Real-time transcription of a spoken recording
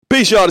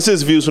Peace, y'all. This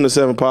is Views from the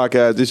 7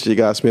 podcast. This shit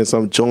got spent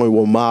some joint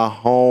with my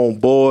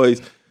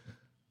homeboys.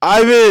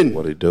 Ivan.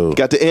 What it do?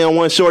 Got the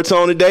N1 shorts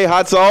on today.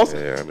 Hot sauce.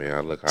 Yeah, I mean,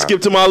 I look.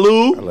 Skip to my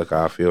lube. I look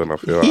how I feel, and I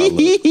feel how I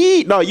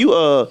look. No, you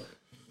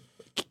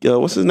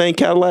what's his name?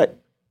 Cadillac.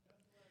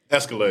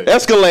 Escalade.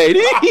 Escalade.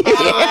 You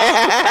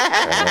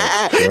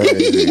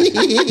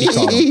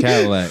call him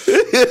Cadillac.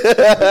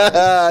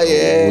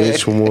 Yeah.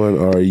 Which one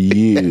are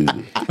you?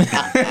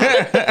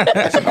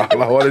 That's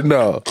all I want to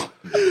know.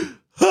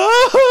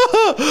 I'm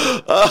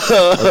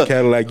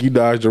Cadillac, you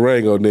Dodge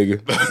Durango,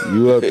 nigga.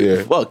 You up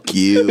there? Fuck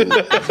you.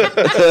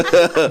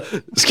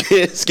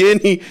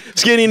 Skinny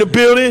in the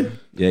building.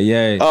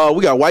 Yeah.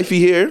 We got wifey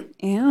here.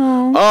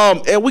 Ew.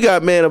 And we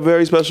got, man, a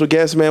very special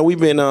guest, man. We've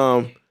been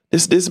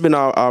this has been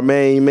our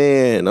main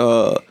man,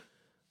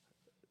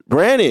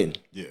 Brandon.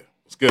 Yeah,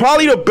 it's good.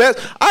 Probably the best.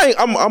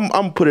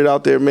 I'm put it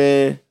out there,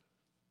 man.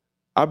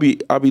 I be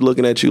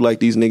looking at you like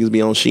these niggas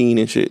be on Sheen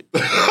and shit.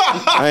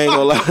 I ain't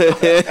gonna lie.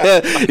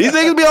 These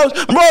niggas be on,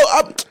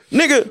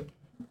 nigga.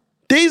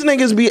 These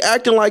niggas be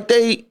acting like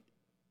they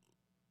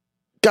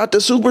got the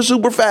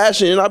super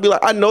fashion, and I be like,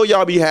 I know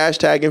y'all be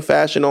hashtagging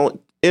fashion on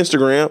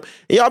Instagram,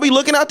 and y'all be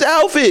looking out the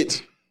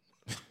outfits.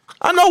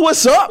 I know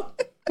what's up.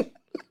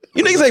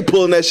 You niggas ain't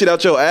pulling that shit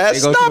out your ass.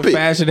 They go Stop to the it.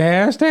 fashion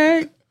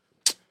hashtag.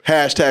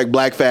 Hashtag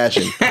black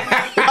fashion.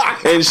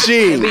 And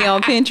Sheen. Be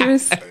on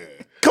Pinterest.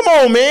 Come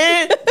on,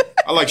 man.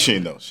 I like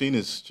Sheen though. Sheen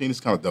is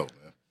kind of dope,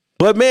 man.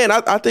 But man,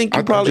 I think you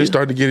I'm probably just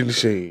starting to get into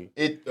Sheen.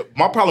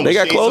 My problem They with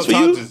got Sheen clothes for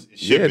sometimes you? is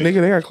Yeah, shipping.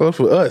 nigga, they got clothes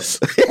for us.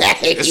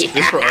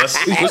 It's for us.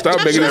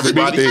 Stop making this a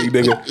big Everybody. thing,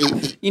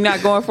 nigga. You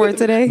not going for it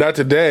today? Not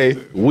today.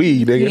 We,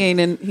 He nigga. ain't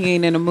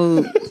in the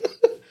mood.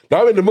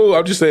 No, I'm in the mood.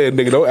 I'm just saying,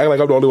 nigga, don't act like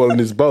I'm the only one in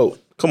this boat.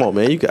 come on,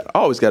 man. You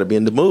always got to be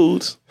in the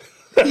moods.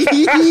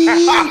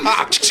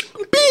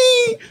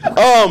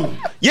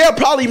 Yeah,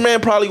 probably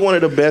one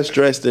of the best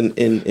dressed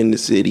in the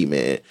city,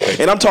 man.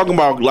 And I'm talking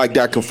about like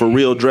that for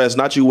real dress,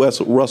 not you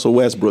Russell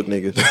Westbrook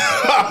niggas.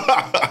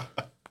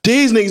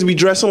 These niggas be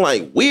dressing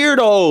like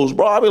weirdos,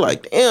 bro. I be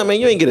like, damn, man,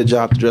 you ain't get a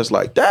job to dress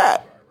like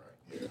that.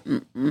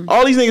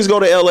 All these niggas go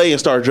to LA and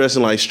start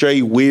dressing like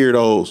straight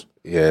weirdos.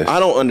 Yes. I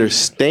don't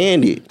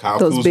understand it. Kyle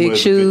Those Kuzma big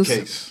is a good shoes.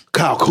 case.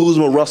 Kyle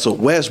Kuzma, Russell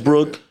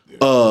Westbrook,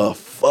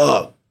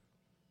 fuck.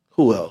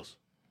 Who else?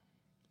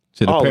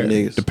 So All the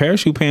niggas. The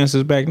parachute pants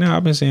is back now.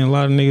 I've been seeing a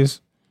lot of niggas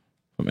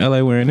from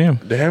LA wearing them.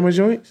 The hammer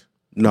joints?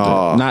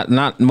 Nah. Not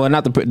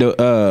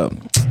the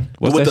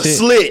what's With that the shit?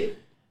 slit.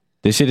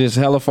 This shit is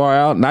hella far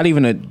out. Not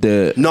even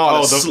the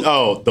No,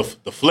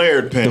 The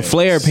flared pants.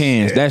 flare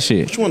pants. That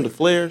shit. which one? The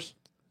flares?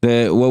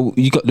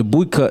 You got the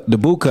boot cuts. But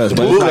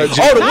it's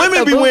like, The Not women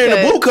the be boot wearing the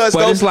cut. boot cuts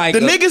But though. it's like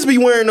the niggas be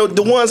wearing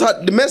the ones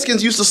the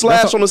Mexicans used to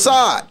slash on the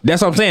side.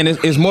 that's what I'm saying.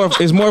 It's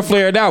more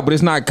flared out, but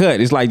it's not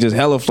cut. It's like just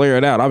hella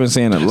flared out. I've been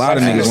seeing a lot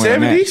of In the niggas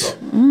wearing that.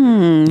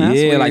 70s? That's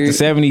Yeah, like the weird.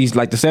 70s,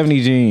 like the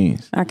 70s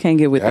jeans. I can't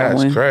get with that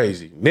That's one.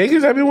 crazy.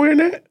 Niggas have been wearing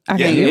that? I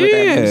can't get with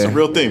that one. It's a Yeah,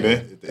 real thing,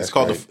 man. It's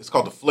called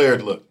the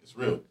flared look. It's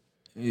real.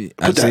 I see.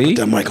 Put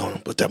that mic on.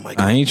 Put that mic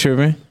I on. ain't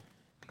tripping.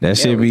 That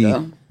shit we be.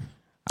 go.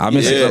 I've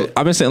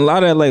been seeing a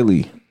lot of that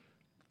lately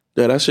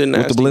Yeah, that shit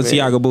nasty, with the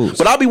Balenciaga man. boots.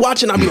 But I'll be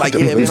watching. I'll be like,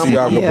 yeah, man.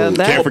 Yeah,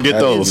 that- Can't forget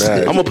those.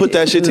 I'm gonna put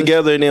that shit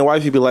together, and then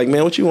wifey be like,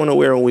 man, what you want to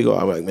wear when we go?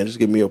 I'm like, man, just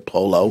give me a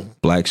polo.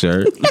 Black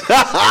shirt.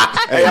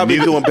 Hey, I've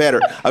been doing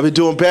better. I've been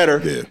doing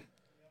better. Yeah.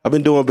 I've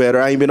been doing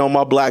better. I ain't been on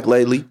my black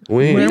lately.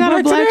 We ain't You got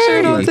a black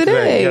shirt on He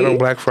today. got on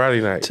Black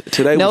Friday night.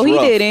 Today No, was he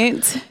rough.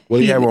 didn't. What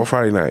do you have on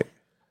Friday night?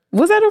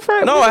 Was that a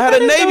Friday? No, I had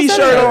a Navy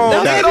shirt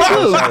on. That Nigga, was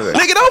don't, blue.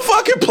 nigga, don't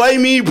fucking play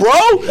me, bro.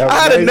 I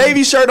had a Navy.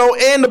 Navy shirt on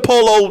and the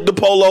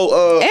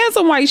polo And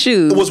some white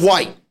shoes. was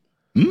white.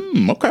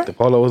 Okay. The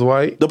polo was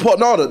white. The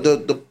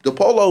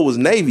polo was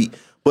navy,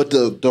 but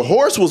the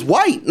horse was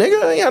white.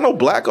 Nigga, I ain't got no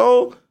black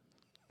on.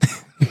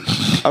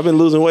 I've been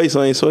losing weight,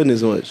 so I ain't sweating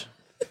as much.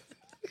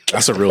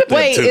 That's a real thing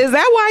Wait, too. is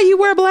that why you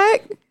wear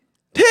black?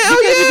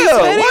 Hell you be yeah!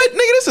 sweating? What, nigga?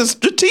 This is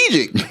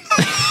strategic.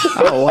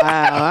 Oh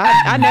wow,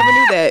 I never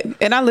knew that,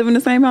 and I live in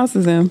the same house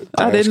as him.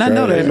 I did not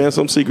know Hey that. man,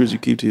 some secrets you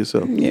keep to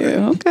yourself.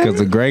 Yeah, okay. Because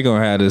the gray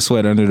gonna have the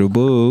sweat under the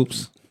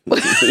boobs. Ooh,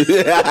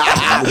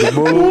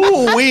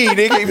 we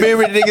nigga.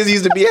 Remember the niggas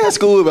used to be at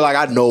school, but like,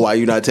 I know why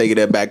you not taking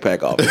that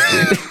backpack off.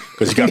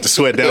 Because you got the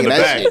sweat down the That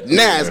back. shit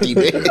nasty,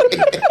 man.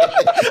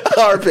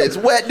 Armpits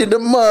wet in the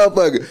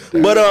motherfucker.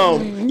 But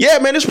yeah,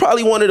 man, it's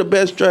probably one of the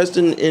best dressed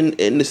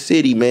in the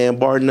city, man,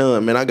 bar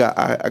none. Man, I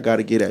got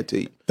to get that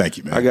to you. Thank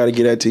you, man. I got to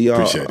get that to y'all.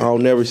 Appreciate it. I'll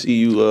never see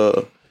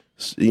you.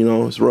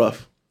 It's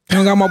rough.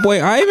 I got my boy.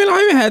 I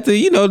even had to,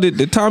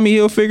 the Tommy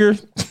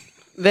Hilfiger.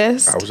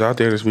 Vest. I was out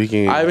there this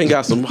weekend. I even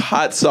got some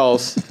hot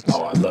sauce.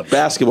 Oh, I love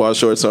basketball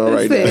shorts on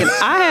right Listen, now.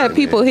 I had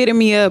people hitting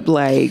me up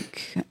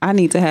like, I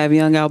need to have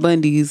young Al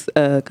Bundy's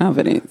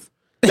confidence.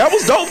 That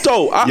was dope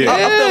though. I feel like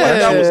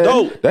that was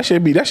dope. That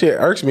shit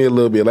irks me a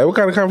little bit. Like, what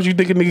kind of confidence you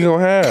think a nigga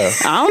gonna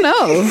have? I don't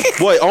know.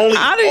 Boy, only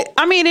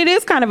I mean, it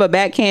is kind of a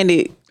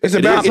backhanded It's a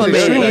It back. is. It's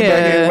extremely Yeah.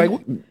 backhand. Like,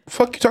 what the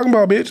fuck you talking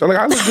about, bitch? I'm like,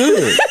 I look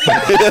good.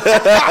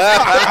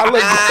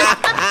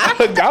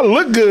 I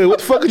look good. What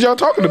the fuck is y'all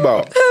talking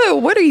about?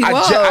 What are you I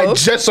on?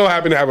 just so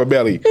happen to have a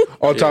belly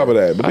on top of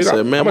that. But I bitch,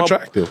 said, man, I'm my-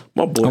 attractive.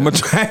 My boy. I'm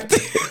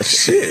attracted.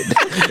 Shit.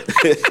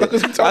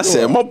 I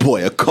said, my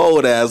boy, a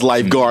cold ass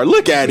lifeguard.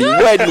 Look at him,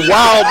 wet and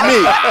wild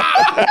me.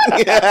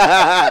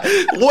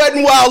 Wet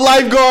and wild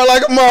lifeguard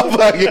like a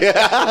motherfucker.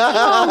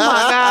 Oh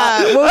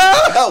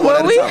my God.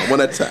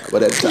 One at a time.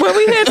 When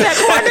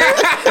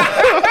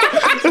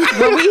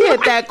we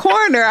hit that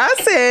corner, I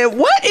said,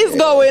 "What is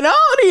going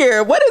on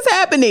here? What is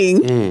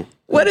happening?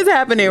 What is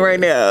happening right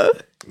now?"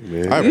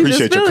 I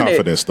appreciate your feeling it.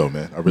 confidence, though,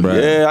 man. I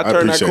really Yeah, I turned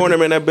that appreciate corner, it.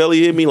 man. That belly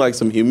hit me like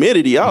some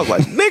humidity. I was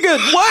like, nigga,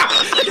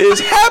 what is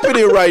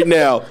happening right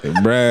now?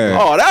 Bruh.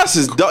 Oh, that's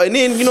just dumb. And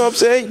then, you know what I'm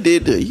saying?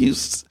 He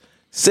was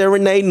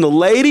serenading the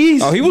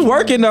ladies Oh, he was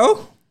working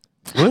though.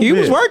 He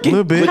was working. A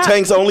little bit. with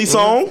Tank's only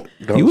song.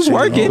 He was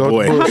working.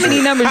 Boy. How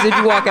many numbers did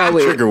you walk out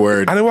with? Trigger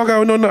word. I didn't walk out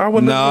with no. I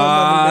wasn't.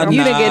 Nah,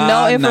 You didn't get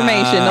no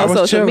information, nah. no I was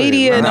social chilling.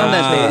 media, no Nah,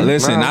 nothing.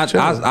 Listen, Nah, I'm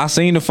chilling. I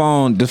seen the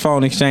phone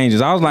exchanges.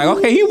 I was like,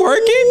 okay, he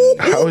working.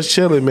 I was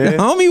chilling, man.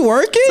 Homie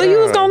working. So you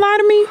was gonna lie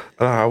to me?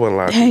 I wasn't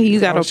lying. Hey, you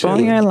got I a was phone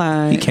chilling. here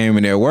lie. He came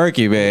in there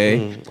working,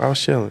 man. I was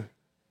chilling.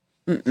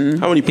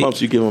 How many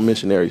pumps you give on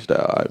missionary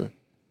style, Ivan?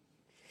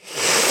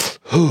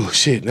 Ooh,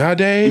 shit.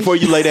 Nowadays, Before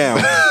you lay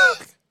down.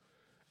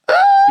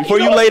 Before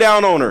you lay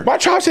down on her. my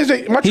triceps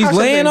ain't. My He's triceps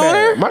laying ain't on bad.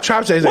 her? My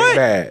triceps What? ain't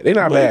bad. They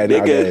not bad Nigga,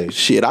 nowadays.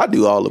 shit, I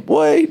do all the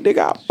boy. Nigga,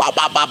 I bop,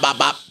 bop, bop, bop,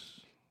 bop.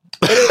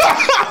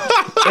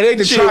 It ain't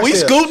the Shit, we triceps.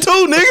 scoop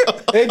too,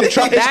 nigga. It ain't the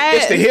triceps.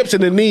 It's the hips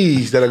and the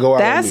knees that'll go out.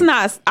 That's on me.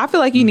 not. I feel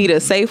like you need a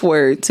safe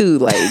word too,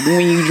 like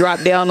when you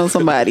drop down on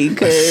somebody,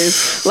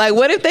 because like,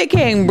 what if they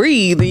can't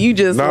breathe and you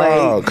just No,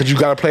 like because you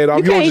gotta play it off.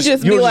 You don't can't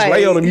just you be don't just like,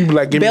 lay on them. You be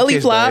like, give me belly a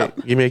kiss, flop.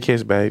 babe. Give me a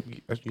kiss, babe.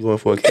 You going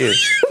for a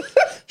kiss?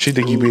 She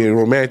think you being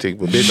romantic,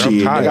 but bitch, I'm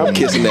Shit, tired.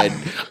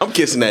 nigga, I'm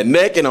kissing that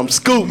neck and I'm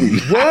scooting.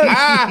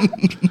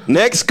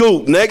 Next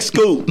scoop.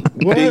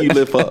 Then you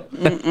lift up.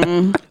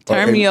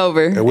 turn me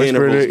over. And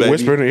whisper Intervals, in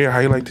baby. the ear how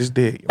you like this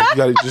dick. You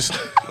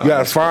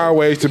gotta find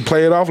ways to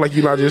play it off like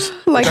you're not just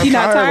Like I'm you're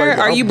not tired. like,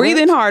 Are you I'm-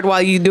 breathing hard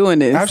while you doing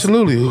this?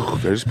 Absolutely. Ooh, girl,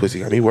 this pussy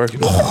got me working.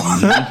 you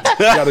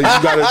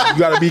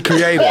gotta be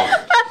creative.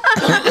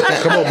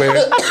 Come on, man.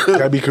 You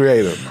gotta be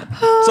creative.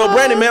 So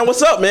Brandon, man,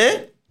 what's up,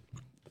 man?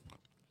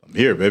 I'm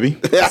here, baby.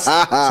 It's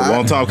a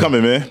long time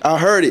coming, man. I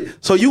heard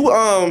it. So you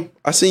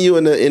I seen you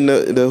in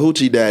the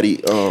hoochie daddy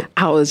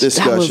That was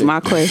discussion. my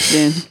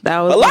question. That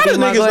was A lot of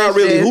my niggas not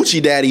really question.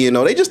 hoochie daddy, you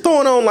know. They just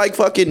throwing on like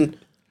fucking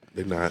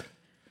They're not.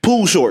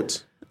 pool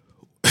shorts.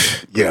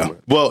 Yeah.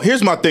 Well,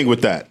 here's my thing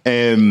with that.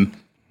 And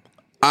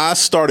I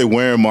started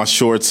wearing my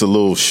shorts a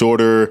little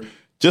shorter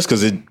just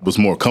because it was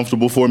more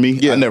comfortable for me.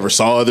 Yeah. I never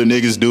saw other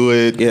niggas do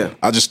it. Yeah.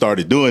 I just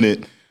started doing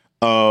it.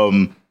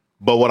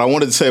 But what I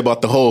wanted to say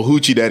about the whole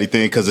hoochie daddy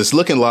thing, because it's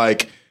looking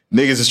like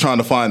niggas is trying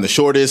to find the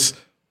shortest,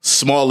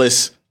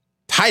 smallest,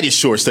 tightest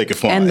shorts they can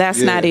find. And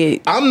that's not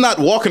it. I'm not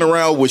walking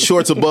around with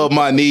shorts above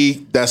my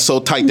knee that's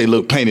so tight they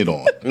look painted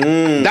on.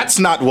 That's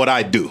not what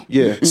I do.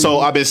 Yeah.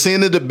 So I've been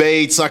seeing the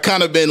debates. I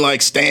kind of been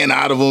like staying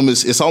out of them.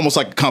 It's almost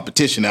like a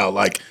competition now.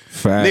 Like,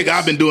 Facts. nigga,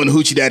 I've been doing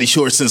hoochie daddy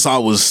shorts since I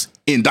was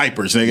in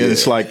diapers, nigga.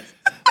 It's like,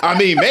 I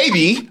mean,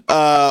 maybe.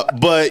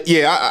 But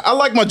yeah, I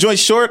like my joint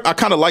short. I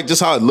kind of like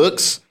just how it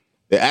looks.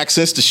 It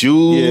accents the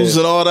shoes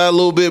and all that a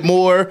little bit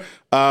more.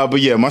 But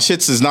yeah, my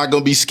shits is not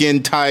gonna be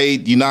skin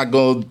tight. You're not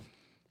gonna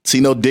see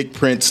no dick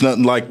prints,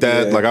 nothing like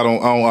that. Yeah. Like I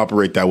don't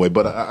operate that way.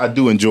 But I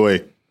do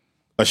enjoy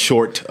a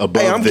short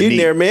above Hey, I'm the getting knee.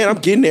 there, man. I'm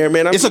getting there,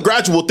 man. It's a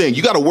gradual thing.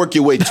 You got to work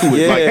your way to it.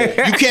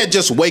 Yeah. Like you can't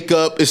just wake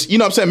up. It's, you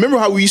know what I'm saying? Remember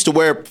how we used to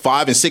wear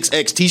 5 and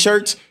 6X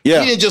t-shirts? Yeah.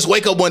 You didn't just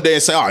wake up one day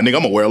and say, "Oh, nigga,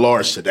 I'm gonna wear a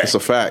large today." That's a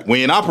fact.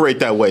 We ain't operate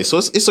that way. So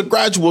it's a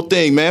gradual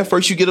thing, man.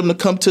 First you get them to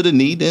come to the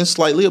knee, then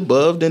slightly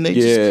above, then they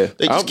just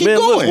keep man,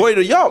 going. Look,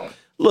 wait, y'all.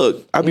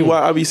 Look, I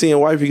be seeing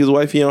wifey because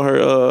wifey on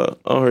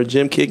her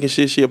gym kick and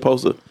shit. She'll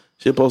post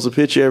a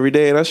picture every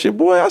day, and I said,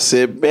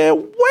 man,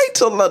 wait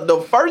till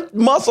the first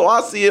muscle I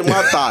see in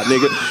my thigh,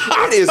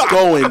 nigga. It is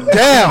going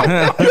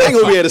down. You ain't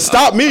gonna be able to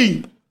stop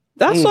me.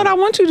 That's what I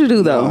want you to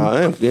do, though.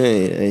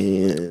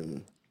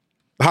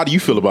 How do you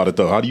feel about it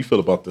though? How do you feel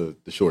about the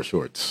short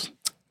shorts?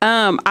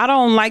 I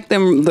don't like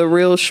them, the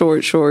real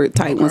short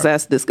tight ones.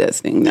 That's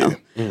disgusting. No,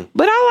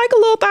 but I like a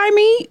little thigh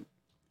meat.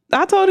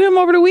 I told him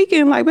over the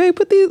weekend, like, babe,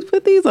 put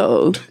these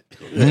on.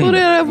 Pull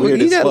that up. Weird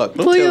You as got fuck.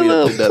 Don't pull tell your me to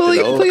little put that pull to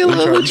your the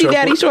little hoochie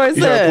daddy shorts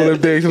You gotta pull them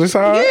up. things to the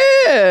side.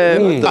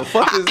 Yeah. The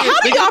fuck is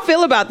How do y'all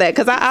feel about that?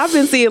 Because I've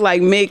been seeing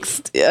like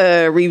mixed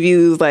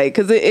reviews, like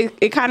because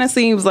it kind of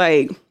seems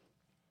like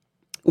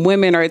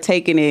women are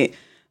taking it.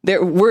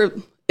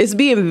 It's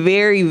being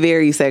very,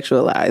 very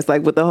sexualized,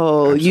 like with the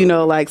whole,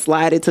 like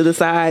slide it to the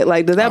side.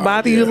 Like, does that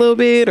bother you a little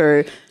bit,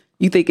 or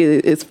you think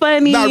it's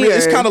funny? Not really.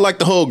 It's or- kind of like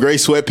the whole gray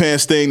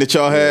sweatpants thing that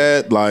y'all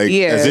had, like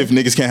as if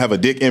niggas can't have a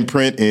dick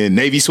imprint in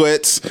navy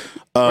sweats.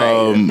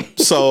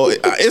 So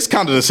it's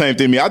kind of the same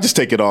thing. I just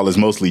take it all as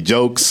mostly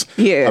jokes.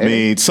 Yeah. I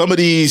mean, some of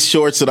these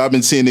shorts that I've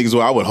been seeing niggas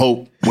with, I would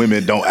hope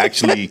women don't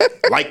actually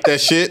like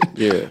that shit.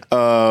 Yeah.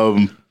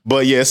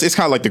 But yeah, it's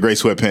kind of like the gray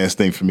sweatpants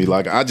thing for me.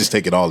 Like, I just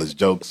take it all as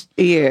jokes.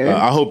 Yeah.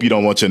 I hope you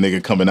don't want your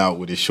nigga coming out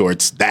with his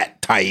shorts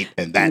that tight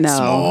and that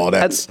small.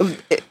 That's,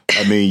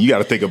 I mean, you got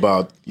to think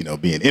about,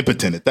 being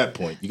impotent at that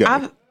point. You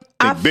got to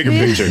think bigger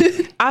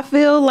picture. I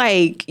feel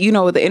like,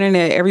 with the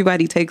internet,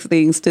 everybody takes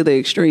things to the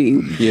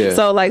extreme. Yeah.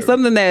 So like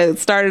something that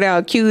started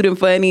out cute and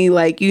funny,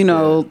 like,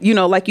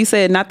 like you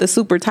said, not the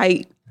super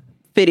tight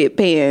fitted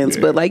pants,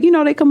 but like,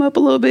 they come up a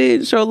little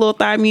bit, show a little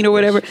thigh meat or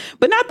whatever,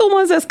 but not the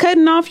ones that's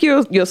cutting off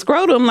your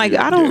scrotum. Like,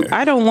 I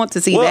don't want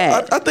to see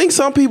that. I think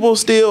some people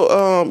still,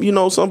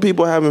 some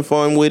people having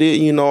fun with it.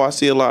 I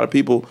see a lot of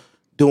people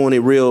doing it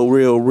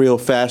real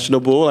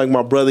fashionable, like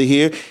my brother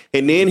here.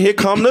 And then here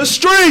come the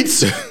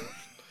streets.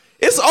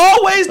 It's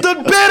always the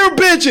better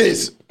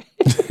bitches.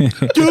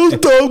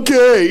 Just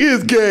okay,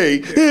 it's gay.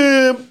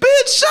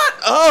 Bitch, shut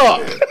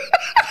up.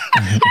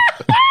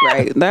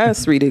 Right,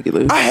 that's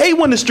ridiculous. I hate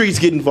when the streets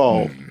get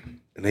involved.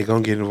 And they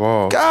gonna get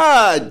involved.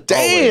 God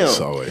damn.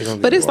 Always.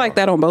 But it's like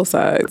that on both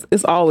sides.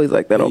 It's always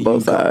like that on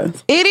both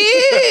sides. It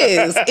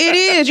is. It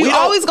is. You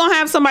always gonna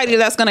have somebody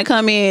that's gonna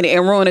come in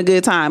and ruin a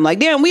good time. Like,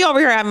 damn, we over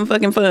here having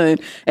fucking fun,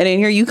 and then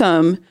here you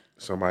come,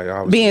 Somebody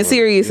always being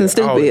serious and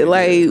stupid.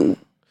 Like,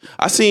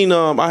 I seen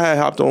I had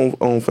hopped on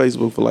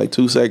Facebook for like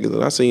 2 seconds,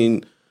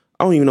 and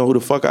I don't even know who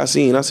the fuck I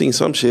seen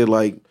some shit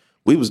like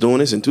we was doing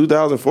this in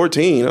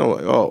 2014. I'm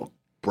like, oh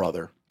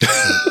brother.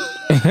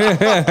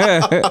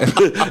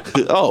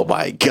 Oh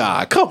my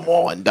God, come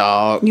on,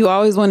 dog. you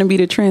always want to be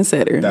the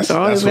trendsetter. That's You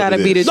always what gotta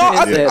it be the is. No,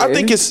 trendsetter.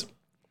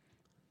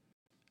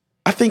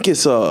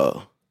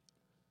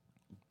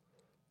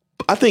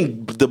 I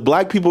think the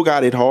black people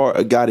got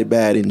it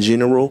bad in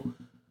general,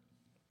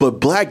 but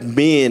black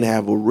men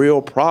have a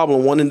real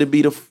problem wanting to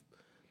be the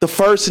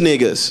first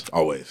niggas.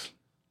 Always.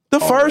 The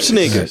first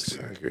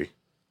niggas. I agree.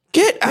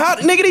 Get out,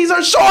 nigga, these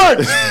are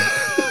shorts.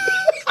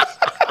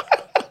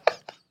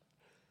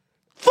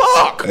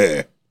 Fuck.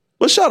 Yeah.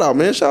 Well, shout out,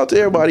 man. Shout out to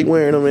everybody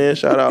wearing them, man.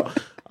 Shout out.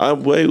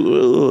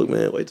 Look,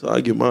 man, wait till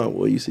I get mine.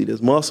 Boy, you see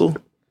this muscle?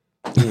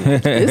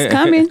 It's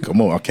coming.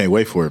 Come on, I can't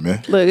wait for it,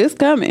 man. Look, it's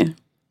coming.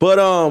 But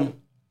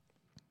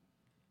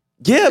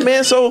yeah,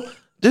 man. So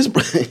just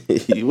what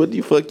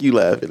the fuck you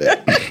laughing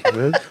at?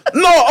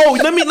 No,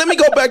 let me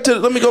go back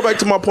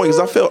to my point, because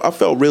I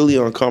felt really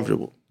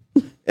uncomfortable,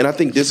 and I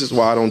think this is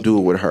why I don't do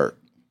it with her.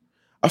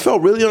 I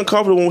felt really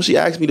uncomfortable when she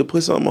asked me to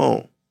put something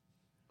on.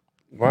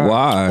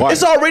 Why?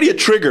 It's already a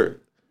trigger.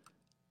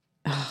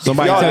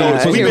 Somebody Y'all tell know you that.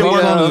 to put Here your we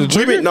phone go. on the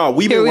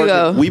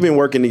trigger? We've been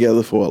working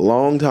together for a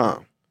long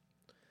time.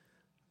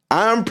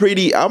 I'm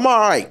all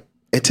right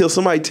until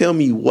somebody tell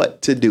me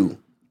what to do.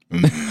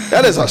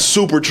 That is a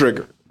super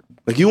trigger.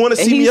 Like, you want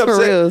to And see me he's for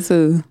upset? real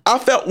too. I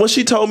felt when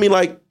she told me,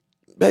 like,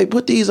 babe,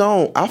 put these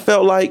on. I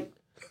felt like,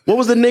 what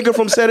was the nigga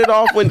from Set It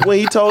Off when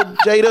he told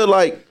Jada,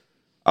 like,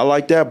 I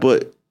like that,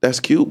 but that's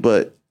cute,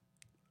 but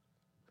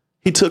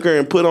he took her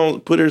and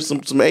put her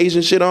some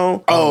Asian shit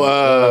on.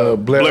 Oh,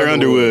 Blair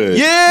Underwood.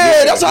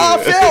 Yeah, that's how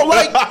I felt.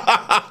 Like,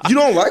 you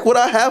don't like what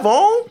I have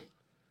on?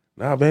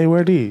 Nah, babe,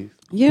 wear these.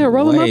 Yeah,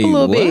 roll them up a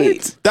little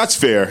bit. That's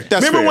fair.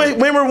 That's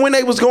Remember when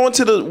they was going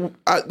to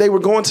they were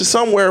going to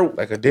somewhere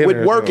Like a dinner with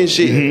or work and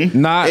shit.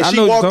 Nah, And I she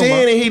know what walked you're in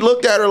talking and he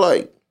looked at her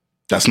like,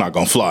 That's not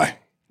gonna fly.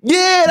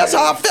 yeah, that's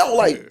how I felt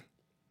like.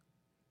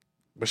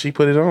 But she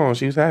put it on.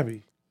 She was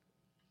happy.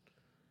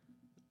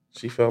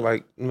 She felt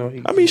like,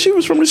 I mean, she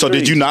was from the So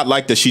streets. did you not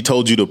like that she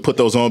told you to put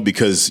those on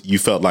because you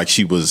felt like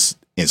she was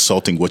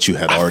insulting what you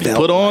had already felt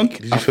put on? like-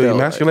 did you feel felt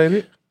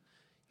emasculated?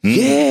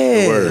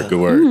 Yeah. Good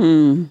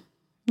word.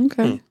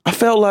 Okay. I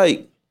felt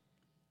like,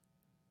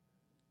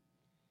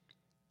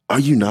 are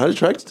you not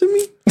attracted to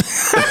me?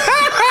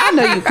 I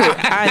know you could.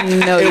 I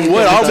know you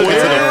what could. I'm To the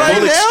wearing right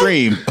full now?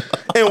 extreme.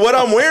 And what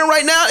I'm wearing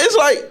right now, it's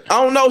like,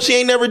 I don't know, she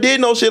ain't never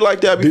did no shit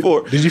like that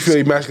before. Did you feel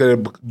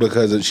emasculated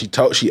because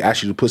she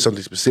asked you to put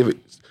something specific?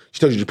 She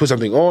told you to put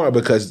something on, or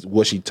because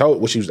what she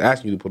was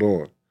asking you to put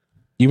on?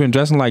 You've been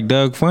dressing like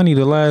Doug Funny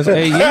the last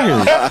 8 years.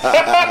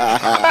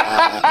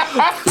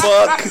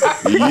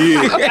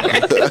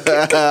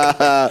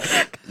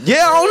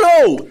 Yeah,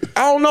 I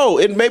don't know.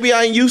 And maybe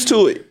I ain't used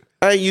to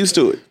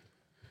it.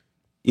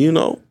 You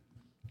know?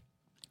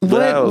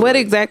 What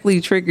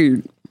exactly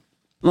triggered?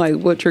 Like,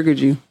 what triggered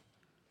you?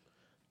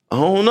 I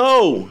don't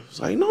know.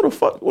 It's like, no, the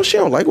fuck. Well, she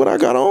don't like what I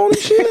got on and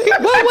shit.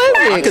 What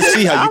was it? I can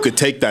see how you could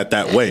take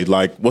that way.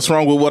 Like, what's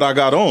wrong with what I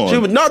got on? She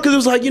was, no, because it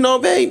was like,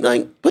 babe,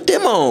 like, put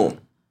them on.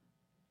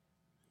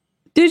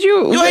 Did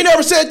you? You ain't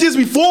never said this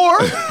before.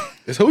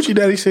 It's Hoochie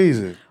Daddy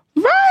season.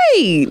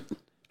 Right.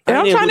 And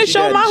I'm ain't trying to Hoochie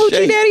show Daddy my hoochie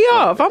shape. daddy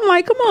off. I'm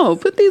like, come on,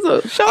 put these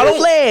up. Show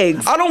his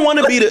legs. I don't want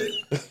to be the.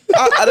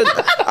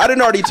 I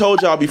didn't already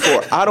told y'all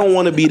before. I don't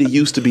want to be the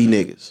used to be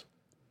niggas.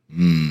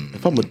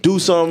 If I'm gonna do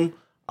something,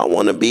 I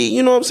want to be.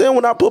 You know what I'm saying?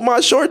 When I put my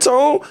shorts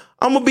on,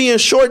 I'm gonna be in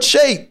short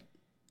shape.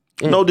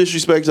 No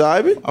disrespect to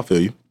Ivan. I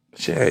feel you.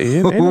 Shit,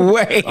 ain't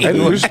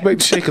no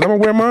disrespect shit, because I'm going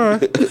to wear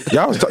mine.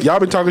 Y'all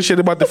been talking shit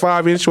about the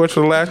 5-inch shorts for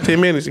the last 10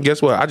 minutes, and guess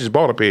what? I just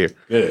bought a pair.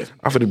 Yeah.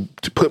 I'm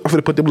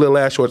finna put them little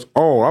ass shorts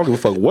on. I don't give a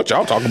fuck what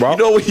y'all talking about.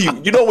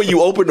 You know when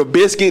you open the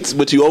biscuits,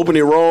 but you open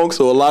it wrong,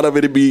 so a lot of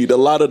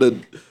the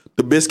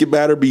biscuit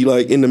batter be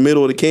like in the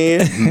middle of the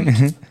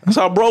can. That's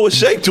how bro was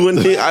shaped to it.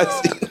 And then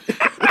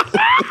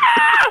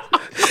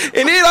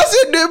I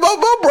said, dude,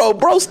 my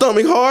bro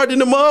stomach hard than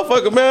the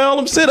motherfucker, man. All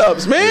them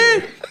sit-ups,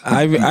 man.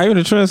 I even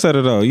a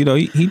trendsetter though. You know,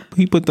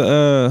 he put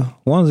the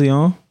onesie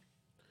on.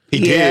 He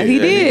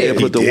did.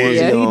 Put the onesie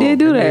Yeah, on. he did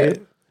do that.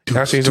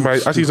 I see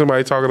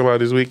somebody talking about it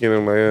this weekend.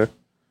 I'm like,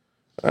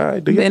 all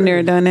right, do Been there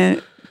and done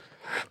that.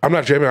 I'm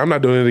not tripping. I'm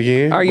not doing it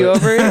again. Are you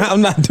over it?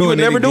 I'm not doing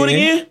it. Never do it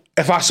again?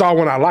 If I saw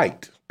one I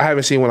liked, I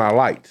haven't seen one I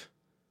liked.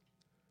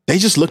 They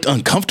just looked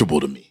uncomfortable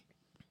to me.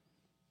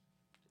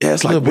 Yeah,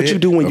 it's like Little what bit. you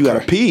do when you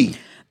gotta pee.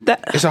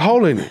 It's a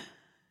hole in it.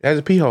 It has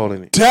a pee hole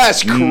in it.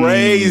 That's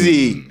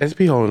crazy. There's a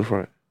pee hole in the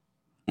front.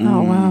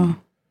 Oh wow.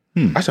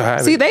 I still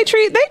have See, it. they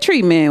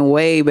treat men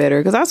way better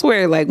because I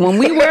swear, like when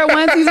we wear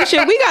onesies and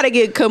shit, we gotta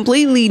get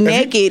completely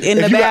naked in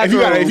the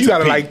bathroom. If you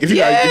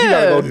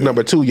gotta go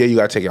number 2, yeah, you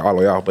gotta take it all the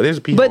way off. But there's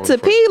a pee hole But in to the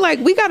front. pee, like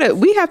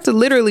we have to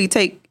literally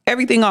take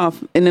everything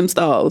off in them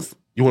stalls.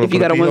 You want if to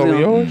you put got a pee hole in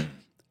onesie on. yours?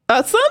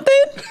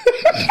 Something.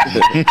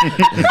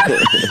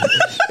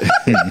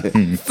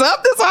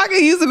 Something so I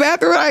can use the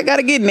bathroom. I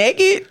gotta get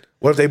naked.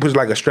 What if they put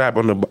like a strap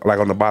on the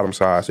bottom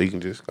side so you can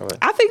just kind of...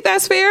 I think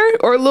that's fair,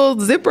 or a little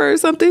zipper or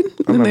something.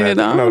 I'm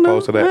not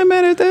opposed to that. I ain't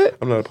mad at that.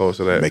 I'm not opposed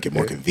to that. Make it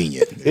more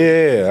convenient.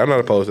 Yeah, I'm not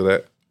opposed to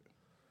that.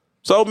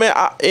 So man,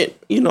 I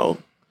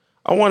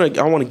want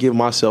to give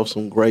myself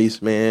some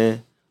grace,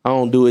 man. I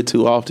don't do it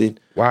too often.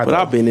 Why But though?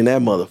 I've been in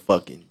that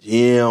motherfucking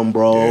gym,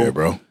 bro. Yeah,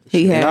 bro.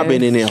 He And has. I've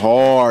been in it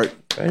hard.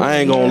 I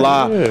ain't gonna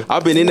lie.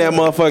 I've been in that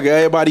motherfucker.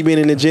 Everybody been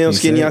in the gym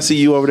skinny. I see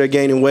you over there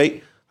gaining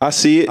weight. I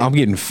see it. I'm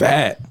getting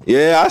fat.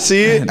 Yeah, I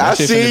see it. That I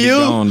shit finna see be you.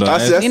 gone,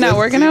 though. You not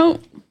working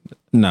out?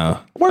 No,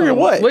 Working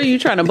what? What are you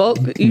trying to bulk?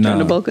 You trying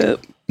to No. bulk up?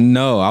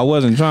 no, I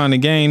wasn't trying to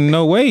gain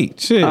no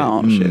weight. Shit.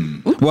 Oh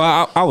shit.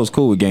 Well, I was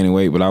cool with gaining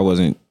weight, but I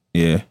wasn't.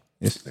 Yeah.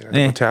 It's,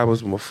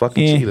 Metabolism of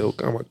fucking Yeah. Cheeto.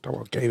 I'm talking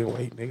about gaining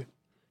weight, nigga.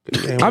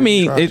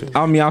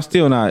 I'm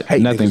still not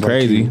Hate nothing niggas like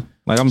crazy. you.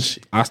 Like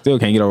I still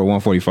can't get over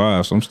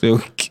 145, so I'm still.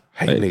 Hate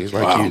niggas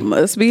like you.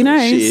 Must be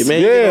nice. Shit,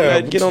 man.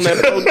 Yeah. Get on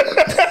that.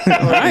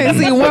 I ain't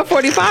seen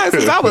 145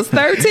 since I was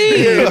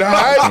 13. In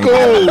high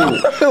school.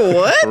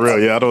 What? For real,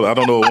 yeah. I don't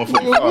know what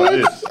 145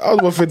 is. I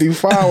was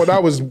 155 when I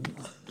was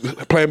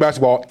playing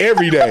basketball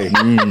every day.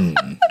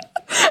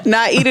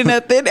 Not eating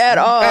nothing at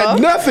all.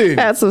 Had nothing.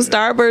 Had some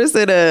Starburst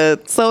and a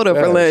soda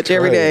for lunch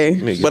every day.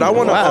 Niggas But I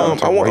want to,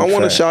 I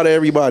want to shout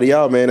everybody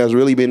out, man. That's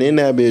really been in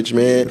that bitch,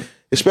 man.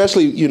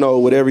 Especially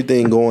with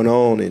everything going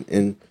on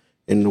in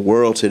the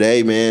world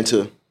today, man.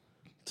 To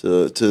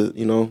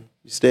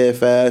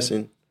steadfast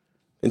and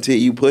until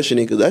you pushing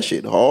it, because that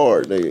shit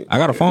hard, nigga. I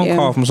got a phone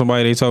call from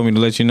somebody. They told me to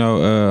let you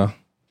know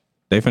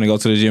they finna go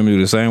to the gym and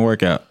do the same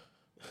workout.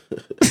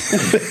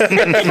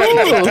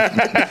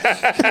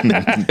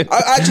 I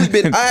actually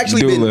been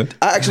doing this.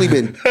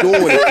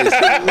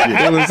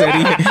 Dylan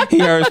said he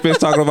heard Spence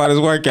talking about his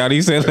workout.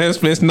 He said, "Let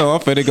Spence know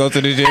I'm finna go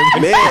to the gym."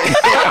 Man, you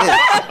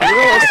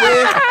know what I'm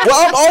saying?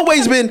 Well,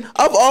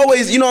 I've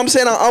always, you know what I'm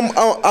saying?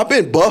 I've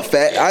been buff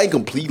fat. I ain't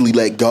completely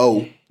let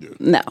go.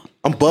 No.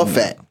 I'm buff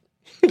fat.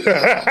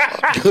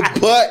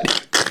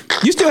 But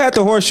You still have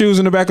the horseshoes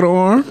in the back of the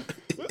arm.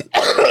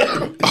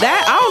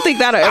 That I don't think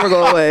that'll ever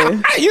go away.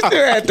 You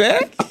still had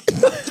that.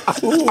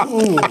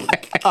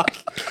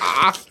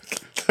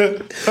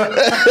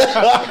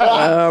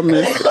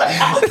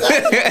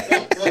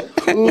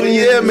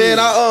 yeah,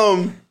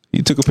 man,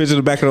 You took a picture of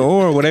the back of the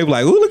arm where they were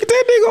like, "Ooh, look at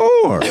that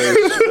nigga arm."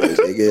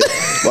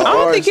 I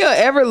don't think he'll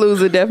ever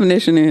lose a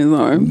definition in his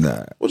arm.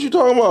 Nah. What you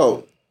talking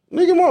about?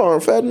 Nigga, my arm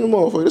fat in the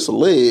motherfucker. It's a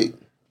leg.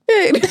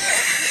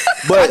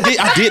 But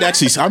I did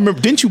actually. I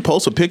remember. Didn't you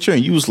post a picture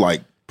and you was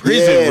like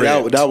prison? Yeah,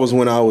 ripped? that was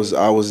when I was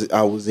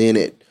in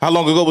it. How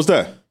long ago was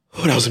that?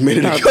 Oh, that was a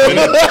minute ago.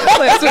 That's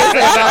what I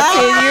said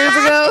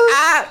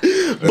about 10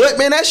 years ago. But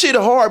man, that shit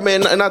hard,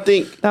 man. And I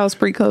think, That was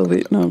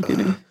pre-COVID. No, I'm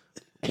kidding.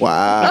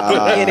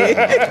 wow.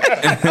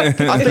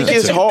 I think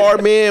it's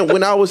hard, man.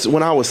 When I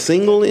was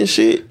single and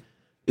shit,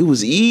 it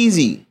was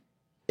easy.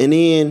 And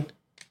then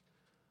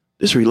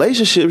this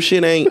relationship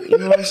shit ain't, you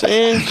know what I'm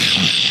saying?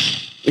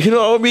 You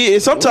know what I mean?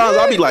 And sometimes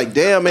I'll be like,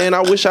 damn, man,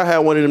 I wish I had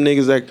one of them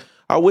niggas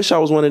I wish I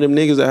was one of them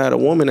niggas that had a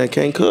woman that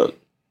can't cook.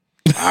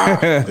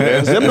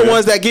 Them the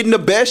ones that get in the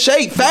best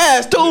shape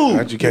fast too.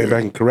 I just came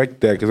back and corrected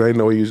that because I didn't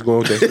know where you was going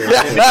with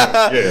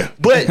that. Yeah.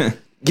 But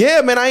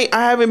yeah, man, I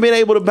haven't been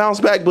able to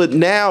bounce back. But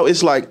now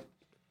it's like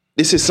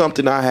this is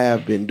something I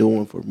have been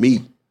doing for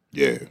me.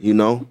 Yeah. You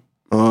know,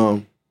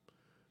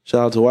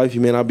 shout out to wifey,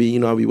 man. I'll be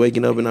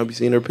waking up and I'll be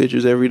seeing her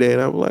pictures every day,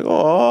 and I'm like,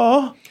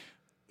 oh.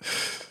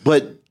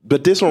 But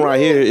this one right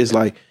here is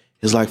like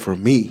for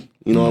me.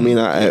 You know what I mean?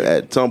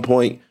 At some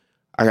point,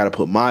 I got to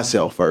put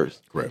myself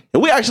first. Correct.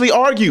 And we actually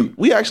argued.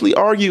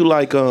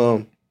 Like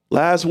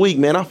last week,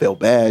 man. I felt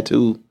bad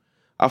too.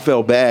 I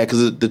felt bad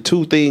because the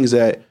two things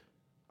that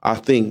I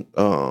think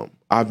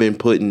I've been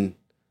putting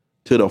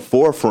to the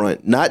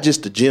forefront, not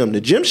just the gym.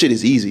 The gym shit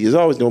is easy. It's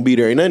always gonna be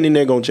there. Ain't nothing in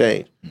there gonna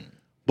change.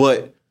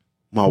 But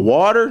my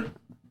water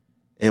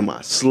and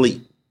my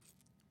sleep.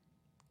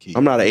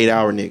 I'm not an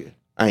 8-hour nigga.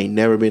 I ain't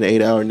never been an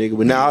 8-hour nigga,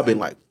 but now I've been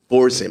like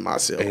forcing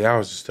myself. 8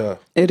 hours is tough.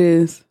 It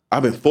is.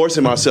 I've been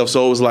forcing myself.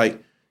 So it was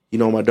like, you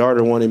know, my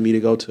daughter wanted me to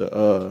go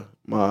to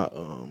my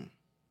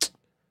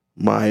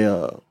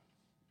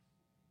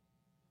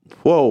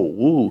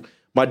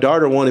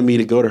daughter wanted me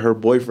to go to her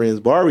boyfriend's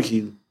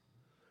barbecue,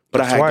 but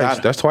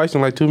That's twice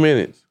in like 2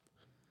 minutes.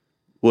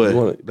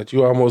 What? That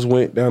you almost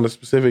went down a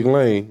specific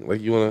lane,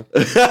 like you wanna.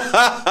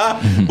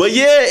 But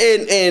yeah,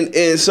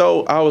 and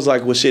so I was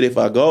like, well, shit, if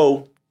I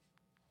go,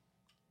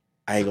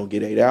 I ain't gonna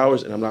get 8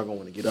 hours, and I'm not gonna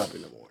want to get up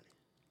in the morning.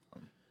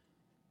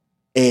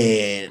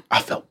 And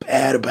I felt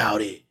bad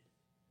about it.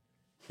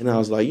 And I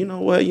was like, you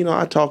know what? You know,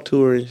 I talked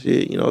to her and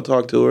shit, and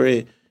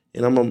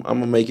I'm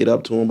gonna make it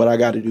up to him, but I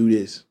gotta do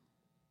this.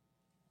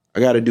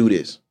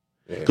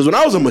 Because when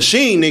I was a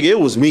machine, nigga, it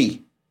was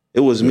me. It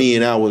was me,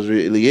 and that was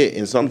really it.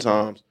 And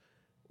sometimes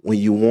when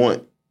you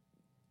want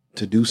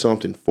to do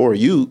something for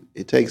you,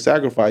 it takes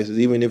sacrifices,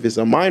 even if it's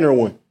a minor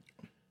one.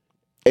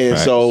 And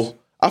so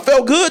I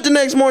felt good the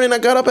next morning. I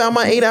got up out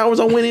my 8 hours.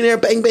 I went in there,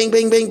 bang, bang,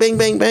 bang, bang, bang,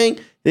 bang, bang.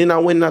 Then I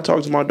went and I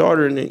talked to my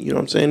daughter, and then, you know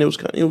what I'm saying? It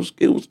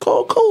was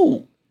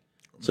cool.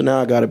 So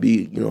now I gotta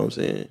be, you know what I'm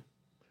saying?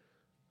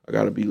 I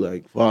gotta be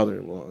like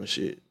father-in-law and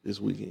shit this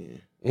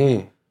weekend.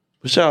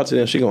 But shout out to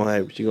them. She gonna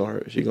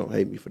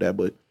hate me for that.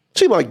 But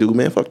she like, dude,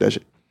 man, fuck that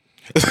shit.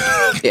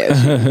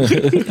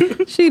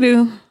 Yeah, she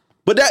do.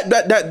 But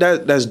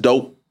that's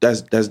dope.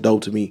 That's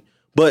dope to me.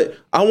 But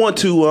I want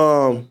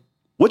to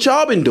what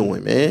y'all been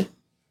doing, man?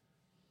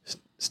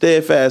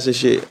 Steadfast and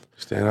shit.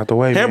 Staying out the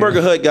way.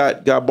 Hamburger Hut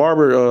got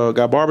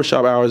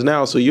barbershop hours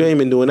now, so you ain't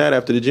been doing that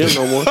after the gym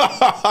no more.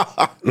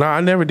 No,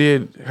 I never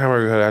did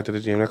Hamburger Hut after the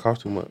gym. That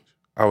cost too much.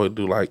 I would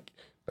do like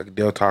a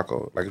Del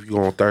Taco. Like if you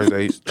go on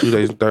Thursdays,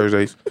 Tuesdays and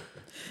Thursdays,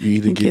 you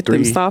either get them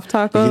 3 soft You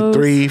tacos. get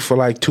 3 for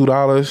like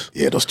 $2.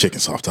 Yeah, those chicken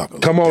soft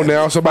tacos. Come on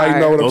now, somebody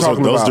know what I'm Those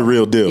talking are about. the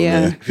real deal,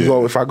 Yeah. man.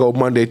 If I go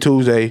Monday,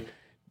 Tuesday,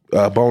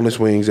 bonus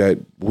wings at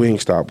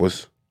Wingstop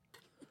was.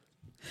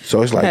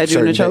 So it's like Had you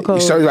in a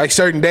chokehold.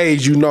 certain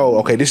days, you know,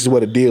 okay, this is what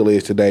the deal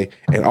is today,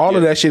 and all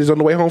of that shit is on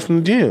the way home from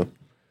the gym.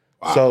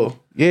 Wow. So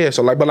yeah,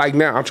 but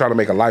now I'm trying to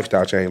make a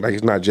lifestyle change. Like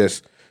it's not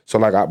just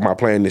my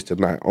plan is to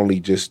not only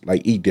just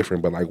like eat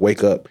different, but like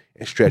wake up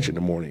and stretch in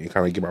the morning and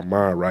kind of get my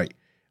mind right,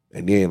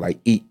 and then like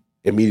eat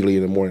immediately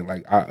in the morning.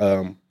 Like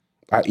I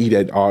eat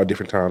at all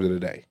different times of the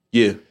day.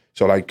 Yeah.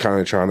 So like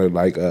kind of trying to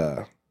like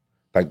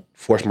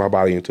force my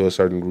body into a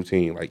certain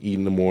routine, like eat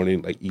in the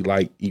morning, like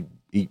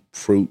eat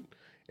fruit.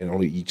 And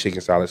only eat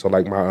chicken salad. So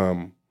like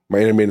my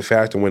intermittent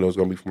fasting window is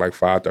gonna be from like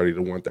 5:30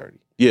 to 1:30.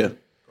 Yeah.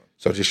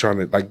 So just trying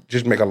to like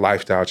just make a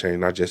lifestyle change,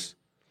 not just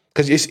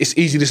because it's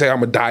easy to say I'm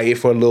gonna diet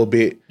for a little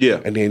bit,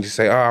 and then just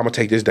say I'm gonna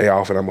take this day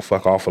off and I'm gonna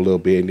fuck off a little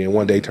bit, and then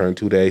one day turn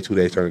 2 days, 2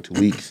 days turn 2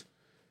 weeks.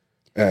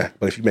 But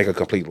if you make a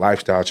complete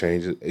lifestyle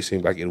change, it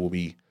seems like it will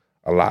be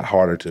a lot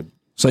harder to.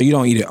 So you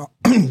don't eat it.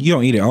 You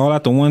don't eat it all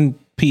after 1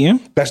 p.m.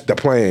 That's the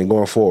plan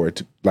going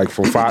forward. Like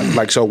from 5,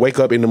 like so wake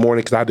up in the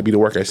morning because I have to be to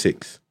work at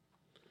 6.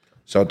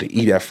 So to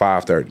eat at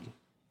 5:30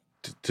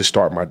 to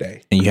start my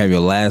day. And you have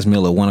your last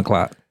meal at 1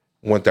 o'clock.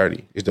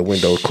 1:30 is the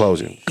window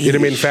closing.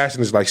 Intermittent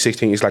fasting is like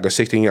 16. It's like a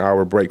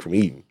 16-hour break from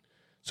eating.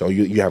 So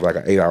you have like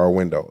an 8-hour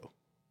window.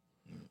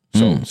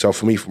 So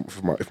for me,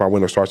 if my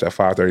window starts at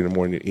 5:30 in the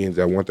morning, it ends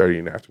at 1:30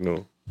 in the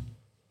afternoon.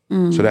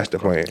 So that's the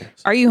plan.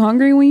 Are you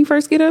hungry when you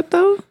first get up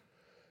though?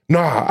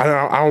 No, I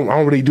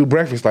don't really do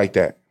breakfast like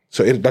that.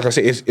 So like I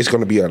said, it's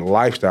going to be a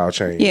lifestyle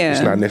change. Yeah.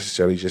 It's not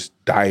necessarily just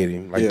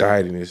dieting. Like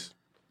dieting is.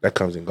 That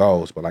comes and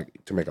goes, but like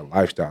to make a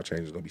lifestyle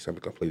change is gonna be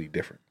something completely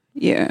different.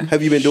 Yeah.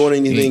 Have you been doing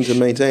anything to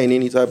maintain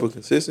any type of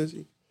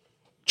consistency?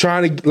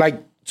 Trying to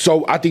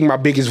so I think my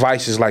biggest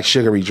vice is like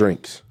sugary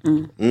drinks.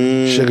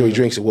 Sugary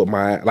drinks is what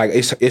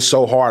it's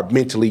so hard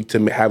mentally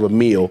to have a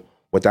meal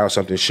without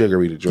something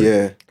sugary to drink.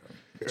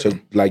 Yeah. So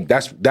like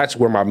that's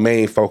where my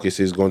main focus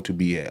is going to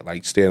be at,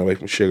 like staying away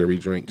from sugary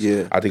drinks.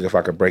 Yeah. I think if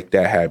I could break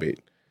that habit,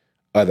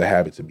 other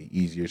habits would be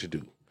easier to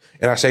do.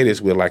 And I say this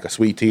with like a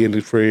sweet tea in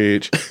the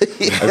fridge,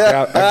 a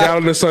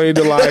gallon of Sunny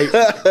Delight,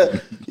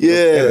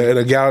 and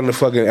a gallon of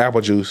fucking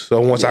apple juice.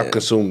 So once I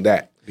consume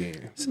that,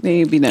 then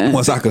Maybe not.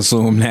 Once I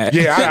consume that.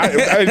 yeah,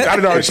 I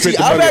didn't already spent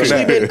the money on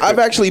that.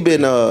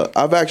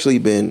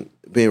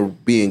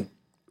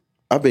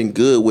 I've been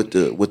good with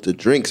the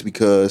drinks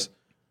because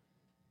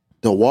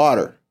the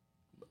water,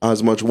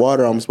 as much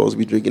water I'm supposed to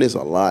be drinking is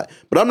a lot,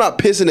 but I'm not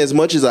pissing as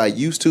much as I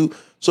used to.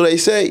 So they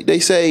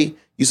say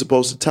you're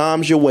supposed to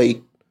times your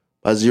weight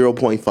by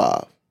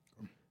 0.5.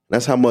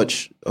 That's how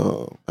much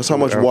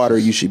water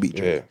you should be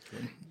drinking.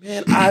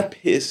 Yeah. Man, I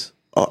piss.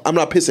 I'm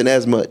not pissing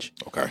as much.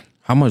 Okay.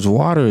 How much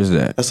water is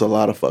that? That's a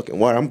lot of fucking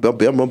water. I'm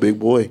a big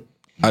boy.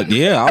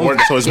 Yeah,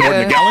 So it's more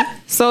than a gallon?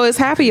 So it's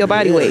half of your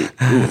body weight.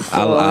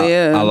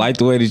 I like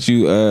the way that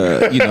you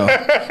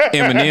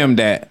Eminem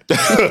that.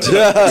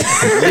 Yeah,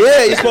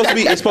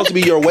 it's supposed to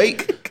be your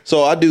weight.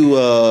 So I do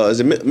is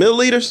it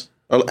milliliters?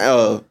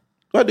 Or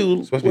I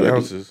do supposed to be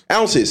ounces.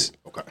 Ounces.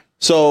 Okay.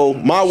 So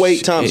my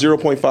weight times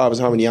 0.5 is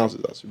how many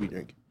ounces I should be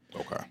drinking.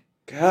 Okay.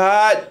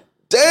 God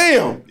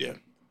damn. Yeah.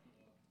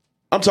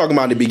 I'm talking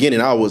about in the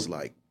beginning, I was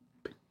like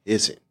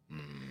pissing.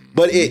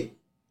 But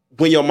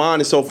when your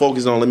mind is so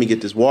focused on let me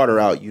get this water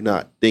out, you're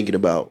not thinking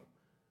about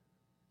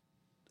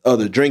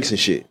other drinks and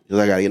shit. Because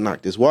I gotta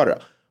knock this water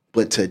out.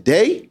 But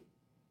today,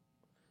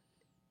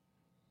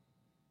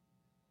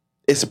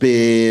 it's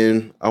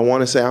been, I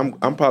want to say,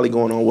 I'm probably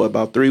going on,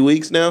 about 3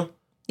 weeks now?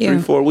 Yeah.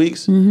 3-4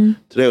 weeks? Mm-hmm.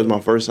 Today was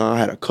my first time. I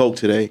had a Coke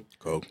today.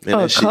 Coke. Man,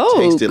 that shit Coke.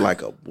 tasted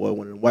like a boy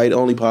one of the white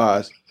only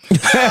pies.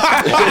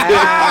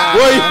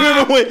 Well,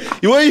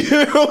 you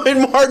remember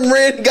when Martin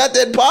Rand got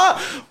that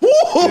pie? Woo,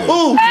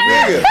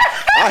 nigga.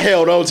 I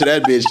held on to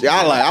that bitch.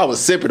 I was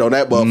sipping on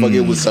that motherfucker.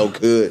 It was so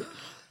good.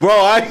 Bro,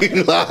 I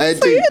ain't lying to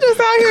So you. you just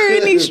out here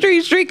in these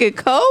streets drinking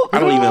Coke? I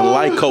don't even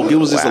like Coke. It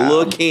was just a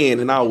little can,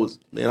 and That's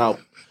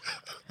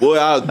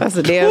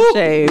a damn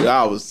shame.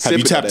 I was sipping Have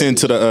you tapped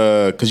into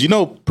the, because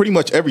pretty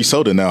much every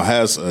soda now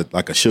has a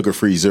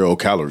sugar-free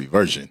 0-calorie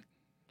version.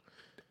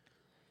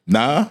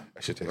 Nah?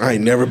 I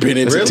ain't never been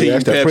into Team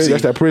That's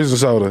Pepsi. that prison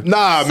soda.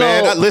 Nah,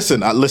 man.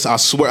 Listen, I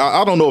swear,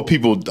 I don't know if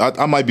people,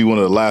 I might be one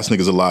of the last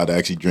niggas alive to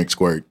actually drink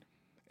Squirt.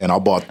 And I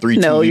bought 3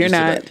 No, 2 you're liters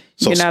not. today.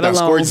 So You're not that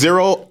alone. Squirt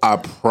Zero, I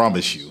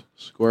promise you.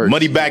 Squirt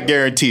Money back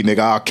guarantee, nigga.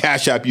 I'll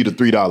cash app you the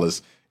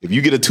 $3. If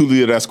you get a 2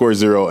 liter of that Squirt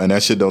Zero and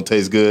that shit don't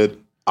taste good,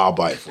 I'll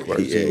buy it for you.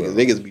 Yeah, because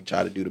niggas be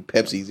trying to do the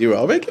Pepsi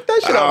Zero. Man, get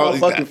that shit out of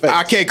my fucking face.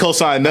 I can't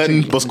co-sign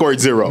nothing but Squirt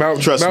Zero.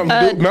 Trust me.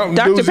 Mountain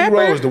Dr. Dew Pepper?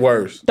 Zero is the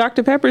worst.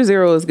 Dr. Pepper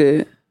Zero is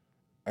good.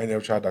 I ain't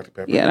never tried Dr.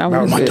 Pepper. Yeah, that one's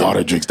Mountain My good. Dew.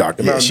 daughter drinks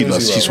Dr. Yeah, she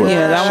loves. She Zero. swears.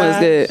 Yeah, that one's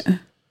good.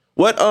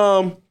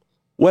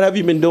 What have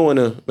you been doing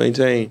to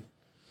maintain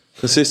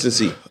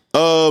consistency?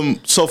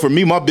 So for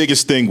me, my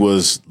biggest thing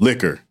was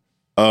liquor,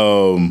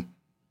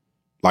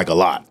 like a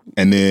lot,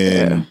 and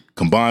then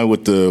combined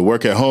with the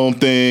work at home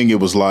thing, it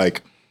was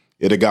like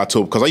it had got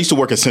to, because I used to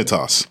work at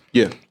Cintas.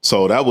 Yeah.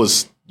 So that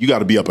was, you got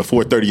to be up at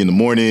 4:30 in the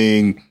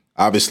morning.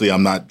 Obviously,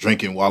 I'm not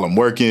drinking while I'm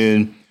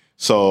working,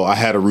 so I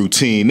had a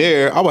routine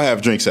there. I would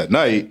have drinks at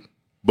night,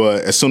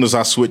 but as soon as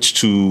I switched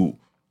to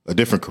a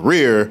different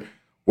career,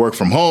 work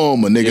from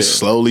home, a nigga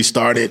slowly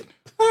started.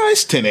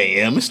 It's 10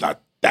 a.m. It's not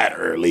that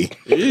early.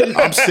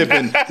 I'm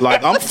sipping,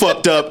 like I'm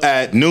fucked up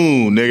at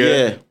noon,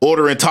 nigga. Yeah.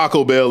 Ordering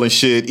Taco Bell and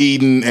shit,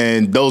 eating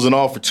and dozing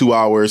off for 2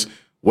 hours,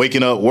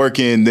 waking up,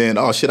 working, then,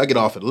 oh shit, I get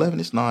off at 11,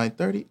 it's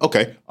 9:30.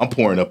 Okay, I'm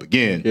pouring up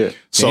again. Yeah.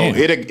 So Damn.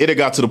 it had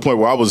got to the point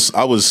where it was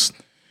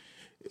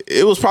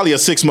probably a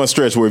 6-month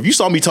stretch where if you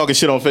saw me talking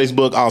shit on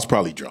Facebook, I was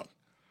probably drunk.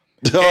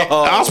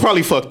 I was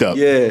probably fucked up.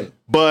 Yeah.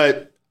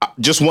 But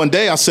just one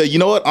day I said, you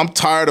know what? I'm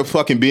tired of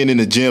fucking being in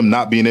the gym,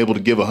 not being able to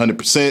give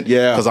 100%.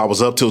 Yeah. Because I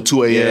was up till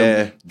 2 a.m.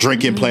 Yeah.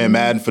 drinking, playing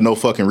Madden for no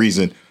fucking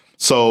reason.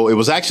 So it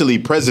was actually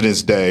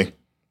President's Day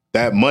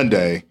that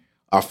Monday.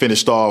 I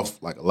finished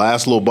off like a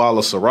last little bottle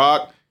of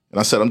Ciroc. And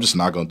I said, I'm just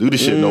not going to do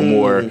this shit no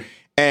more.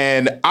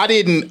 And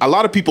a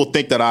lot of people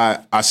think that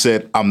I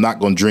said, I'm not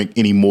going to drink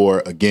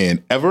anymore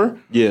again, ever.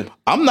 Yeah.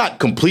 I'm not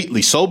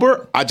completely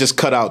sober. I just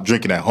cut out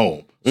drinking at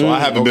home. So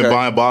I haven't been okay.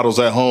 buying bottles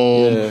at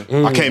home.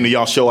 I came to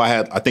y'all show. I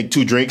had, I think,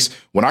 2 drinks.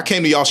 When I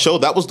came to y'all show,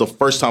 that was the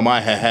first time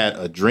I had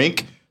a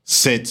drink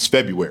since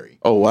February.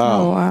 Oh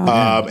wow. Oh,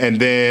 wow. And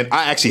then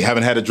I actually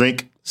haven't had a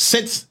drink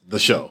since the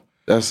show.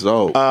 That's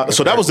so.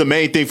 So that was the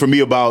main thing for me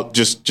about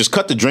just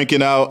cut the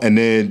drinking out, and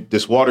then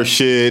this water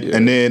shit.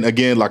 And then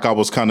again, like I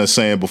was kind of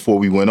saying before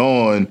we went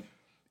on,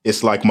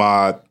 it's like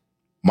my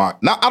not,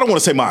 I don't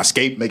want to say my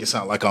escape, make it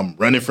sound like I'm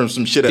running from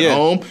some shit at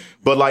home,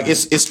 but like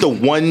it's the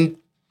one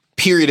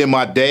period in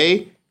my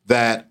day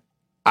that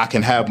I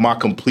can have my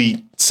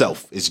complete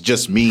self. It's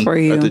just me. For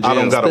you. At the gym. I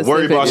don't gotta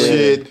worry about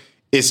Specifically.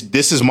 shit.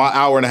 This is my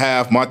hour and a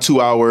half, my 2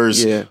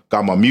 hours. Yeah.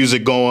 Got my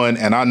music going,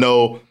 and I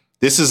know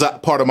this is a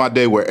part of my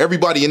day where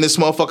everybody in this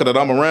motherfucker that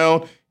I'm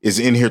around is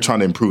in here trying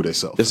to improve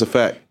themselves. That's a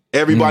fact.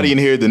 Everybody in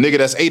here, the nigga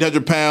that's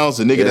 800 pounds,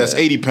 the nigga that's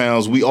 80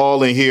 pounds, we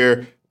all in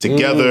here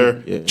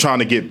together trying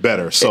to get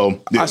better.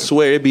 So I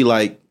swear it'd be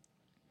like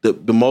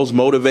the most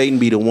motivating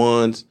be the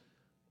ones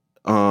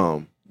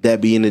that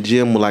be in the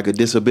gym with like a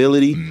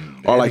disability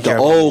or like the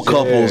old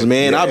couples,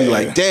 man. I'll be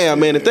like, damn,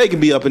 man, if they can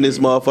be up in this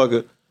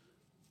motherfucker,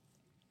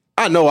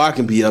 I know I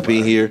can be up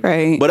in here.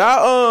 Right. But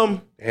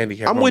I'm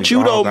Handicap with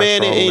you though,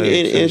 man,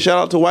 and shout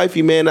out to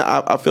wifey, man.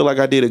 I feel like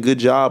I did a good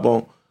job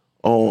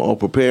on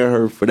preparing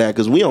her for that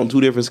because we on 2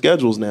 different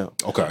schedules now.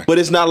 Okay. But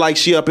it's not like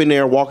she up in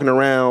there walking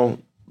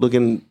around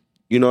looking,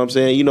 you know what I'm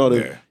saying? You know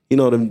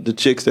the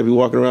chicks that be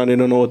walking around, they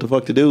don't know what the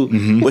fuck to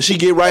do. But she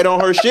get right on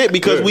her shit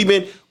because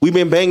we've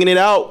been banging it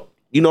out,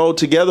 you know,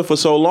 together for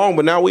so long.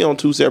 But now we on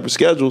 2 separate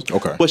schedules.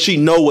 Okay. But she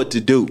know what to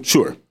do.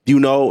 Sure.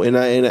 You know,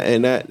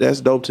 and that's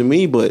dope to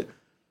me. But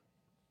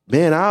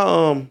man,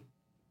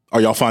 Are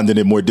y'all finding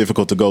it more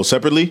difficult to go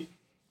separately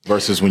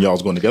versus when y'all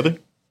was going together?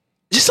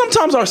 just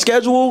sometimes our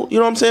schedule, you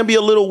know what I'm saying, be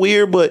a little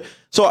weird. But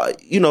so,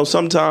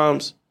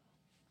 sometimes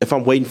if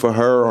I'm waiting for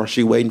her or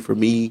she waiting for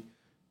me,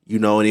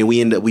 and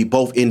then we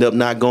both end up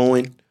not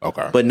going.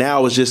 Okay. But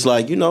now it's just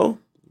like,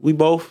 we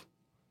both,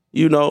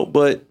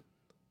 but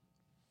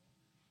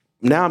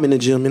now I'm in the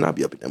gym and I'll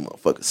be up in that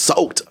motherfucker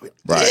soaked.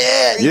 Right.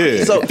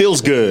 Yeah. So It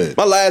feels good.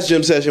 my last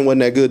gym session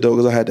wasn't that good though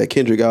because I had that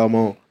Kendrick album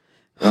on.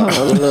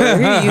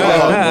 Here you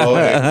go.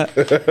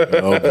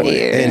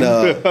 And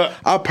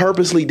I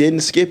purposely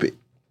didn't skip it.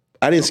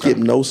 I didn't skip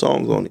no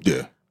songs on it.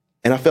 Yeah.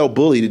 And I felt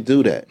bullied to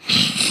do that.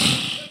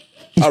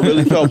 I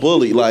really felt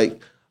bullied.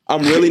 Like,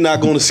 I'm really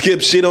not going to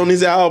skip shit on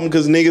this album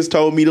because niggas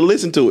told me to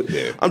listen to it.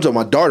 Yeah. I'm talking,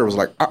 my daughter was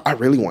like, I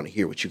really want to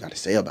hear what you got to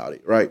say about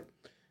it, right?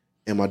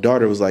 And my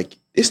daughter was like,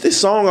 it's this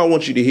song I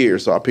want you to hear.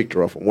 So I picked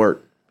her up from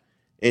work.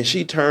 And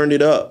she turned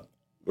it up,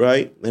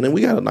 right? And then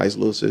we got a nice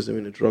little system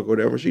in the truck or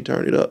whatever. She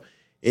turned it up.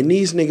 And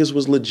these niggas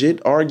was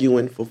legit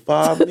arguing for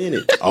 5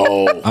 minutes.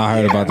 Oh. I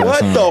heard about that What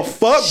song. the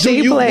fuck She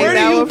do you, played where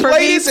that do you one for play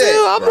me this too.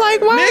 at? I'm like,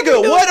 why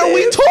Nigga, what are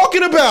we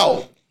talking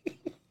about?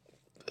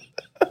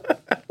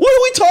 What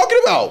are we talking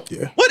about?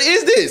 Yeah. What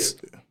is this?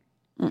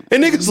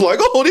 And niggas like,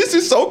 oh, this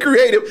is so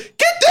creative.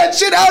 Get that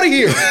shit out of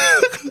here.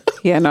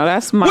 Yeah, no,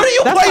 that's my. Where do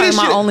you that's play probably this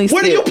my shit? only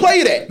Where do you skip play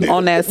it at?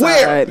 on that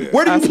Where? side.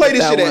 Where do I you play skip this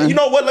that shit at? one. You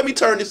know what? Let me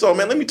turn this on,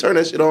 man. Let me turn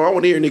that shit on. I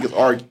want to hear niggas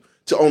argue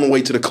on the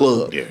way to the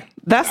club. Yeah.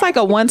 That's like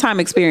a one-time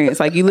experience.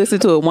 Like you listen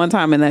to it one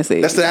time and that's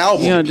it. That's the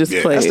album. You don't just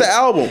Yeah. play. That's it. the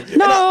album.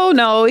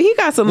 No, he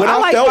got some. When I I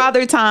like felt-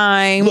 Father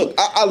Time. Look,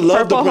 I love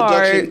Purple the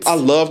production. Hearts. I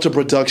love the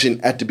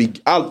production at the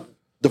beginning.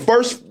 The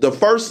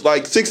first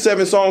like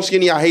 6-7 songs,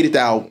 Skinny, I hated the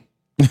album.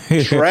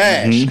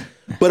 Trash.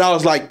 But I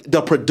was like,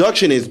 the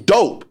production is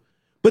dope.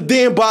 But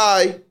then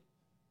by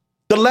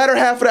the latter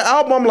half of the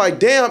album, I'm like,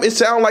 damn, it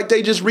sounds like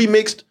they just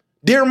remixed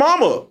Dear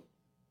Mama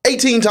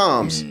 18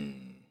 times.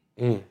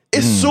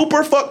 It's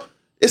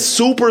it's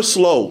super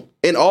slow.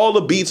 And all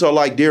the beats are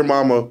like Dear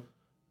Mama.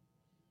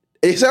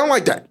 It sound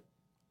like that.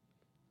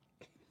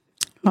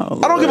 Oh,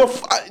 I don't give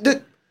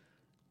a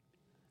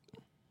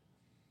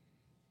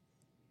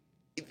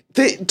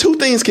two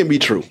things can be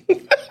true.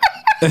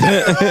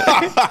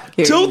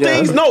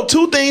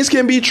 Two things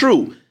can be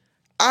true.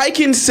 I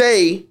can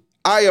say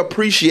I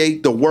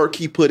appreciate the work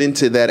he put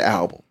into that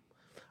album.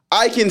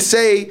 I can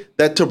say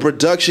that the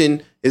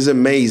production is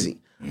amazing.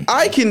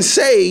 I can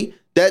say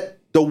that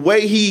the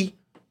way he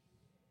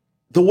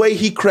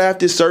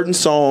crafted certain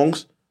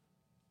songs,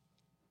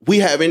 we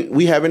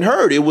haven't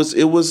heard. It was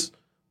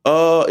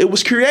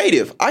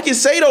creative. I can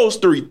say those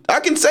three. I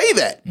can say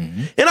that.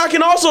 And I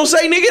can also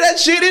say, nigga, that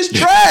shit is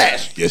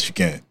trash. Yes, you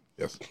can.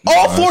 Yes.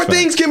 All four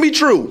things can be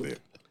true.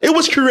 It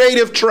was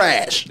creative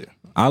trash.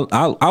 I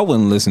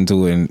wouldn't listen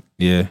to it. And,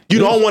 yeah. You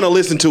don't want to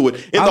listen to it.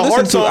 And I the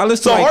heart listened to- I song,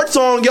 listened the to like heart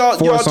song y'all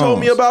 4 told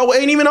me songs. about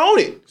ain't even on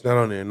it. It's not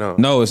on there, no.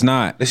 No, it's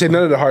not. They said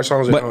none of the hard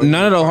songs are But on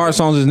none of the hard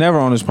songs is never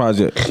on this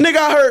project. Nigga,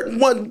 I heard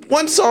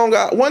one song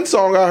I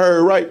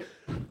heard, right?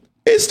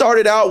 It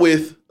started out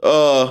with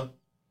my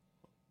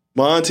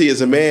auntie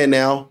is a man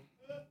now.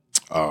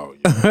 Oh,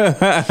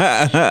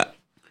 yeah.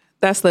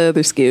 That's the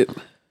other skip.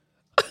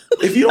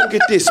 If you don't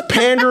get this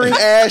pandering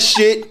ass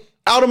shit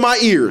out of my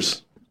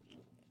ears,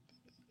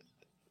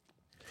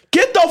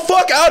 get the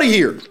fuck out of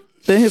here.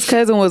 Then his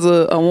cousin was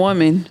a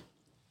woman.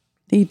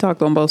 He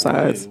talked on both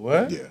sides.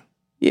 What? Yeah.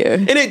 Yeah.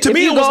 And it, to If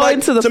me, you it was go like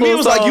into the to me, it full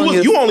was like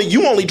song,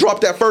 you only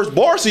dropped that first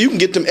bar so you can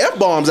get them F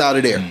bombs out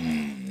of there.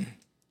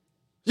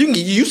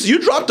 You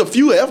dropped a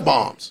few F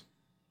bombs.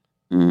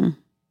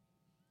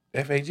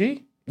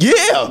 FAG?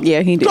 Yeah,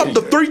 Yeah, he did. dropped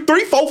the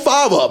 3, 4,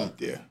 5 of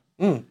them.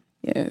 Yeah.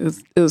 Yeah,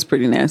 it was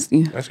pretty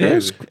nasty. That's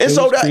crazy. And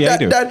so was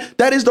creative.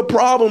 that is the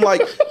problem. Like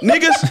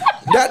niggas,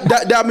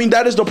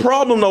 that is the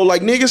problem though.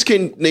 Like niggas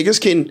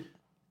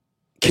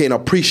can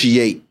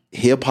appreciate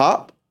hip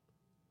hop,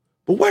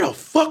 but where the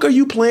fuck are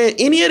you playing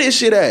any of this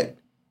shit at?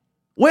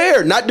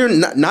 Where? Not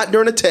during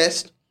a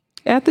test.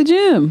 At the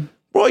gym.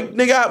 Boy,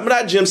 nigga,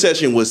 that gym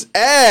session was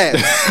ass.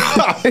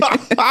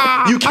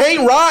 You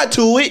can't ride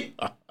to it.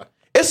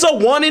 It's a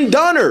one and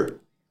doneer.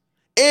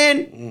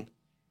 And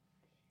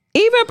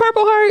Even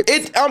Purple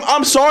Hearts.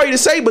 I'm sorry to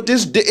say, but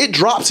it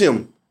drops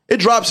him. It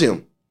drops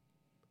him.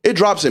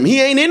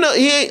 He ain't in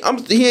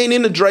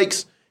the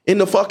Drakes, in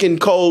the fucking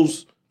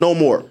Coles no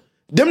more.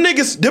 Them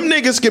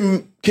niggas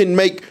can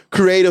make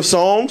creative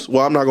songs.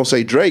 Well, I'm not gonna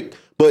say Drake,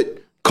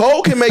 but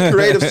Cole can make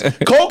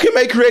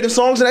creative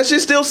songs, and that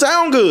shit still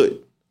sound good.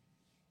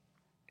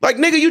 Like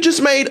nigga, you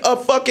just made a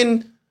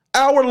fucking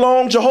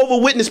hour-long Jehovah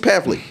Witness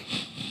pamphlet.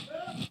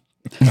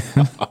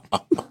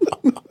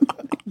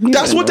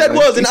 That's what that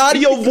was, an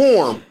audio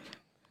form.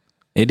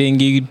 It didn't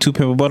give you Two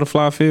Pimp a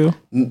Butterfly feel?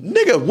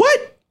 Nigga,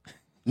 what?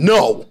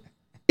 No.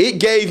 It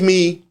gave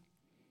me,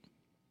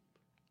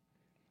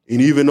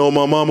 and even though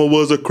my mama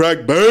was a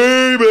crack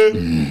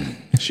baby,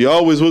 She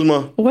always was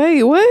my.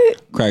 Wait,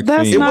 what? Crack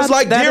That's fiend. It was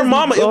like Dear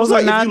Mama. It was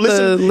like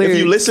if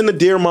you listen to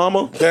Dear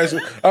Mama.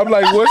 I'm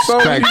like, what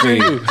song? Crack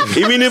fiend.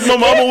 Even if my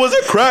mama was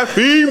a crack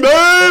fiend,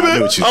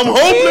 baby, what you're I'm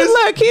talking hopeless.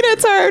 Look, he done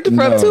turned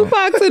from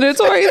Tupac to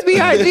Notorious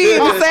B.I.G. in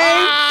the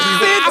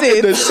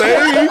same The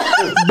sentence.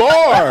 same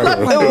bar.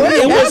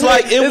 It was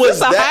like Is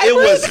this a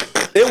hybrid?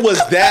 it was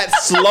that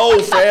slow,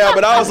 fam.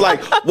 But I was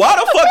like, why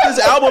the fuck this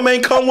album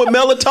ain't come with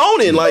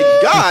melatonin? Like,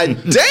 god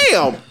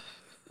damn,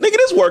 nigga,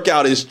 this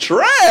workout is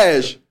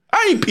trash.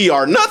 I ain't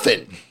PR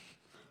nothing.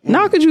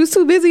 No, because you was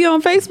too busy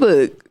on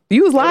Facebook.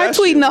 You was live that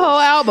shit tweeting the whole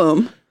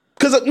album.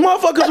 Cause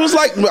motherfuckers was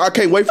like, I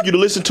can't wait for you to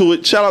listen to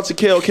it. Shout out to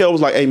Kel. Kel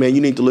was like, hey man,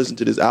 you need to listen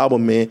to this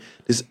album, man.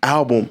 This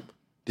album,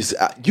 this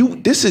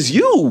is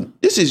you.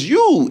 This is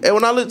you. And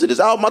when I listen to this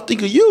album, I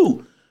think of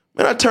you.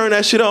 Man, I turn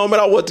that shit on,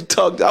 man. I want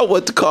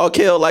to call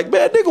Kel like,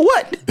 man, nigga,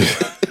 what?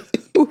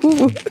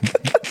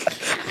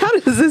 How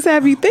does this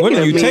have you thinking What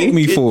do of you me? take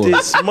me for?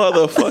 This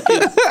motherfucking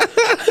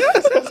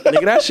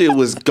nigga, that shit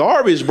was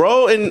garbage,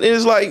 bro. And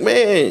it's like,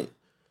 man,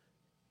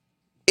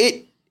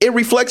 it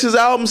reflects his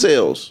album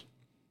sales.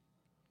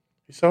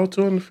 He sold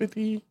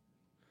 250.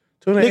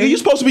 Nigga, you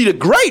supposed to be the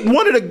great,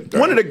 one of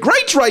the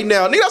greats right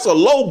now. Nigga, that's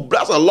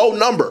a low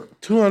number.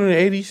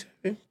 287.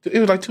 It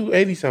was like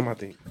 280 something, I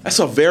think. That's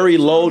a very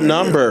low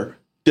number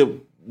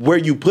to where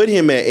you put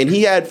him at. And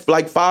he had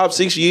like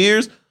 5-6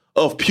 years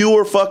of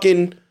pure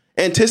fucking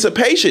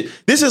anticipation.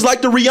 This is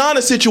like the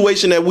Rihanna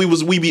situation that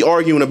we be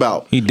arguing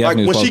about. He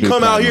definitely like when she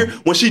come out here,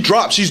 when she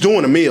drops, she's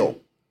doing a meal.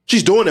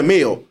 She's doing a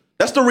meal.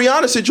 That's the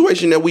Rihanna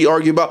situation that we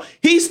argue about.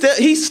 He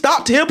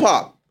stopped hip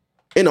hop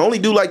and only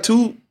do like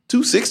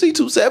 260,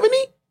 270.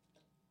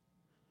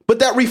 But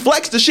that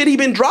reflects the shit he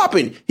been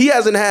dropping. He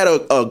hasn't had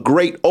a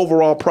great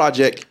overall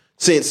project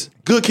since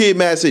Good Kid,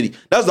 Mad City.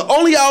 That's the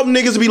only album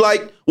niggas be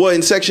like, well,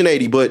 in Section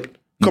 80, but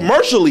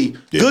commercially,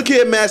 Good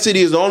Kid, Mad City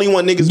is the only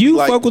one niggas You be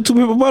like. fuck with Two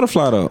People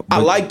Butterfly though. I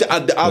like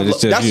that.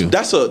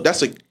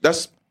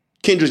 That's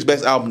Kendrick's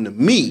best album to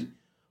me.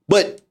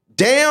 But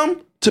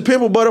damn, To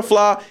Pimp a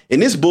Butterfly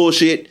and this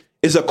bullshit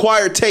is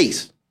acquired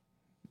taste.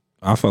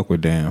 I fuck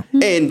with Damn.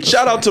 And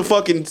shout out to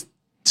fucking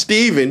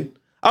Steven.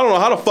 I don't know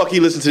how the fuck he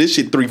listened to this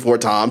shit 3-4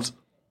 times.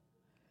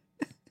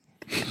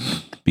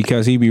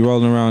 Because he be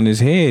rolling around his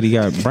head, he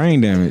got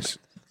brain damage.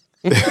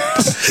 Brother,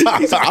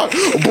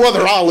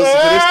 I'll listen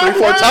to this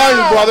 3-4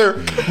 times, brother.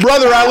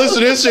 Brother, I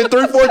listen to this shit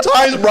 3-4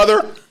 times,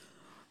 brother.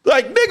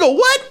 Like, nigga,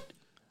 what?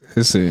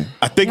 Let's see.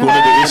 I think one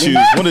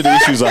of the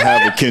issues I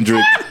have with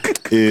Kendrick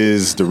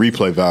is the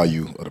replay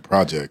value of the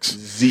projects.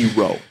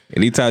 0.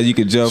 Anytime you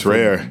can jump, It's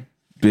rare.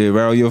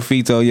 roll your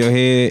feet on your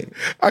head.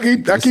 I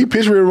keep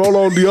picturing roll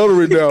on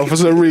deodorant now for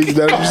some reason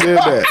that you said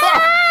that.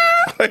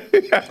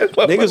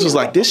 Niggas was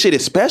like, this shit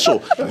is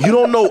special. You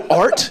don't know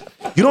art?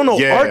 You don't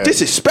know art?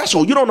 This is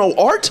special. You don't know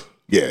art?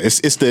 Yeah,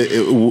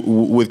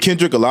 with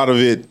Kendrick, a lot of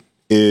it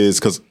is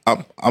because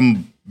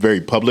I'm very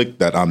public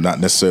that I'm not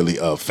necessarily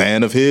a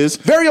fan of his.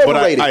 Very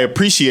overrated. But I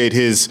appreciate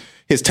his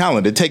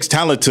talent. It takes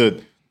talent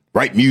to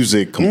write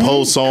music,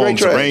 compose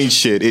songs, arrange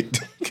shit.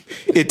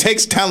 It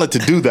takes talent to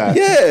do that.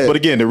 Yeah. But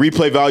again, the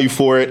replay value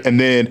for it, and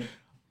then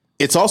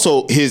it's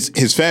also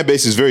his fan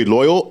base is very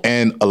loyal,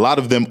 and a lot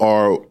of them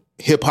are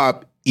hip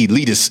hop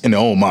elitists in their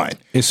own mind.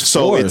 It's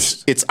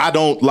I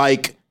don't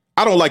like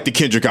the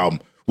Kendrick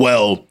album.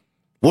 Well,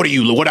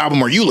 what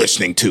album are you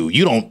listening to?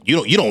 You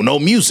don't know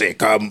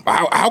music.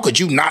 How could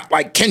you not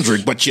like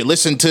Kendrick but you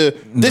listen to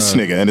this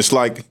nigga? And it's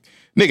like,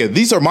 nigga,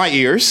 these are my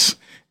ears,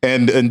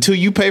 and until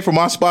you pay for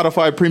my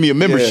Spotify premium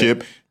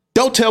membership,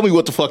 don't tell me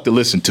what the fuck to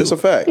listen to. It's a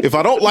fact. If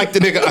I don't like the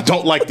nigga, I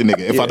don't like the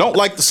nigga. If I don't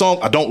like the song,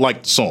 I don't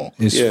like the song.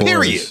 It's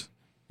period.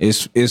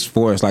 It's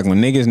forced. Like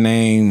when niggas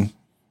name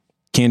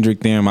Kendrick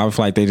them, I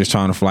feel like they just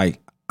trying to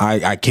like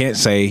I can't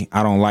say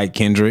I don't like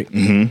Kendrick.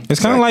 Mm-hmm. It's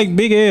kind of like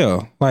Big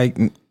L. Like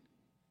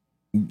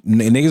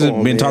niggas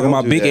have been talking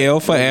about Big L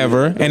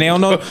forever, and they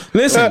don't know.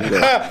 Listen,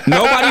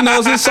 nobody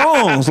knows his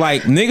songs.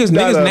 Like niggas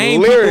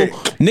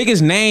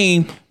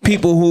name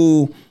people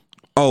who.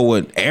 Oh,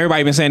 what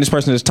everybody been saying this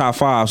person is top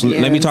 5. So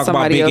let me talk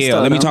about Big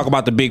L. Let me talk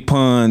about the Big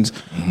Puns.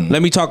 Mm-hmm.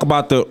 Let me talk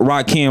about the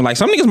Rakim. Like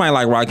some niggas might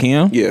like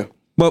Rakim. Yeah.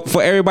 But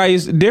for everybody,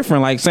 it's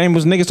different. Like same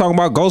as niggas talking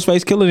about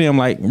Ghostface killing them.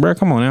 Like, bro,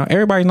 come on now.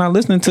 Everybody's not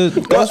listening to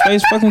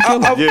Ghostface fucking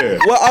killing.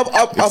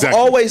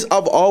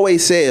 I've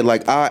always said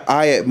like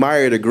I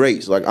admire the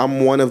greats. Like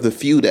I'm one of the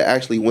few that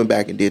actually went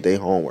back and did their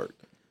homework.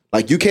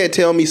 Like you can't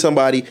tell me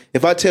somebody.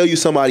 If I tell you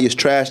somebody is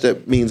trash,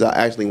 that means I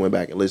actually went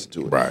back and listened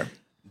to it. Right.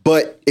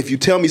 But if you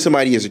tell me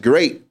somebody is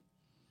great,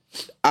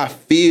 I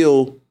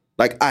feel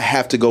like I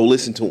have to go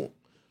listen to them.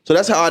 So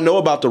that's how I know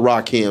about the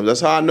Rakims. That's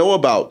how I know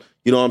about,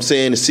 you know what I'm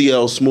saying, the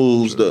CL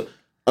Smooths,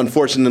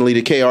 unfortunately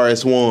the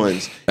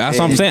KRS-Ones. That's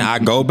what I'm saying. I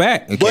go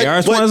back.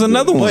 KRS-One is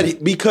another one.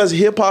 But because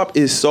hip hop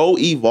is so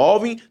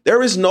evolving,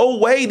 there is no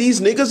way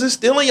these niggas is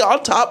still in y'all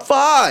top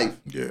 5.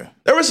 Yeah.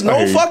 There is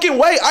no fucking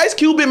way. Ice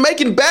Cube been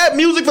making bad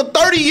music for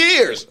 30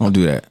 years. Don't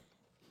do that.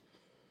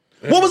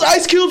 What was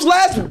Ice Cube's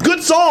last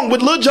good song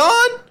with Lil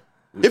Jon?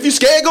 If you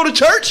scared, go to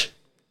church.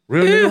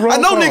 Real nigga roll I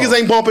know call. niggas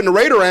ain't bumping the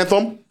Raider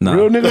anthem. No.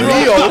 Real nigga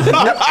roll Neo.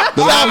 call. Stop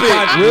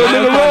it. Real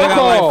nigga roll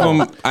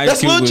call.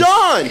 That's Lil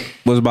Jon.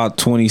 Was about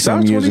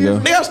 20-something years ago.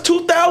 Nigga, that's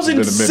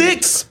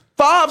 2006,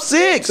 5,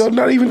 6. So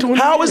not even 20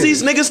 How is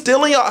years. these niggas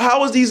still in y'all?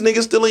 How is these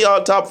niggas still in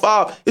y'all top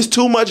 5? It's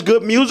too much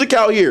good music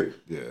out here.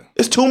 Yeah.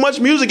 It's too much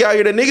music out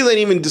here that niggas ain't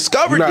even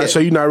discovered yet. So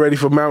you not ready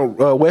for Mount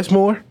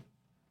Westmore?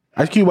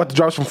 Ice Cube about to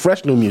drop some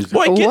fresh new music.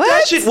 Boy, get that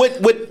What? shit with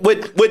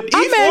E40.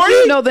 I'm mad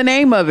you know the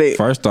name of it.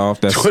 First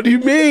off, that's What do you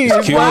mean?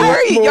 Cube. Why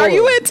are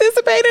you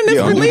anticipating this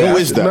Yeah, who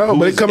release? is that? No, Who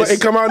but is it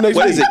come out next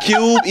What week. is it?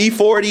 Cube,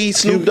 E40,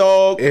 Snoop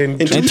Dogg,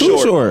 and and and Too Too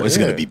Short. Short. It's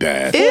gonna be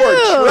bad. Ew.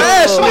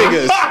 Trash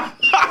niggas.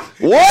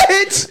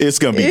 What? It's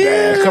gonna be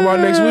bad. Come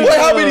out next week. Wait,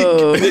 how many?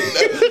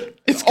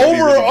 It's gonna be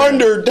Over really or bad.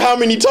 under how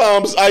many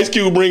times Ice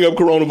Cube bring up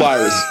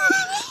coronavirus?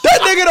 That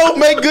nigga don't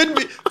make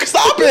good.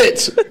 Stop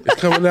it. It's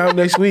coming out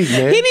next week,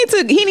 man. He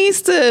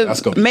needs That's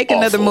to gonna be make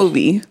another awful.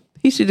 movie.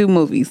 He should do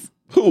movies.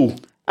 Who?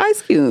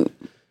 Ice Cube.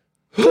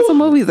 Put some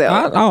movies I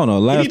out. don't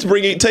know. You need to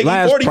bring it. Take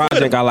Last E40 with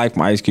project him. I like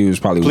from Ice Cube is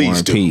probably Please War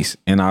and do. Peace,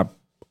 and I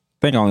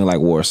think I only like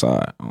War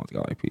Side. I don't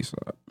think I like Peace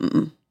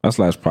Side. That's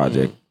the last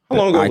project. How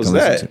long ago I was can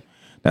listen that? to.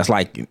 That's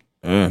like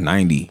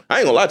 90. I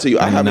ain't gonna lie to you.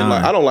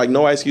 I don't like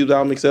no Ice Cube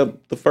album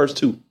except the first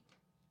two.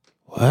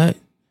 What?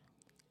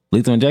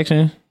 Lethal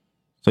Injection?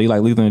 So you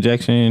like Lethal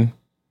Injection?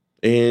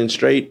 And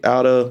straight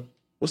out of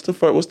what's the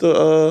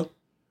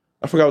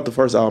I forgot what the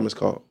first album is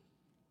called.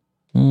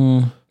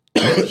 The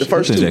first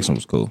Lethal two. Injection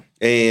was cool.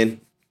 And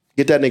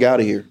get that nigga out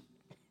of here.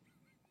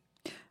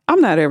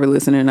 I'm not ever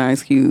listening to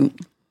Ice Cube.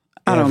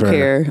 I don't Ever.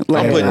 care.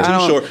 Like, I'm putting I Too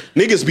don't- Short.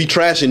 Niggas be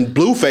trashing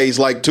Blueface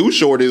like Too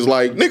Short is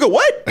like, nigga,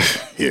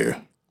 what? Yeah.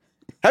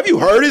 Have you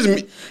heard his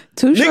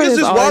Too Short niggas has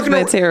just always walking been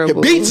around? terrible.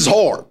 Your beats is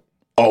hard.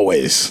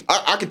 Always.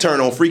 I could turn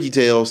on Freaky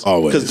Tales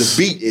Always. because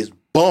the beat is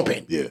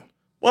bumping. Yeah.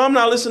 Well, I'm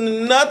not listening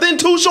to nothing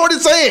Too Short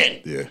is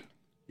saying. Yeah.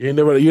 You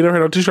never heard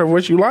no Too Short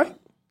what you like?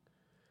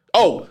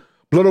 Oh,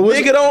 Blow the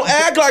whistle. nigga, don't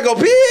act like a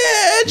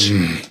bitch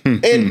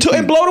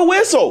and blow the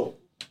whistle.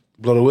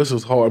 Blow the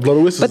whistle's hard. Blow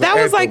the whistle's But that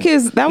an was like anthem.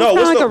 his. That was No, kind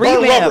of what's like the a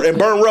burn revamp. rubber and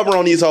burn rubber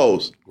on these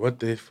hoes? What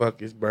the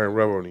fuck is burn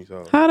rubber on these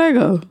songs? How'd that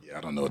go? Yeah,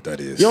 I don't know what that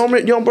is. You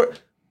don't burn.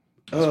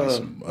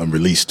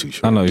 Unreleased Too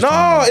Short. I know.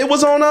 No, it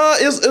was on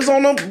it's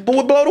on the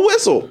blow the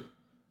whistle.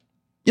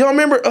 You don't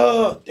remember?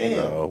 Damn.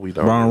 Oh, we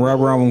don't. Brown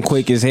Rubber on them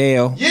quick as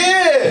hell.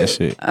 Yeah. That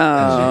shit.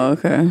 Oh,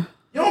 okay. You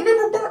don't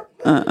remember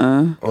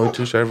burn? Only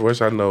Too Short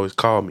voice I know is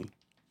Call Me.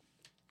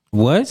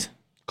 What?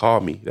 Call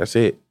Me. That's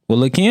it. Well,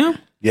 look Kim.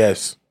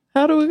 Yes.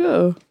 How do we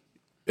go?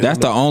 That's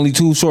the only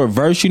Too Short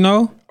verse, you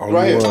know. Only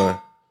Right here. one.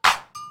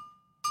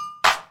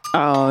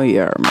 Oh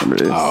yeah, I remember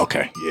this. Oh,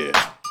 okay.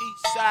 Yeah.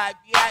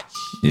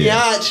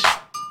 Yeah. Yatch.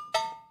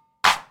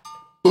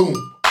 Boom.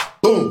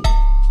 Boom.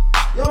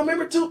 Y'all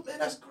remember too? Man,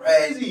 that's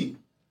crazy.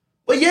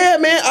 But yeah,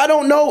 man, I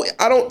don't know.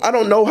 I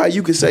don't know how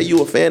you could say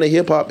you a fan of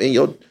hip hop and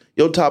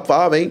your top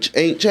 5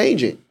 ain't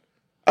changing.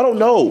 I don't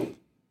know.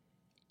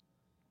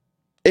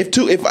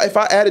 If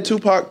I added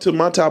Tupac to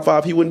my top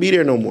 5, he wouldn't be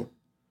there no more.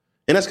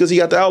 And that's because he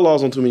got the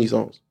Outlaws on too many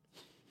songs.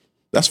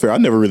 That's fair. I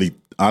never really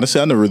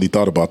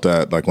thought about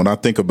that. Like when I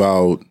think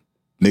about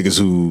niggas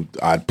who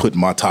I'd put in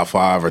my top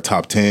 5 or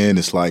top 10,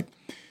 it's like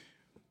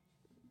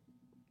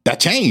that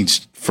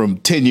changed from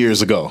 10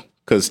 years ago.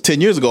 Because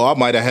 10 years ago, I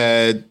might have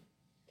had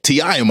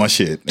T.I. in my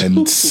shit.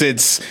 And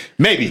since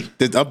maybe,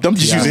 I'm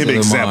just using him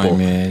as an example.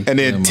 Man. And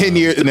then 10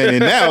 years, and then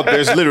now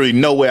there's literally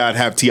no way I'd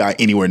have T.I.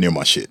 anywhere near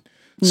my shit.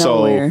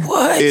 Nowhere.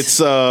 So it's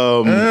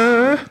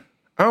I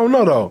don't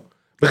know though.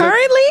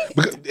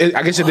 Currently?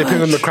 I guess it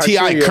depends on the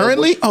criteria. T.I.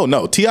 currently? Oh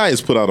no, T.I.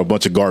 has put out a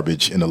bunch of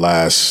garbage in the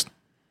last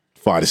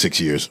 5 to 6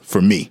 years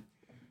for me.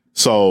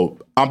 So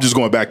I'm just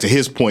going back to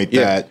his point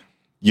that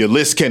your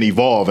list can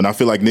evolve, and I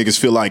feel like niggas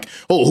feel like,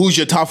 oh, who's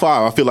your top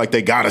 5? I feel like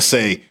they gotta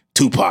say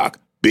Tupac,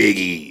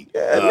 Biggie,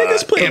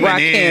 Niggas putting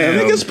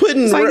Eminem. Niggas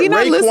putting It's like you're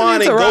not listening Raekwon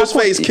and to Rock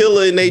Ghostface One.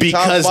 Killer in their top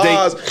Because they-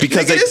 5s.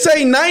 because Nigga, they- this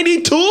ain't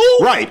 92?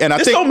 Right, and I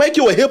this think- don't make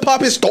you a hip hop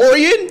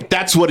historian?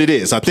 That's what it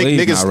is. I think Please,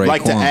 niggas not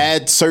like to Raekwon.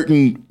 add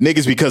certain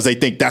niggas because they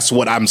think that's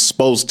what I'm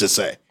supposed to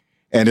say.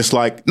 And it's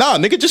like, nah,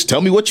 nigga, just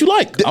tell me what you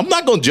like. I'm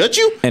not gonna judge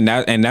you. And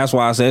that's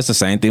why I said it's the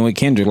same thing with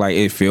Kendrick. Like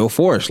it feel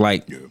forced.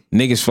 Like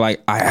niggas feel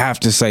like I have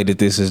to say that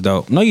this is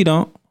dope. No, you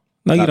don't.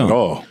 No, you Not don't. at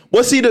all.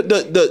 Well, see,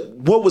 the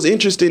what was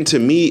interesting to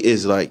me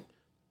is like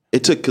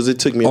it took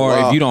me a Or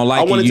while. if you don't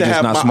like I it, wanted you to just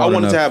have not my, I smart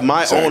wanted to enough. have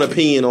my own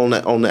opinion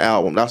on the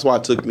album. That's why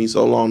it took me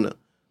so long to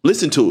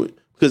listen to it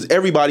because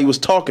everybody was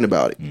talking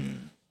about it,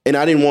 and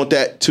I didn't want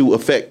that to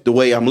affect the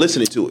way I'm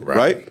listening to it.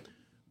 Right?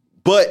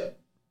 But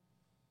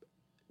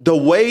the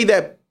way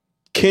that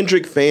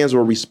Kendrick fans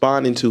were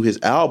responding to his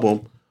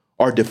album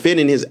or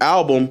defending his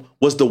album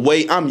was the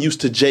way I'm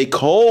used to J.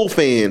 Cole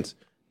fans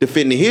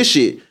defending his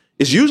shit.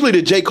 It's usually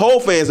the J. Cole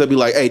fans that be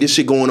like, hey, this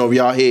shit going over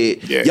y'all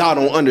head. Yeah. Y'all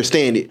don't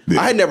understand it.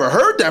 I had never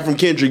heard that from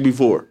Kendrick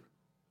before.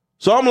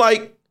 So I'm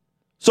like,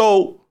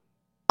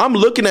 I'm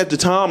looking at the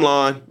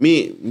timeline.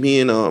 Me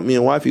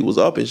and wifey was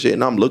up and shit,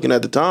 and I'm looking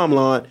at the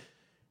timeline,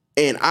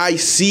 and I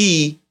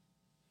see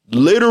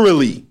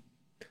literally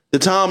the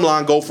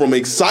timeline go from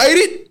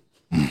excited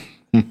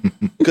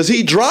Because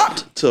he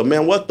dropped to,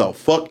 man, what the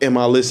fuck am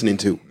I listening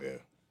to?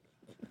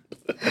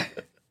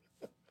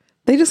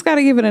 They just got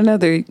to give it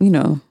another, you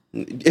know.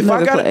 If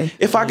I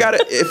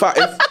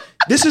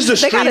this is the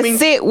They gotta streaming.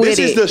 sit with This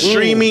is it. the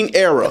streaming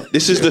era.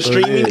 This is the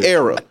streaming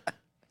era.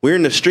 We're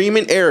in the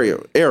streaming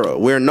era.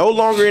 We're no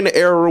longer in the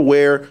era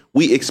where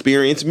we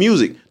experience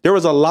music. There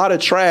was a lot of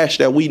trash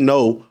that we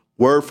know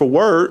word for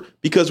word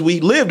because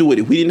we lived with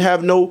it. We didn't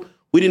have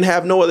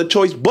no other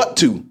choice but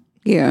to.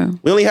 Yeah.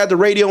 We only had the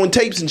radio and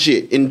tapes and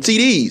shit and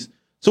CDs.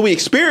 So we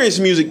experienced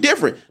music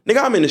different.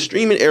 Nigga, I'm in the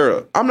streaming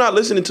era. I'm not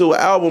listening to an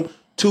album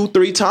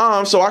 2-3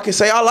 times so I can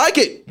say I like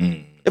it.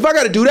 If I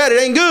got to do that,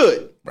 it ain't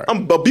good. Right.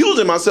 I'm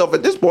abusing myself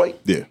at this point.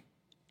 Yeah.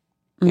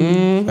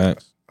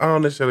 Facts. I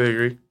don't necessarily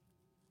agree.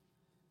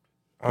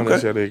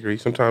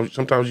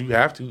 Sometimes you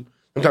have to.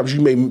 Sometimes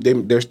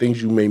there's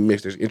things you may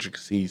miss. There's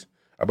intricacies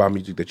about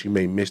music that you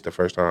may miss the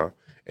first time,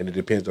 and it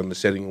depends on the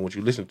setting and what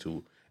you listen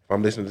to. If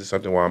I'm listening to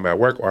something while I'm at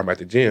work or I'm at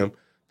the gym,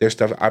 there's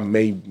stuff I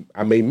may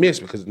miss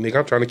because nigga,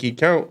 I'm trying to keep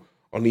count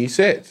on these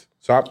sets.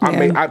 So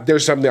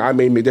there's something I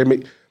may miss.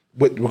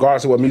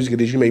 Regardless of what music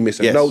it is, you may miss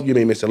a note, you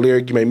may miss a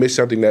lyric, you may miss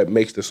something that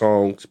makes the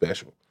song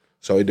special.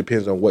 So it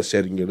depends on what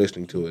setting you're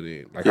listening to it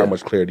in, like how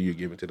much clarity you're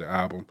giving to the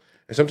album.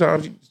 And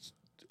sometimes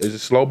it's a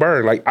slow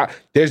burn. Like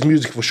there's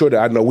music for sure that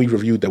I know we've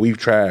reviewed that we've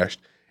trashed,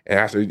 and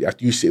after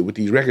you sit with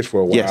these records for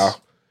a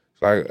while,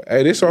 it's like,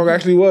 hey, this song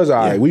actually was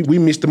all right. We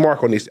missed the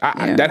mark on this.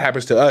 That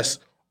happens to us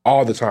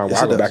all the time.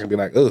 Where I go back and be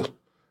like, ugh,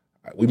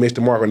 we missed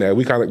the mark on that.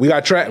 We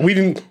got trash.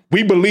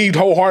 We believed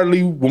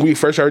wholeheartedly when we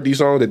first heard these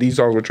songs that these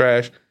songs were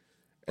trash.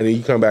 And then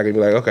you come back and be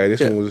like, okay, this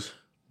one was.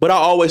 But I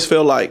always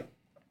feel like,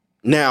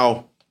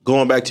 now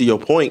going back to your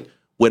point,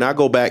 when I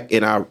go back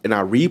and I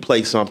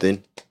replay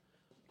something,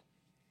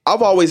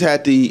 I've always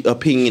had the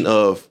opinion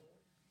of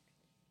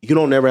you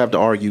don't never have to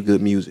argue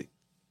good music.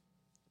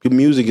 Good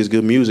music is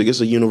good music.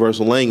 It's a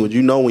universal language.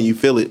 You know when you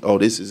feel it, oh,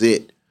 this is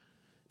it.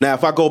 Now,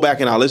 if I go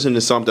back and I listen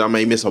to something, I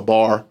may miss a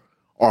bar,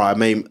 or I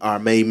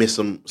may miss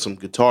some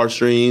guitar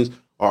strings,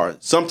 or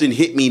something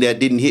hit me that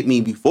didn't hit me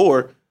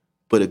before.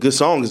 But a good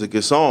song is a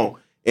good song.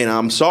 And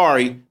I'm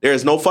sorry,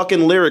 there's no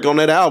fucking lyric on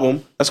that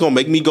album that's going to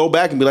make me go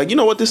back and be like, you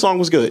know what, this song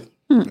was good.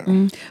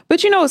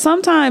 But you know,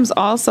 sometimes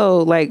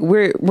also like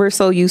we're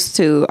so used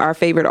to our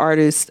favorite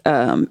artists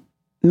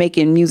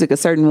making music a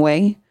certain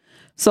way.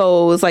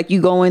 So it's like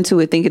you go into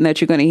it thinking that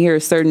you're going to hear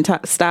a certain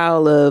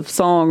style of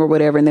song or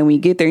whatever, and then when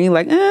you get there, you're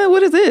like,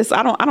 what is this?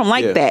 I don't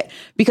like that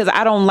because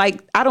I don't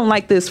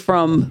like this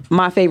from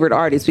my favorite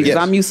artist because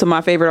I'm used to my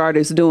favorite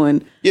artist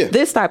doing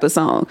this type of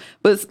song.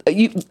 But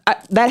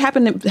that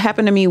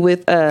happened to me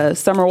with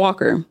Summer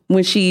Walker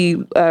when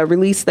she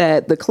released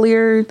the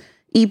Clear.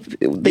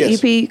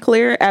 EP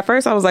Clear. At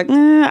first I was like,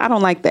 I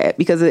don't like that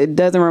because it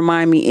doesn't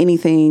remind me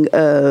anything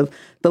of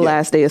the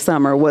last day of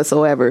summer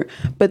whatsoever.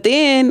 But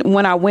then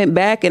when I went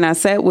back and I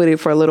sat with it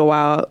for a little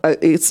while,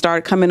 it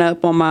started coming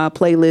up on my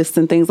playlists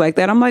and things like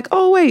that. I'm like,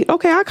 oh wait,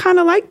 okay, I kind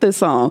of like this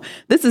song.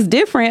 This is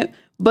different,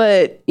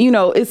 but you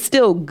know, it's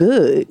still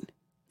good.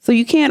 So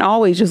you can't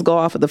always just go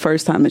off of the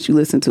first time that you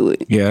listen to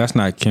it. Yeah, that's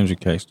not Kendrick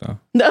case though.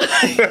 You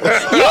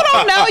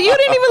don't know. You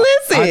didn't even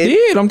listen. I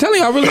did. I'm telling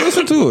you, I really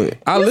listened to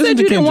it. I You listened said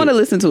to you didn't Kendrick. want to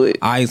listen to it.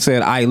 I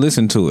said I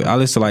listened to it. I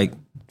listened to like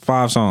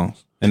 5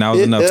 songs, and that was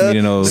enough for me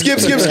to know. Skip.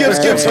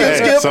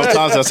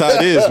 Sometimes that's how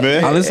it is,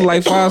 man. I listened to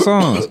like 5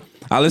 songs.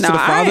 I listened to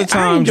the Father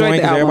Time enjoyed joint the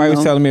because album, everybody was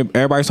though. telling me,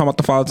 everybody was talking about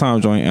the Father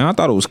Time joint, and I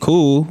thought it was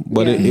cool,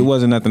 but it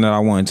wasn't nothing that I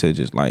wanted to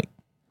just like.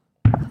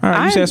 All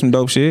right, you said some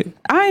dope shit.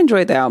 I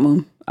enjoyed the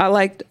album. I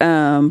liked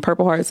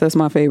Purple Hearts. That's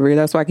my favorite.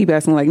 That's why I keep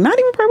asking, like, not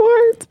even Purple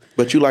Hearts?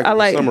 But you like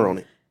Summer on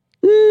it.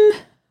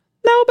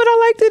 No, but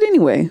I liked it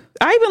anyway.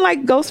 I even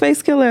liked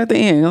Ghostface Killer at the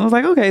end. I was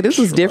like, okay, this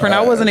was different.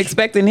 I wasn't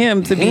expecting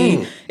him to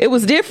be. It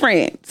was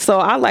different. So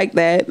I liked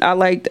that. I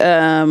liked,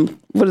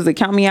 what is it,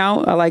 Count Me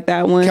Out? I like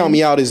that one. Count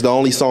Me Out is the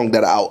only song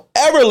that I'll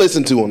ever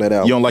listen to on that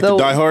album. You don't like the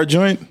Die Hard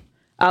joint?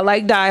 I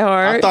like Die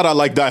Hard. I thought I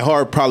liked Die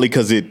Hard probably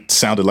because it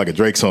sounded like a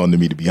Drake song to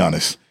me, to be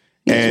honest.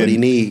 That's what he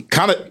need.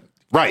 Kind of,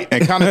 right.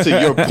 And kind of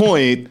to your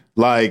point,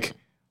 like,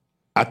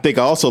 I think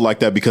I also like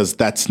that because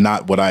that's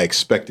not what I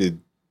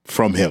expected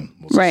from him.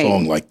 Was Right. A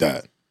song like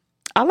that.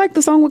 I like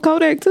the song with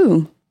Kodak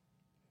too.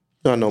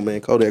 I know, man.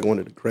 Kodak one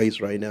of the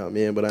greats right now,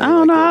 man. But I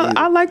don't know.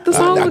 I like the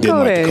song I with didn't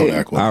Kodak. like the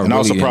Kodak one. I And really I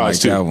was didn't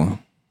surprised like that too. one.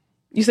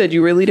 You said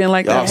you really didn't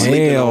like Y'all that one?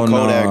 sleeping Hell on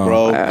Kodak, no.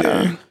 bro.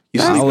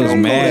 You I sleeping was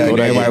on mad Kodak. when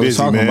Kodak everybody get was busy,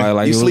 talking man. about it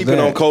like You it was sleeping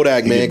that. on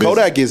Kodak, He man. get busy.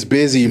 Kodak is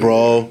busy,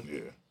 bro.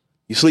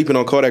 You sleeping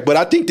on Kodak, but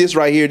I think this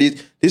right here,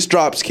 this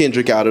drops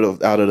Kendrick out of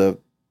the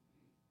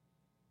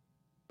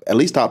at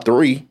least top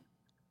 3.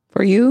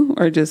 For you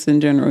or just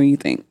in general, you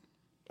think?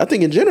 I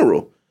think in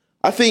general,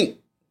 I think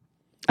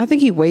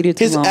he waited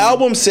too his long.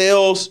 album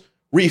sales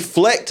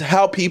reflect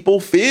how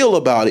people feel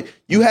about it.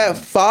 You had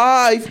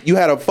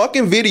a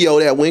fucking video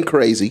that went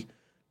crazy.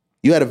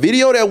 You had a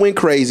video that went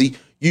crazy.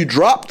 You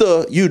dropped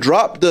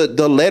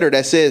the letter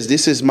that says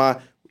this is my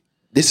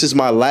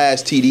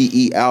last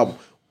TDE album.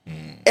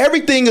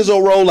 Everything is a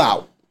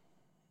rollout.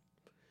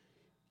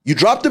 You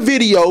drop the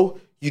video,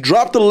 you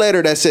drop the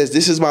letter that says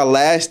this is my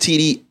last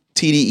TDE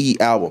TDE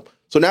album.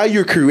 So now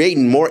you're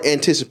creating more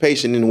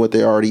anticipation than what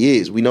there already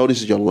is. We know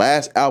this is your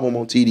last album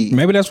on TDE.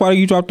 Maybe that's why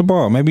you dropped the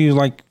ball. Maybe he was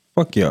like,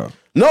 fuck y'all.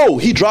 No,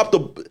 he dropped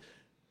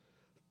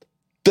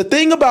the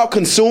thing about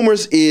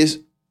consumers is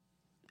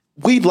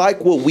we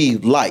like what we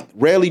like.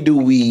 Rarely do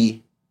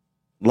we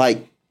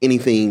like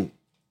anything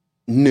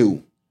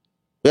new.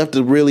 We have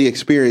to really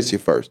experience it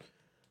first.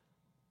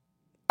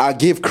 I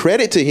give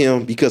credit to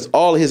him because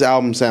all of his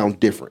albums sound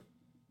different.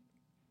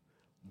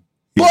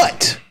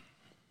 But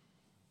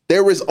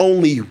there is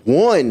only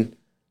one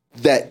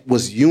that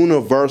was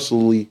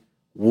universally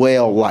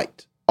well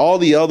liked. All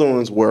the other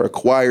ones were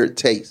acquired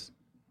taste.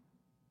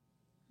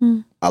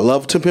 I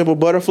love To Pimp a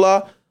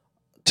Butterfly.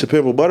 To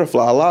Pimp a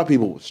Butterfly, a lot of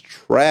people was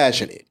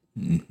trashing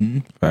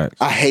it. Facts.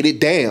 I hated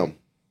Damn.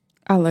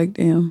 I like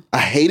them. I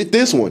hated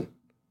this one.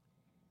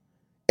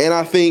 And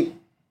I think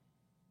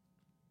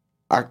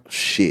I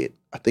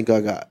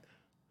got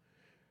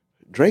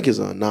Drake is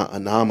an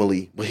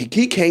anomaly, but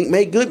he can't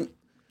make good.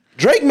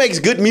 Drake makes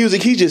good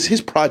music.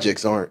 His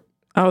projects aren't.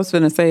 I was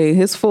gonna say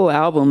his full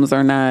albums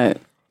are not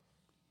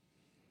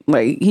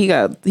like he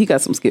got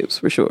some skips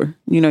for sure.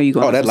 You know you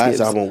going. Oh, that last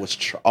album was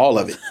all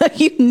of it.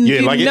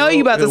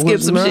 you about to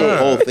skip some not. shit. The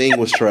whole thing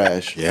was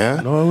trash.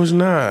 Yeah. No, it was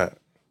not.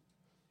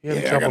 He had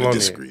a I couple gotta on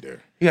disagree there.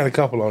 there. He got a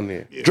couple on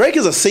there. Yeah. Drake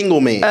is a single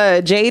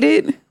man.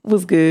 Jaded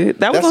was good.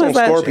 That was That's on on his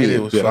last. Scorpion.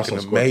 It was Yeah, that's fucking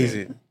on Scorpion.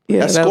 amazing. Yeah,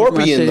 That's that was my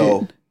Scorpion shit.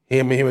 though.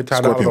 Him and Ty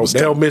Scorpion Dolla, was they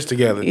dope. don't miss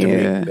together. To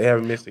Yeah. me. They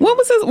haven't missed together.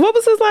 What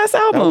was his last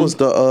album? That was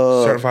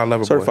the Certified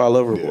Lover Boy. Certified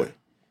Lover Boy.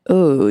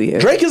 Oh yeah.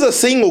 Drake is a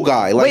single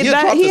guy. Like Wait, he'll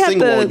drop he the had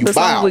single on you. the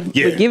song Bow. with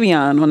Yeah.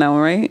 Giveon on that one,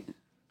 right?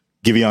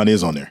 Giveon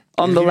is on there.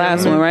 On the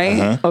last one, right?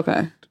 Uh-huh.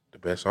 Okay. The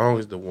best song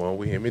is the one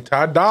with him and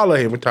Ty Dolla.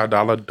 Him and Ty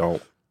Dolla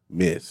don't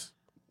miss.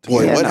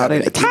 Boy, Yeah, what no,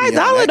 happened to Ty Giveon?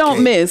 Dolla That don't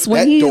came- miss when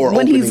that he door when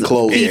opened he's and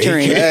closed.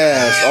 featuring.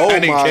 Yes. Oh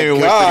And he my came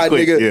and went God,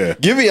 pretty quick, nigga.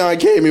 yeah. Giveon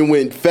came and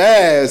went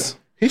fast.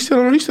 He's still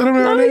around.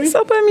 No, there. he's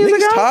still putting music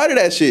Niggas out. tired of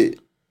that shit.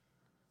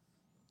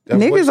 That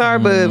Niggas voice- are,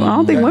 but I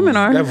don't think women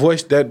are. That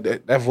voice,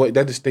 that voice,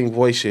 that distinct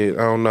voice shit.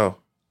 I don't know.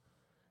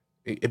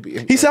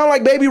 He sound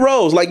like Baby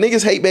Rose. Like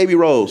niggas hate Baby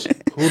Rose.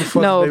 Who the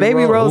fuck No, is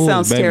Baby Rose Ooh,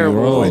 sounds Baby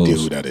terrible. Rose. No idea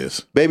who that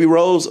is. Baby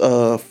Rose,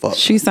 fuck.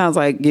 She sounds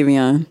like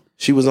Giveon.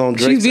 She was on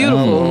Drake's She's beautiful,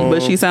 album.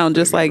 but she sounds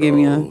just like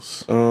Giveon.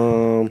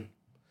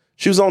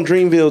 She was on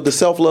Dreamville, the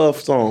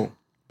self-love song.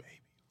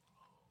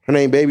 Her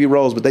name Baby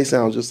Rose, but they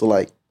sound just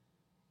alike.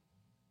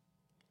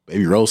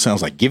 Baby Rose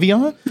sounds like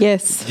Giveon?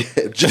 Yes,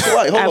 Just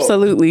like, hold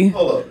absolutely.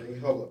 Hold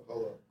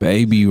up.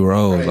 Baby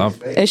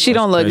Rose. And she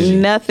don't look crazy.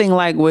 nothing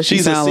like what she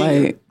She's a sound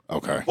singer. like.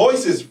 Okay.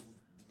 Voice is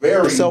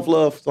very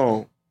self-love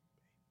song.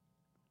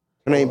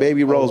 Her name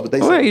Baby Rose, but they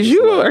sound Wait, just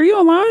you alike. are you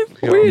on live?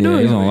 What are you Yeah,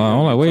 doing? he's on live.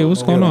 I'm like, wait,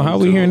 what's going on? How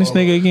we hearing this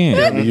nigga again?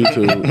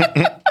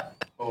 YouTube.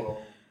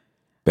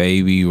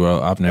 Baby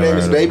Rose. I've Her never name heard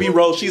is of Baby her.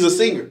 Rose. She's a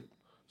singer.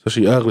 So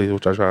she ugly, is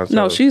what y'all trying to say.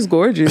 No, she's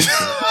gorgeous.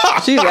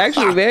 She's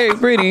actually very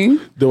pretty.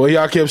 The way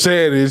y'all kept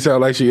saying it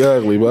sounded like she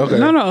ugly, but okay.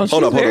 No, she's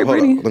very Hold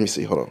pretty. up. Let me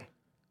see. Hold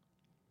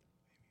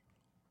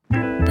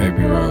on.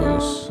 Baby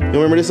Rose. You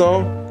remember this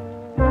song?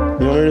 You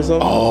remember this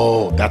song?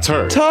 Oh, that's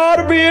her.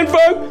 Tired of being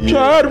fucked.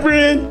 Tired of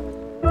being.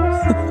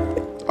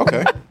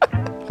 Okay.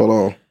 Hold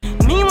on.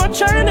 Me want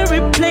trying to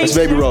replace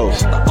That's Baby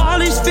Rose. all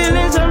these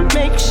feelings are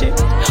makeshift.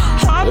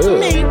 Hard for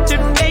me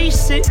to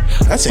face it.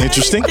 That's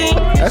interesting.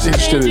 That's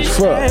interesting as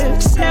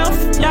fuck.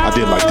 I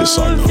did like this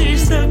song, though.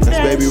 That's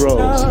Baby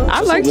Rose.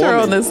 I liked her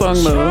on this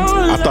song though.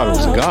 I thought it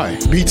was a guy.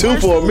 Me too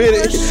for a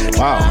minute.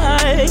 Wow.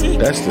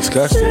 That's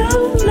disgusting.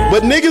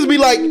 But niggas be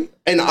like,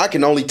 and I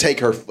can only take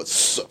her for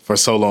For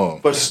so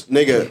long.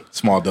 nigga.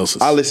 Small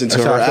doses. I listened to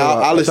That's her. how I feel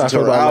about- I listened that's to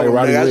how I her feel about, album.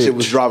 like, nigga, that Roddy shit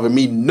was Ricch. driving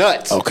me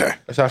nuts. Okay.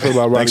 That's how I feel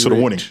about Roddy Thanks for the Ricch.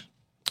 warning.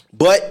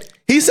 But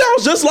he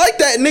sounds just like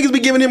that. And niggas be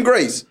giving him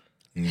grace.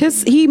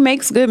 He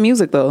makes good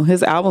music though.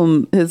 His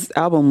album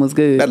was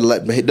good.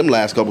 Them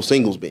last couple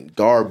singles been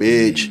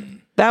garbage.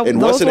 That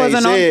And those what's the name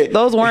wasn't on. said?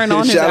 Those weren't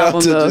on his Shout album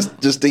out to though.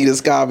 Justina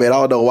Scott, man. I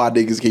don't know why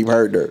niggas keep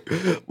hurting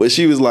her. But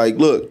she was like,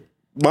 look,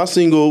 my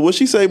single, what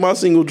she say? My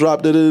single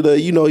dropped,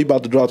 you know he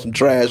about to drop some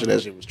trash, and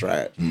that shit was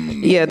trash.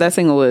 Yeah, that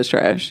single was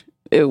trash.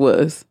 It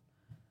was.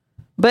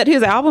 But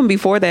his album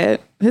before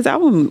that, his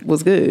album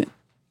was good.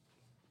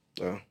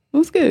 Yeah. It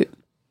was good.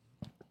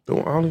 I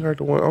only heard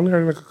the one. I only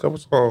heard like a couple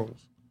songs.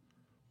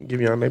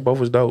 Give y'all, they both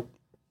was dope.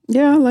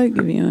 Yeah, I like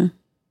Giveon.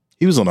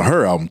 He was on the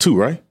Her album too,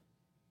 right?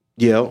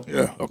 Yeah,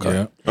 Yeah. Okay.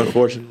 Yeah.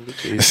 unfortunately.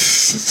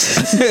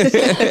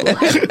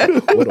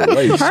 What a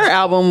waste. Her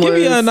album was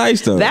Giveon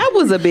nice though. That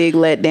was a big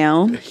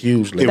letdown.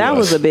 Huge. That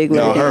was a big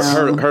No,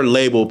 letdown. her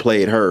label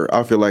played her.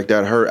 I feel like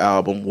that her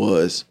album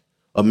was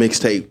a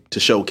mixtape to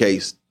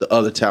showcase the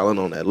other talent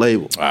on that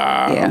label.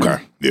 Yeah.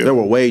 Okay. Yeah. There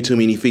were way too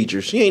many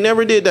features. She ain't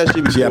never did that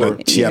shit She had before.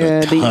 a, she had Yeah,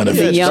 a ton of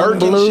the it. Young Dirk and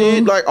Blue.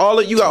 shit. Like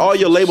you got all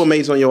your label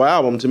mates on your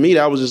album. To me,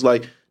 that was just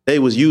like they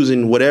was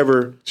using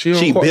whatever She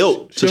she on course.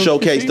 built to She on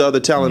showcase TV. the other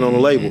talent on the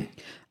label.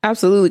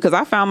 Absolutely, because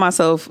I found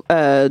myself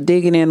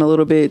digging in a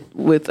little bit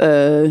with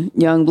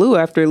Young Blue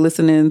after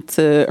listening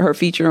to her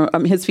feature,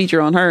 his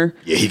feature on her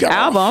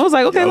album. I was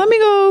like, okay, let me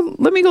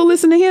go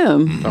listen to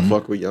him. I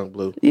fuck with Young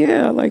Blue.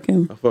 Yeah, I like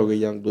him. I fuck with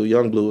Young Blue.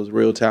 Young Blue is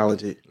real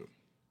talented.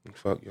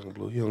 Fuck Young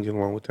Blue. He don't get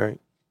along with Tank.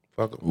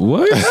 Fuck him.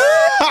 What?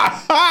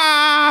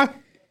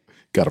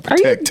 Gotta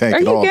protect Tank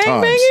at all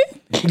times.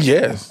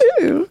 Yes.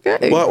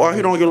 Okay. Why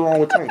he don't get along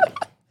with Tank?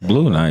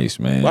 Blue nice,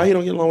 man. Why he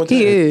don't get along with Tank?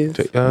 He is.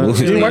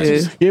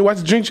 You ain't watch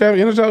the Drink Champ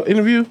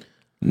interview?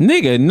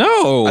 Nigga,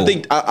 no. I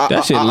think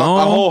that shit I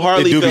long.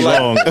 wholeheartedly It do feel be like,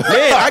 long. man,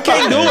 I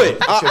can't do it.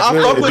 I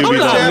fuck with do be Drink I'm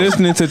not Champs.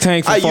 listening to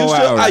Tank for 4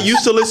 hours. I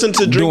used to listen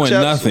to Drink Doing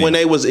Champs nothing. when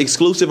they was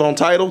exclusive on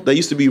Tidal. They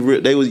used to be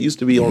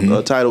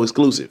on Tidal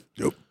exclusive.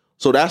 Yep.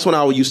 So that's when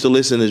I used to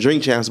listen to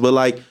Drink Champs. But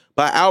like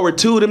by hour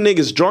 2, them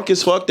niggas drunk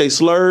as fuck. They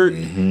slurred.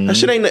 That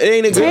shit ain't a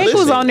good Tank listen.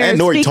 was on there And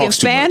Nori speaking talks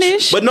too much.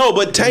 Spanish.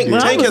 But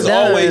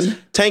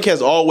Tank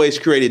has always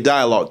created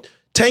dialogue.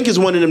 Tank is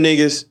one of them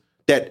niggas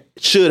that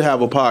should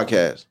have a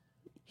podcast.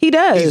 He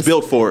does. He's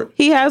built for it.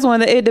 He has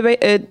one that it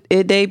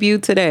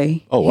debuted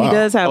today. Oh, wow. He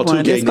does have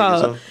one. 2K It's niggas,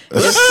 called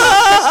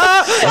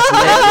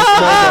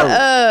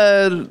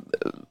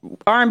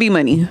R&B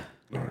Money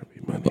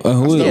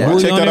Who Yeah. you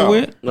Check on that there out.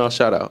 with? No,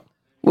 shout out.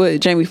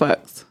 with Jamie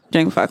Foxx.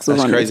 Jamie Foxx was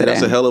That's on there crazy. today.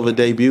 That's a hell of a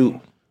debut.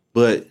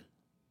 But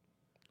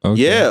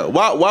Okay. yeah,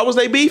 why was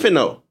they beefing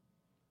though?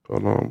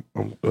 Hold on.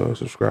 I'm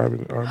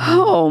subscribing.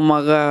 Oh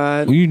my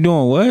God. You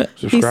doing what?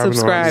 He's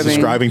subscribing.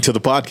 Subscribing to the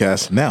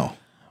podcast now.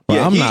 Bro,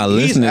 Yeah, I'm not he's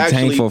listening to Tank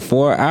actually- for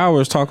 4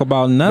 hours talk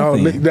about No,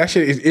 nothing. that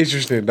shit is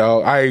interesting,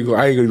 dog. I ain't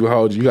gonna even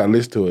hold you. You gotta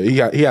listen to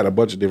it. He had a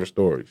bunch of different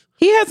stories.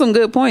 He had some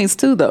good points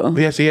too, though.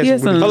 Yes, he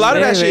has some A lot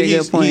of very, that shit very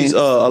he's good points.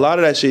 a lot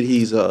of that shit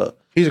he's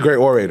He's a great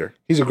orator.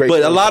 He's a great.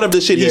 but a lot of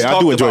the shit he's Yeah, I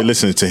talked do enjoy about.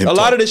 listening to him A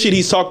lot talk. of the shit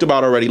he's talked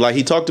about already. Like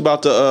he talked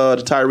about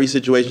the Tyrese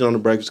situation on the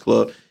Breakfast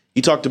Club.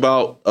 He talked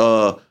about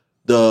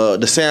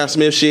the Sam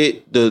Smith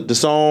shit, the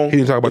song. He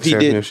didn't talk about If the Sam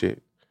Smith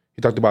shit.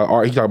 He talked about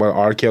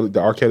R.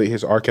 Kelly,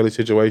 his R. Kelly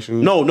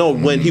situation. No,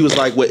 when he was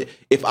like, "What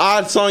if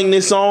I sung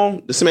this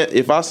song?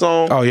 If I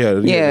sung?" Oh yeah,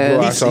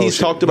 Yeah. He's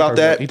talked about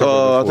that. He talked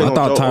about I it think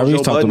before. I thought on Joe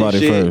Tyrese talked Budden about it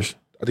shit. first.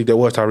 I think that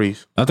was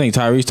Tyrese. I think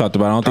Tyrese talked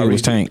about it. I don't think it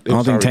was Tyrese. Tank. It I don't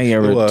was think Tank Tyrese.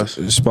 ever It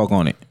was. spoke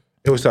on it.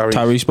 It was Tyrese.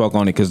 Tyrese spoke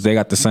on it because they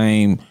got the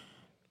same.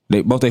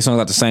 Both their songs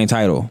got the same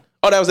title.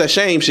 Oh, that was that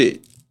Shame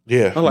shit.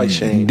 Yeah. I like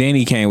Shame. Then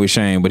he came with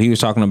Shane, but he was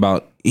talking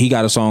about he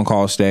got a song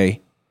called Stay,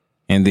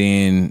 and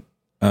then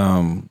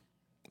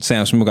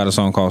Sam Smith got a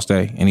song called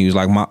Stay, and he was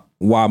like,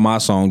 why my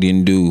song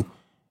didn't do,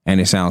 and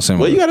it sounds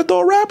similar. Well, you got to throw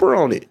a rapper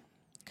on it.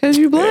 Cause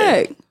you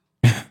black.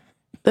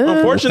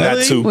 Unfortunately,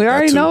 That too. We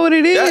already That too. know what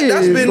it is.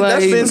 that's been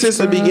Like, since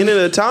the beginning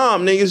of the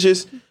time. Niggas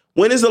just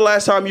when is the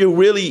last time you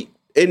really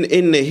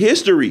in the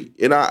history?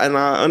 And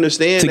I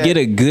understand to that, get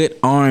a good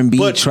R&B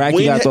but track,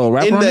 when you got to throw a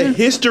rapper in on the there?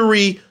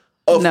 history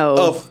of No.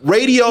 of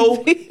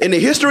radio. In the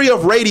history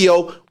of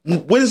radio,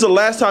 when is the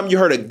last time you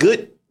heard a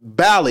good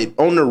ballad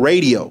on the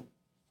radio?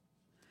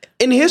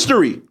 In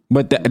history.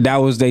 But that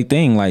was their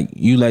thing. Like,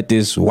 you let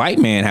this white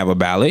man have a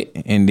ballad,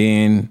 and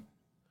then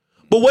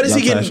But what is he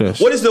Y'all getting? trash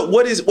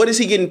us. What is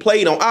he getting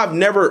played on? I've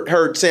never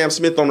heard Sam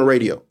Smith on the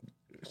radio.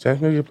 Sam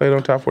Smith get played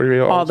on Top 40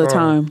 Radio all the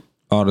time.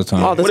 all the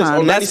time. All the What is time.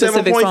 on That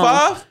specific song.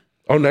 97.5?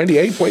 On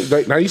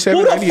 97,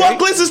 Who the 98.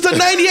 fuck listens to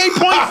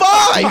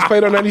 98.5? He's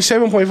played on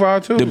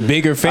 97.5 too. The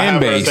bigger I fan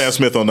haven't heard base. Sam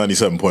Smith on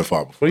 97.5.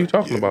 What are you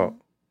talking about?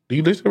 Do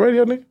you listen to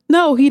radio, nigga?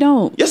 No, he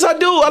don't. Yes, I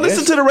do. I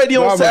listen to the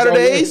radio No, on but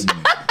Saturdays.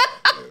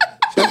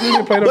 Sam Smith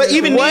get played on But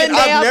even One then,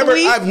 day out the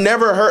week? I've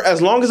never heard.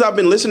 As long as I've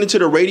been listening to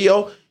the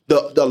radio,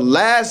 the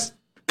last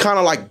kind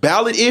of like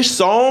ballad-ish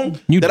song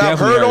You that I've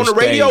definitely heard on the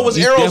heard radio Stay. was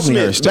You definitely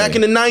heard Aerosmith Stay. back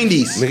in the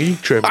 90s. Nigga, you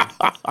tripping.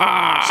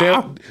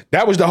 Sam,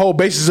 that was the whole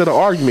basis of the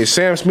argument.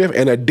 Sam Smith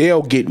and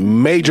Adele get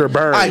major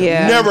burn. I've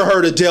Yeah. never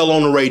heard Adele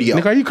on the radio.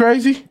 Nigga, are you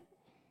crazy?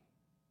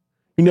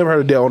 You never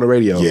heard Adele on the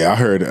radio? Yeah, I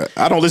heard.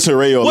 I don't listen to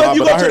radio a Well, lot, if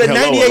you but go I to heard the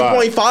Hello a lot.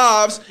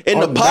 98.5s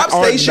and the pop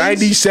on stations,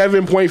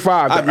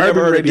 97.5. The I've never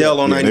urban heard radio. Adele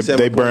on Yeah, 97.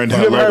 they burned You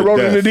never heard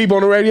Rolling in the Deep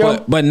on the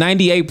radio? But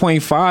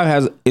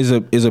 98.5 is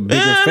a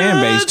bigger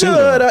fan base too.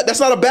 though. That's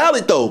not a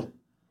ballad though.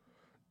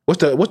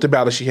 What's the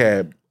ballad she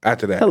had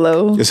after that?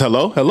 Hello. Is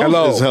hello?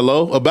 Hello. Is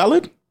hello a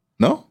ballad?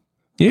 No.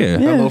 Yeah.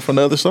 Hello from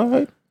the other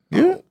side.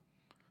 Yeah.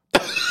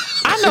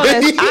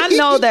 I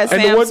know that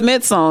And the Sam one-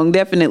 Smith song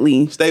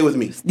definitely. Stay with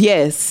me.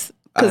 Yes.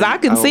 Because I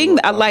can I don't sing,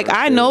 know if like, I've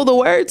I heard know the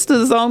words to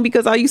the song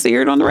because I used to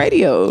hear it on the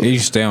radio. You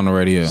should stay on the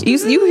radio. You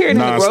hear it in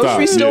the Non-stop,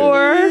 grocery yeah.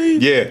 store.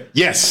 Yeah.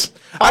 Yes.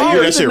 I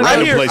hear that shit I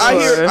random hear, places.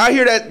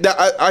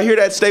 I hear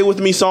that "Stay With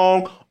Me"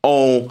 song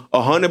on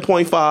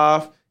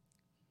 100.5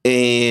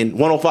 and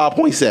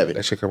 105.7.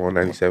 That should come on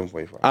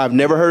 97.5. I've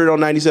never heard it on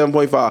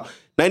 97.5.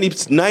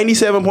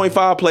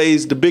 97.5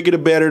 plays "The Bigger the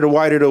Better, the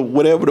Whiter the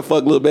whatever the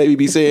fuck Lil Baby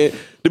be saying.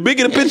 The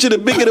bigger the picture, the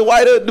bigger the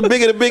whiter, the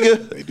bigger the bigger."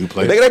 They do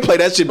play They play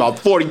that shit about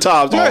 40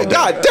 times. All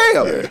God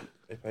damn.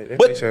 They play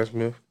But- Sam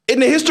Smith. In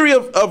the history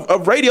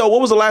of radio,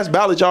 what was the last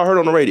ballad y'all heard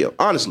on the radio?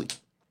 Honestly.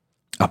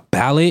 A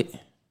ballad?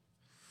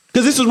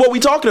 Because this is what we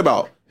talking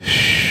about.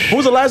 What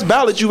was the last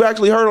ballad you've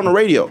actually heard on the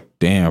radio?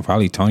 Damn,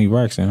 probably Tony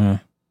Braxton, huh?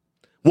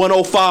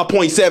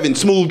 105.7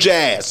 Smooth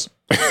Jazz.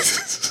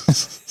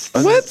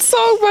 What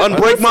song?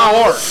 Unbreak My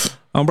Heart.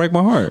 Unbreak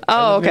My Heart.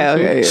 Oh,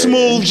 okay. Yeah.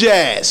 Smooth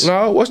Jazz.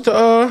 No, what's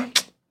the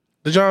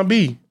John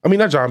B? I mean,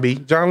 not John B.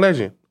 John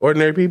Legend.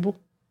 Ordinary People.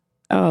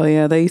 Oh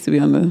yeah, they used to be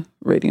on the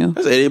radio.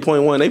 That's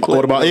 88.1. They play.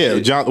 What about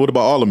John? What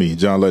about All of Me?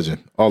 John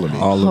Legend. All of Me.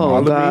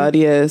 Oh God,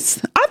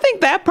 yes. I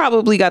think that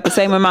probably got the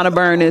same amount of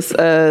burn as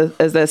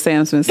that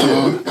Sam Smith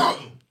song.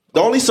 The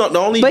only But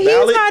ballad.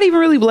 he's not even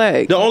really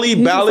black. The only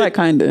He's ballad. like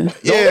kinda.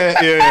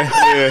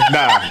 Yeah.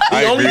 Nah.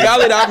 The only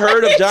ballad I've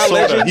heard of John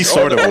Legend He's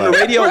sort of on the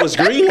black. radio was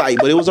Green Light,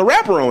 but it was a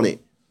rapper on it.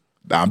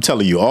 I'm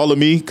telling you, All of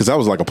Me, because that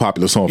was like a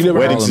popular song for never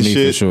heard weddings All and of Me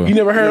shit. for sure. You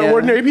never heard Yeah.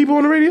 Ordinary People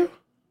on the radio?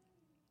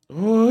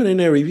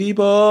 Ordinary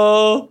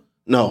people.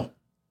 No.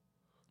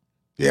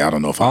 Yeah, I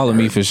don't know if All I of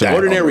Me heard for sure. that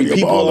Ordinary but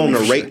people All of on Me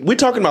the for radio. We're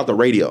talking about the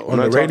radio. We're On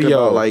not the talking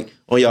radio. about like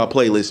on y'all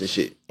playlist and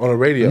shit. On the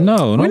radio.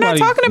 No, We're not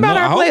talking about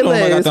our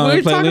playlist.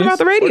 We're talking about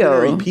the radio.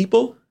 Ordinary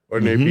people.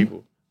 Ordinary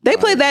People. They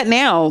play that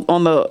now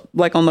on the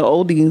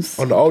oldies.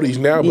 On the oldies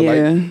now, but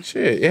Yeah. like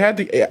shit, it had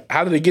to.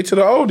 How did it get to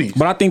the oldies?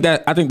 But I think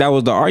that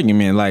was the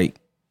argument. Like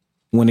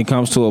when it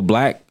comes to a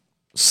black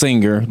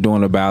singer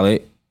doing a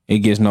ballad, it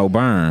gets no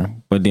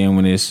burn. But then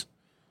when it's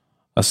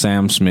a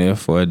Sam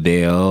Smith or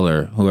Adele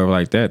or whoever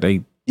like that,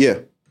 Yeah.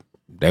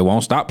 they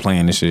won't stop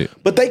playing this shit.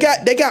 But they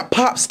got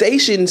pop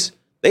stations.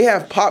 They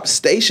have pop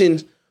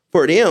stations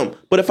for them.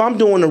 But if I'm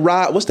doing the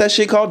ride, what's that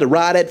shit called? The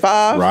Ride at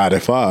 5? Ride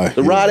at 5.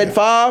 The Ride at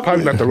 5?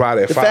 Probably not the Ride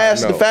at the 5.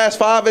 Fast, no. the Fast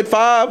 5 at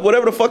 5,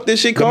 whatever the fuck this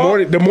shit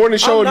called. The morning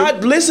show. I'm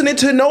not listening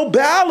to no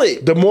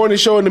ballad. The morning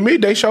show and the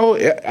midday show.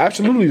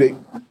 Absolutely.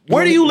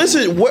 Where do you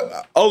listen?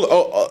 What?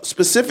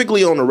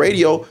 Specifically on the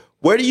radio,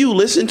 where do you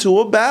listen to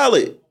a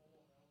ballad?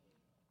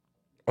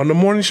 On the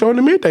morning show and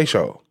the midday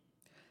show.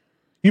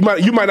 You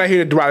might not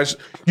hear the Ride.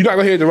 You're not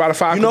gonna hear the Ride at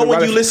 5. You know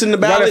when you listen to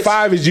Ride ballads, at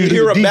 5 is you usually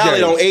hear a the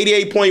ballad DJs. on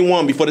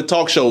 88.1 before the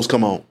talk shows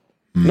come on.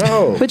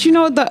 No, But you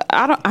know,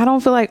 I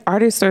don't feel like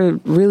artists are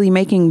really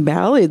making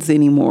ballads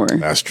anymore.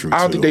 That's true. I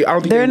don't think they. I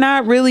don't think They're they,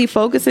 not really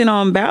focusing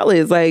on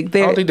ballads. Like I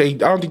they're don't think they. I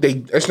don't think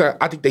they. It's not.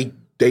 I think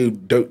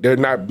they're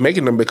not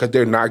making them because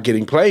they're not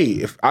getting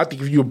played.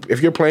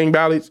 If you're playing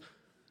ballads,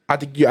 I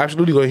think you're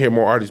absolutely going to hear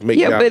more artists make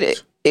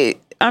ballads. but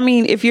I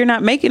mean, if you're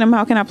not making them,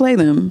 how can I play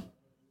them?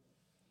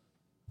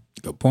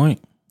 Good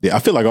point. Yeah, I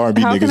feel like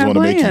R&B How can niggas I want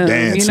to play make you him,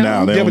 dance you know?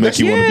 now. They Yeah, don't but make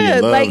you want to be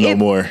in love no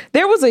more.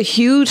 There was a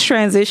huge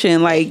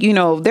transition. Like, you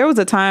know, there was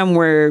a time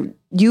where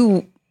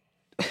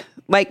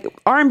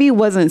R&B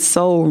wasn't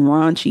so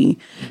raunchy.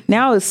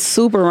 Now it's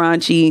super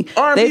raunchy.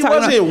 R&B They talking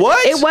wasn't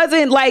what? It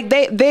wasn't like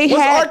they Was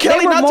had R. Kelly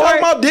they were not more, talking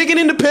about digging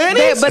in the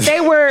panties? but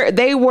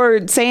they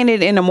were saying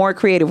it in a more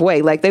creative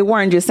way. Like they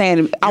weren't just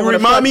saying I you want to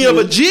remind me you. of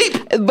a Jeep.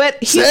 But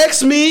he,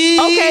 Sex me.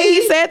 okay,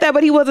 he said that,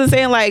 but he wasn't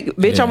saying like,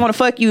 "Bitch, I want to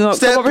fuck you.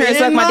 Step Come over here and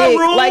in suck my my dick."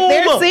 room.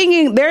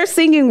 Like they're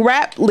singing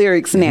rap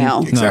lyrics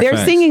now. Exactly. They're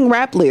Facts. singing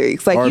rap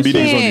lyrics. Like R&B you niggas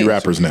want to can't. be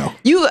rappers now.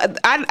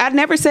 I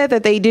never said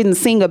that they didn't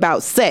sing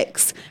about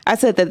sex. I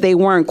said that they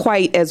weren't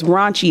quite as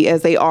raunchy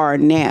as they are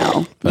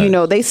now. You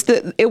know,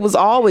 it was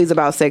always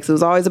about sex. It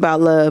was always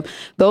about love.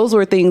 Those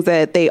were things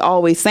that they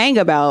always sang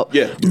about.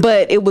 Yeah.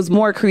 But it was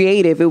more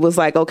creative. It was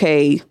like,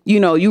 okay, you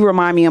know, you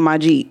remind me of my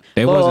Jeep.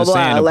 They Blah, wasn't blah,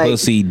 saying blah. a Like,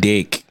 pussy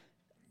dick.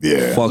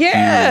 Yeah. Fuck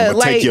Yeah. you. I'ma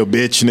like- take your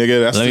bitch,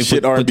 nigga. That's Let the me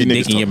shit put R&B the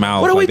niggas dick in your talk.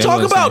 mouth. What are we Like, they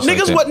talking wasn't about? saying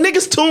Niggas, shit what like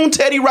niggas tuned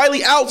Teddy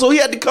Riley out, so he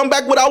had to come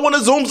back with I want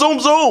to zoom, zoom,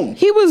 zoom.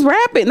 he was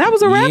rapping. That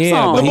was a rap Yeah,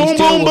 song. but he Boom,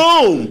 still- boom,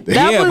 boom.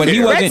 That yeah, was- but he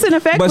Rex wasn't. and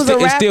Effect but was a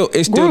it's rap still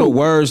the group.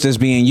 words that's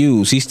being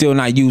used. He's still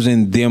not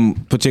using them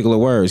particular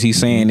words. He's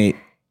saying it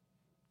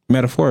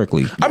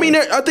metaphorically. I mean,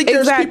 I think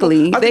there's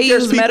Exactly. people. I They think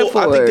there's use people. I think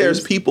metaphors. there's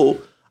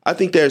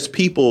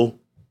people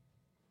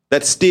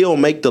that still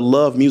make the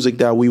love music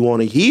that we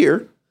want to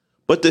hear,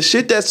 but the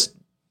shit that's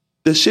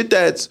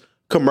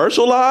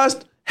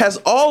commercialized has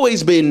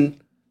always been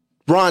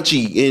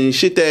raunchy and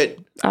shit that.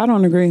 I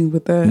don't agree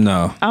with that.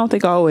 No. I don't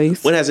think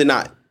always. When has it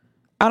not?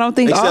 I don't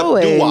think Except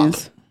always. doo-wop.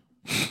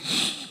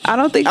 I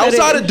don't think that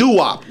Outside it- of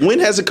doo-wop, when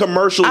has a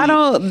commercial? I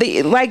don't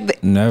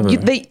Never.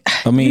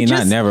 I mean, you not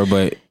just- never,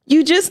 but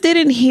You just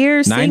didn't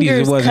hear 90s,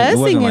 singers it cussing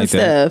wasn't and like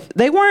that. stuff.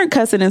 They weren't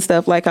cussing and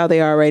stuff like how they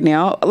are right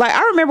now. Like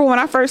I remember when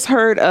I first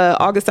heard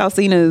August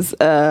Alsina's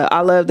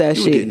 "I Love That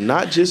You Shit." did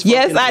not just.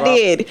 Yes, fucking I drop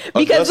did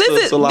because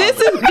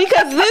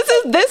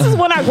this is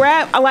when I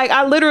grabbed. Like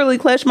I literally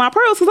clutched my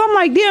pearls because I'm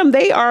like,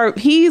 damn,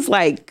 he's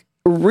like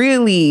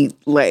really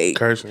like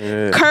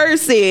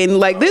cursing.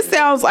 Like this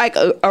sounds like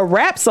a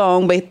rap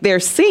song, but they're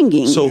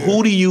singing. So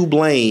who do you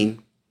blame?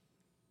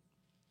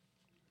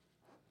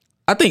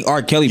 I think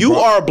R. Kelly. You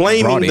are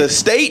blaming brought it. the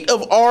state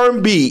of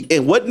R&B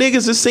and what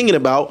niggas is singing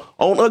about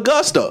on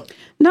Augusta.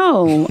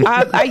 No,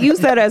 I use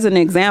that as an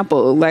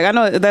example. Like, I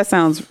know that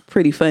sounds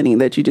pretty funny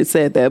that you just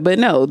said that, but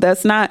no,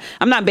 that's not,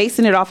 I'm not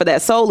basing it off of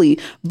that solely.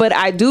 But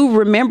I do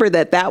remember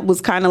that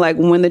was kind of like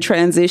when the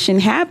transition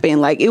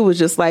happened. Like, it was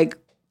just like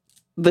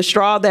the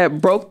straw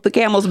that broke the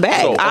camel's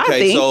back. So, I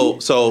okay,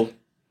 think. so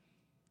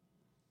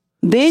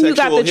Then you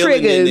got sexual the healing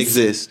didn't triggers.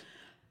 exist.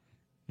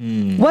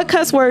 What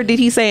cuss word did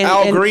he say?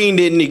 Al Green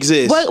didn't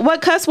exist.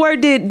 What cuss word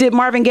did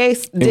Marvin Gaye?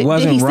 It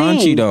wasn't did he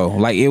raunchy sing? though.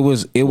 Like it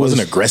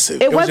wasn't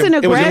aggressive. It wasn't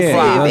aggressive.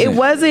 implied. It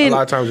wasn't. A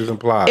lot of times it's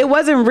implied. It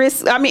wasn't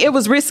I mean, it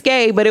was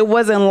risque, but it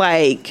wasn't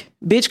like,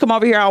 bitch, come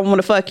over here, I want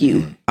to fuck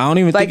you. I don't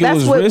even Like, think it that's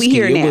was what we risky.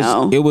 hear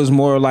now. It was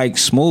more like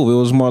smooth. It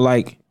was more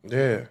like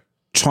Yeah.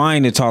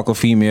 trying to talk a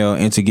female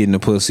into getting the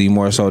pussy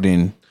more so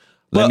than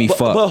let me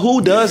fuck. But who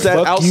does that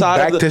Fuck you outside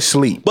back of the, to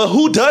sleep. But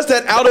who does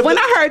that out of When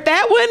the, I heard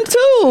that one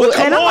too, But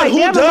come and I'm on, like, who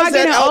damn, am I does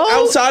that getting old?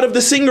 outside of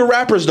the singer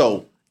rappers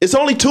though? It's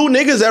only two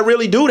niggas that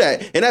really do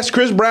that, and that's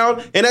Chris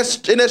Brown and that's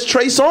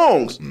Trey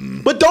Songz.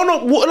 But don't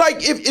know like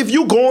if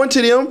you going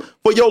to them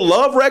for your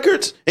love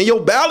records and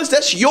your ballads,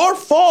 that's your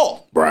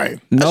fault.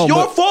 Right. That's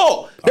your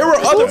fault. There were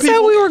other Who said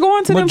people. we were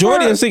going to them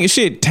Majority for? of singing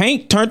shit.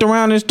 Tank turned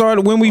around and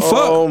started when we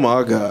Oh fuck.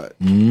 my God.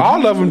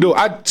 All of them do.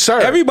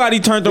 Sir. Everybody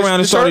turned around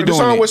and started the doing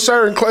song it. with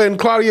Sir and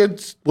Claudia,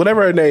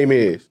 whatever her name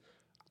is.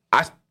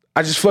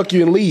 I just fuck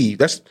you and leave.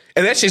 That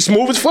shit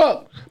smooth as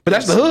fuck. But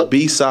that's the hook.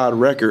 B-side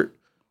record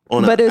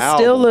on But an it's album.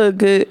 still a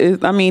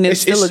good. I mean, it's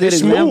still a good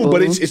smooth, example.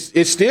 but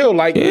it's still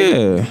like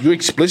Yeah. you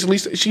explicitly.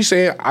 She's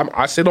saying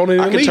I sit on it.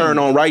 And I can leave. turn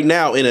on right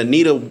now in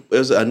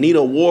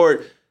Anita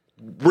Ward,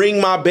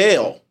 Ring My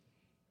Bell.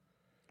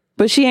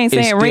 But she ain't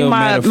It's saying ring still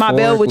my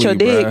bell with your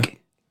metaphorically, dick. bruh.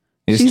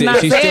 It's She's still-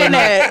 not she's saying still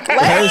that. not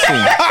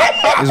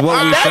cursing. Is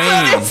what we're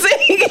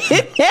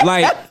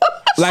saying.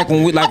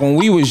 Like when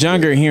we was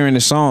younger hearing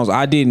the songs,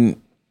 I didn't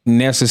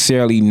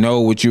necessarily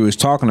know what you was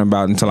talking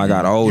about until I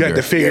got older. You had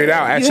to figure it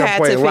out at You some had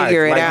point to in life.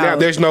 figure it Like out. now,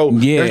 there's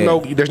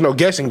no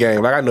guessing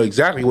game. Like I know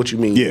exactly what you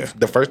mean. Yeah.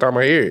 The first time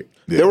I hear it.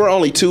 There were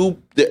only two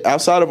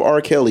outside of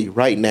R. Kelly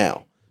right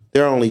now.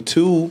 There are only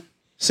two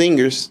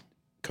singers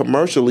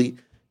commercially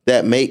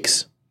that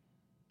makes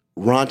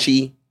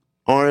raunchy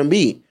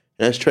R&B.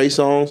 And that's Trey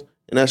Songz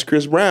and that's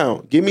Chris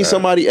Brown. Give me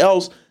somebody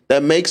else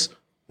that makes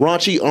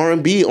raunchy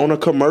R&B on a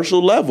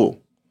commercial level.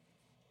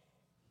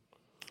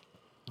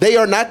 They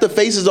are not the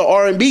faces of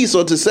R&B,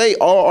 so to say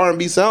all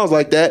R&B sounds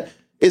like that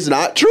is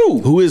not true.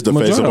 Who is the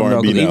face of Majority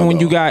R&B them, now? even when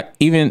you though? got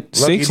even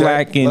Six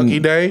Lack Lucky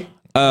and Day.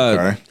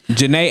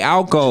 Janae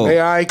Alco, Hey,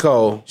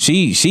 Aiko.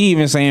 she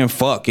even saying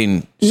fuck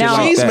and shit Now-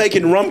 like She's that.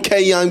 making rum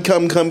K young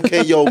come KO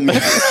me.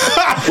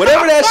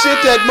 Whatever that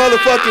shit that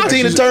motherfucking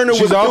Tina Turner was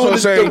She's also doing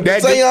saying the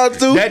seance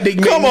to. that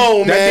dick Come make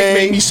me, on, that man.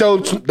 dick make me so.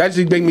 That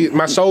dick make me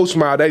my soul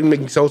smile. That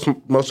make me so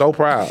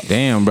proud.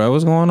 Damn, bro,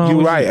 what's going on? You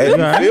with right. You? You all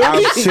right?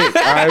 I'm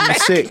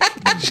sick.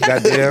 I'm sick.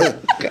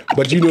 Goddamn.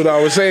 But you know what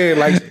I was saying?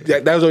 Like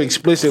that was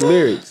explicit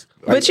lyrics.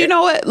 But you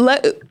know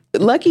what?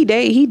 Lucky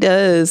Day, he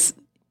does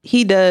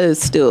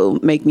still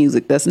make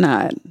music that's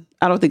not.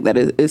 I don't think that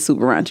is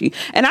super raunchy.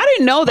 And I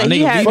didn't know that My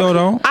he nigga had. Vito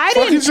don't. I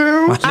Fucking didn't.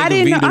 sound. I nigga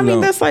didn't know. Vito I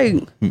mean, don't.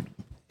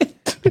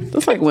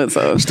 that's like one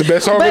song. It's the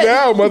best song of the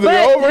album, Mother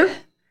Over.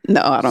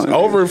 No, I don't.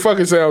 Over and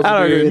fucking sounds. I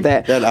don't agree with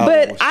that. That album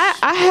But was-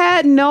 I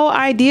had no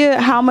idea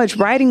how much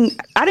writing.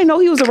 I didn't know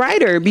he was a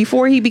writer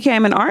before he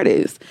became an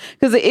artist.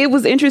 Because it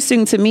was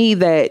interesting to me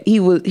that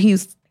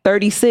he's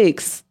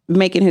 36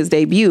 making his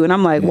debut, and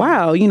I'm like,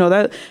 wow, you know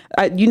that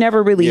you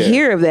never really Yeah,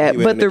 hear of that. he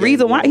been But in the the game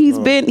reason a why long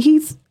time.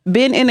 he's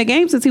been in the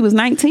game since he was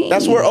 19.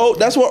 That's where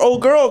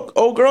old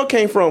girl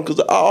came from. Because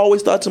I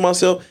always thought to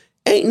myself,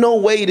 ain't no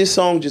way this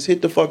song just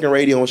hit the fucking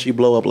radio and she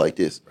blow up like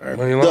this. Yeah.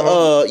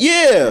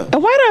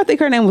 And why do I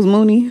think her name was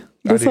Mooney?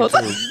 I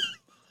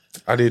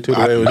did too.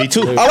 I did too. Me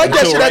too. I like that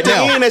Until shit right at the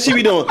now. end that she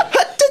be doing.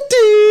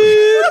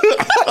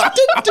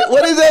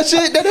 What is that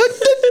shit?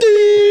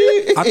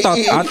 I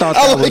thought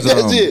I that like was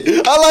that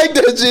shit. I like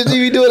that shit. She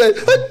be doing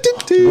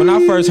that. when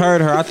I first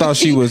heard her, I thought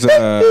she was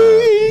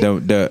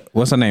the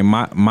what's her name,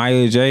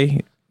 Maya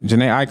J,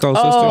 Janae Aiko's sister.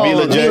 Oh,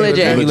 Mila J. Mila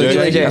J. Mila J.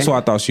 Mila J. That's what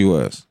I thought she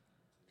was.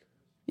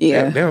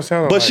 Yeah, They don't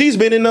sound But like, she's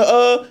been in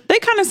the they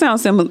kind of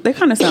sound similar. They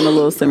kind of sound a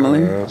little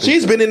similar.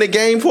 she's been in the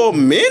game for a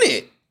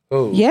minute.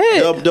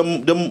 Yeah,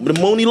 The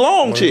Mooney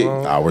Long chick.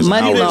 Hours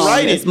Money and She hours. didn't Long.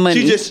 write It's it.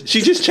 money.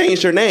 She just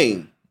changed her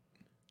name.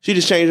 She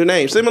just changed her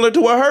name, similar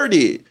to what her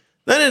did.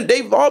 Then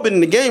they've all been in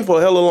the game for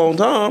a hell of a long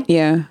time.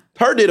 yeah.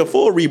 Her did a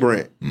full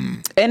rebrand.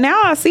 And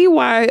now I see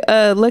why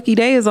Lucky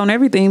Day is on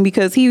everything,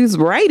 because he's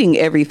writing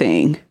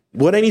everything.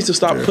 Well, they need to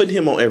stop putting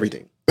him on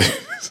everything.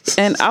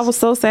 And I was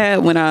so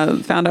sad when I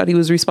found out he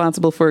was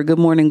responsible for Good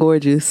Morning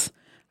Gorgeous.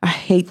 I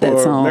hate that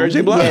For song. Mary J.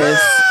 Blige?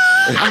 Yes.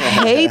 I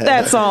hate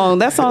that song.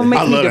 That song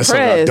makes I me love that song. I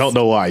depressed. don't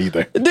know why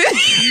either.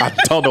 I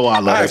don't know why I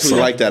love I that actually song.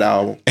 like that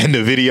album. And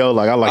the video,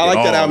 like I like I like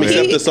it that all, album, man.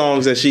 except the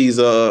songs that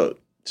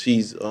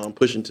she's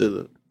pushing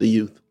to the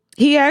youth.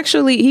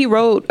 He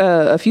wrote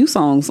a few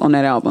songs on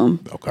that album.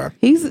 Okay.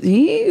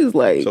 He's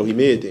like, So he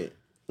mid then.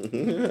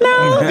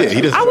 no, Yeah,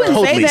 he doesn't I wouldn't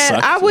say totally that.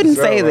 suck. I wouldn't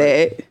say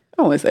that.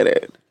 I wouldn't say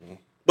that.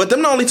 But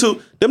them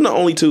the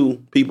only two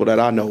people that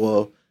I know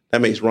of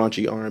that makes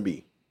raunchy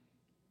R&B.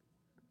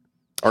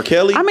 R.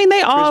 Kelly. I mean,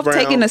 they all Chris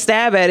Brown, taking a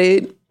stab at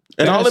it.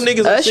 and all the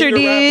niggas are Usher singer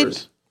did.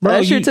 rappers. Bro,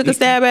 Usher took a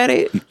stab at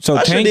it. So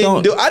I Tank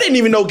don't. didn't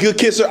even know Good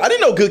Kisser. I didn't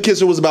know Good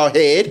Kisser was about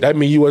head. That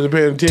mean you wasn't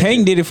paying attention.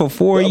 Tank did it for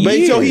 4 But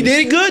years. so he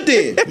did it good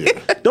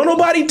then. Don't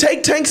nobody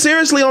take Tank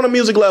seriously on a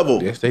music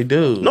level. Yes, they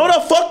do. No, the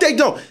fuck they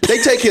don't. They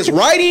take his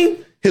writing,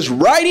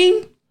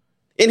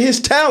 and his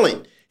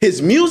talent.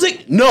 His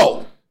music,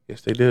 no.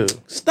 Yes, they do.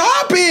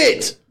 Stop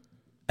it.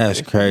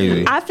 That's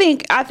crazy. I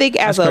think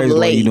as of crazy the way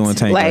late, you doing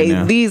Tank like right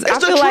now. these, It's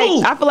the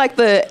truth. I feel like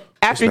the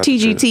after not the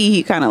TGT,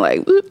 he kind of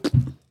like whoop,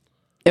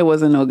 it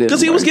wasn't no good.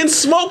 Because he was getting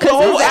smoked the his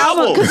whole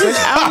album, album. his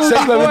album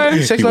Sex before.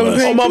 11, Sex 11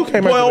 was. Pain On 2 my,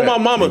 came boy, after on my that.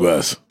 mama. He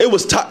was. It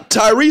was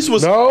Tyrese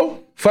was. No,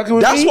 fucking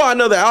with That's me. why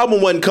another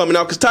album wasn't coming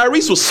out because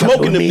Tyrese was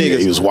smoking them me. niggas.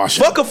 He was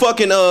washing. Fuck a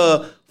fucking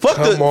fuck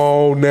Come the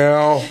on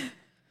now.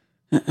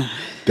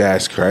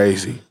 That's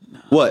crazy.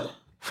 what?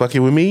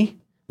 Fucking with me.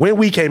 When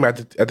we came at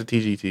the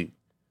TGT.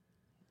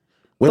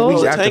 When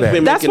Those- weeks after Tank that.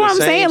 been That's making what the I'm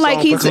same saying. Like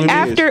song he's for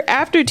 20 years.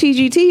 after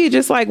TGT, he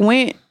just like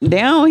went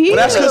downhill.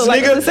 That's because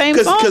like, nigga, the same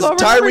song because over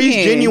and over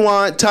again.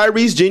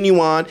 Tyrese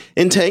Genuine,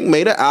 and Tank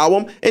made an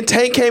album, and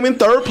Tank came in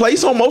third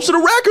place on most of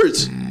the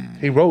records.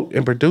 He wrote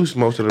and produced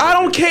most of the. I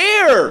don't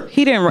care.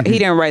 He didn't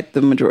write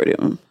the majority of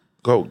them.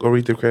 Go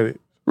read the credit.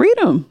 Read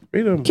them.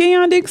 Read them.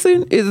 Kenyon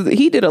Dixon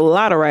he did a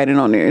lot of writing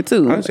on there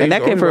too, I and see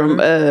that he's came the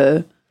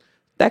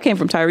only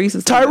from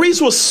Tyrese's.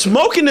 Tyrese was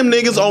smoking them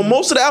niggas on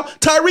most of the album.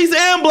 Tyrese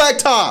and Black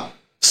Tie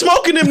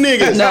smoking them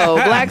niggas. No,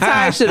 Black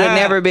Tie should have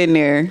never been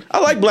there. I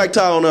like Black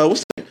Tie on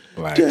what's that?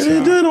 Black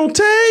Don't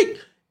take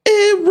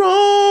it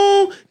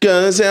wrong.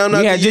 Gonna sound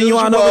like You had the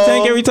Genuine usual. over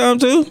Tank every time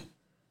too.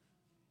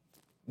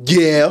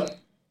 Yeah.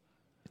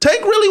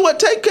 Tank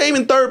came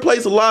in third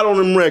place a lot on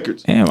them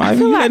records. Damn, I I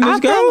letting this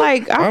go. feel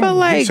like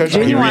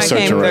researching. Genuine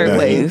researching came right third now.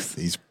 place.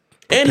 He's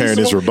And, preparing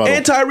his rebuttal.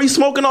 and Tyrese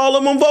smoking all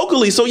of them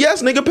vocally. So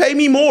yes, nigga, pay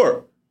me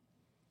more.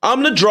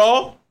 I'm the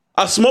draw.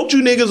 I smoked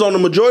you niggas on the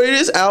majority of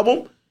this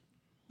album,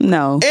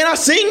 No, and I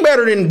sing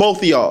better than both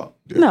of y'all.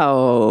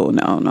 no.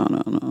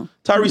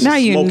 Tyrese Now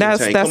is you- smoking that's-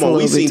 Tank. that's Come a on,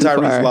 we little seen bit too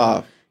Tyrese far.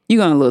 live. You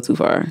going a little too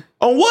far.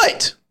 On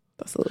what?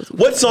 That's a little too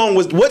far.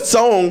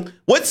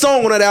 What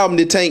song on that album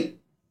did Tank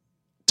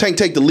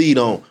take the lead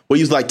on? Where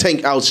he was like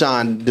Tank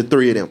outshine the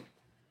three of them.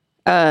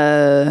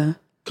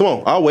 Come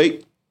on, I'll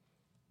wait.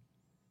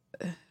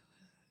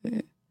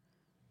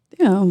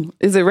 Damn,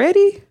 is it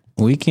ready?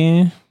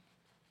 Weekend.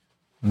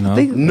 No.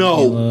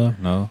 No.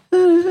 No.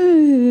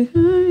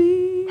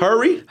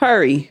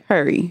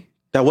 Hurry.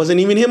 That wasn't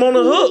even him on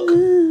the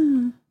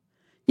hook.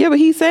 Yeah, but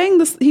he sang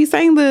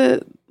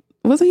the.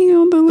 Wasn't he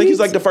on the? I think he's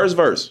like the first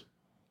verse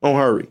on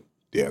Hurry.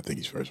 yeah, I think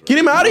he's first. Get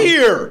him out of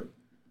here.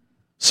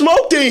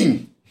 Smoked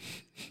him.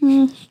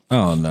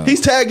 Oh no.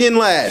 He's tagged in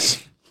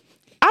last.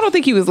 I don't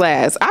think he was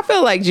last. I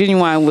feel like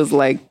Genuine was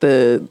like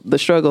the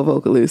struggle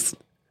vocalist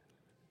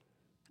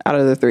out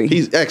of the three.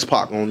 He's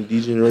X-Pac on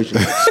D-Generation.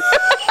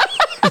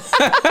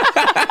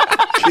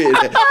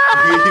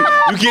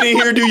 You get in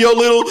here, do your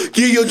little,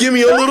 give me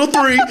your little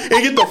three, and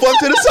get the fuck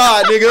to the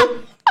side,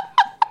 nigga.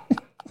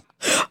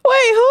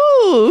 Wait,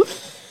 who?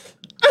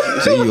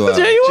 See you out.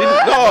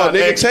 Genuine? No,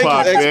 nigga,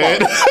 X-Pac, take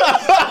man.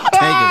 X-Pac.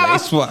 Tank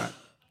is a spot.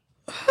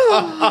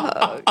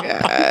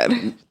 God.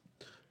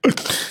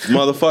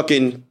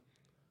 Motherfucking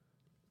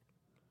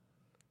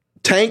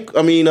Tank.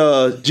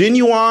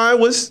 Genuine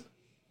was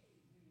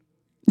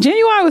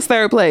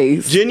third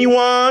place.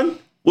 Genuine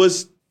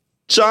was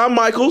Shawn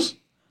Michaels.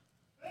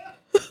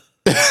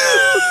 and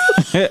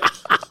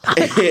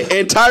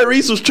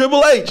Tyrese was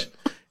Triple H.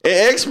 And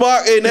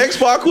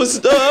X-Pac was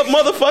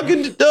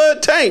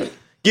motherfucking Tank.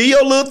 Get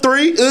your little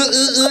three and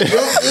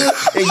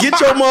get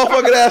your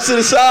motherfucking ass to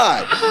the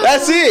side.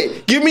 That's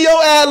it. Give me your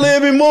ad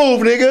lib and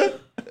move, nigga.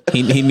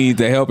 He needs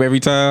the help every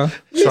time.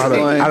 So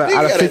out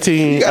of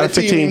 15 tracks,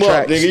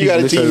 nigga. You he's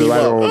gotta listed team as a him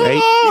writer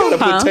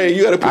up. on 8.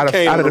 You gotta put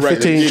Kane Out on of the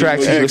record. 15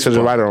 tracks, he's listed as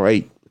a writer on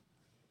 8.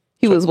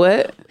 He was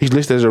what? He's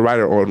listed as a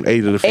writer on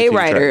 8 of the 15 A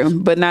writer, tracks.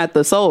 but not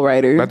the soul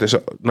writer. Not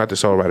the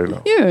soul writer,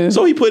 no. Yeah.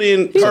 So he put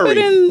in He Hurry. put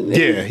in.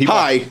 Yeah,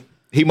 Hi.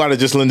 he might have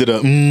just lended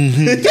up.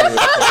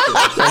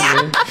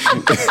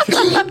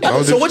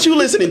 So what you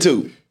listening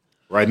to?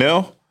 Right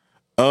now,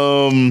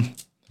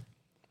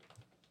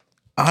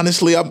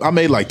 honestly, I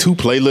made like 2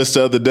 playlists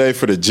the other day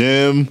for the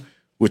gym,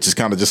 which is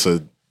kind of just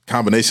a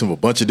combination of a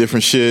bunch of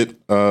different shit.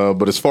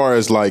 But as far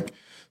as like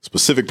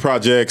specific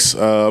projects,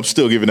 I'm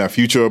still giving that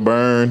Future a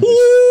burn.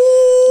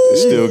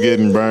 It's still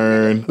getting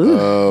burned.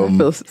 I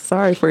feel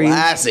sorry for you.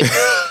 Classic.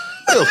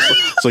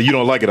 So you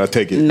don't like it, I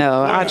take it.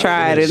 No, I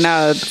tried and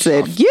I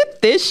said,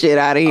 "Get this shit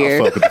out of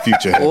here." Fuck with the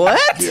Future.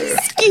 What?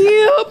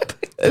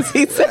 Skip. As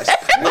he said.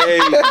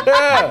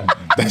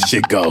 That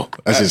shit go.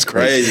 That's just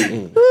crazy.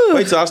 Crazy.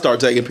 Wait till I start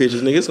taking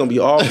pictures, nigga. It's gonna be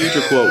all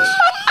Future quotes.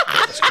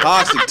 It's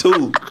classic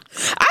too.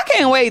 I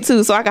can't wait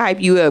too, so I can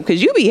hype you up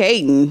because you be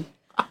hating.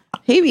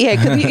 He be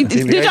hating.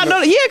 Did y'all know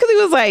that? Yeah, because he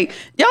was like,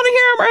 y'all didn't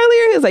hear him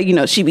earlier. He was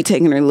like, she be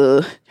taking her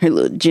her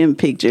little gym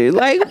picture.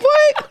 Like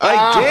what? Like,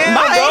 damn,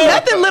 Ain't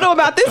nothing little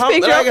about this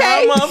picture, like,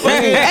 okay? how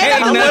motherfucking- Ain't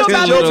nothing little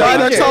about Your this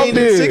body picture. changed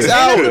in 6 Ain't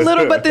hours. nothing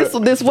little but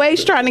this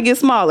waist trying to get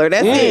smaller.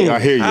 That's it. I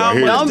hear you. I hear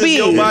you. Don't Just be.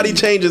 your body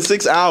changed in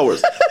 6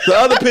 hours. The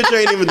other picture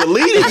ain't even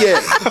deleted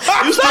yet.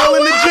 You still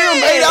in the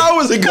gym 8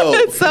 hours ago.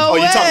 So Oh,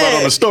 you talking about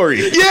on the story?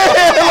 Yeah,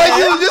 like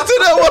you was just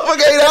in that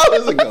motherfucker 8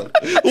 hours ago.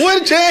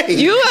 What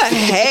changed? You a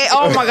hey?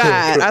 Oh my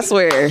God! I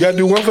swear. You gotta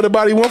do one for the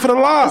body, one for the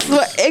locks.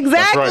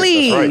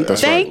 Exactly. That's right.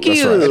 That's Thank right.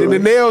 you. That's right. And the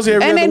nails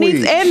every And other then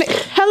week. and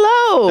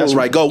hello. That's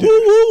right. Go woo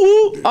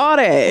woo woo. All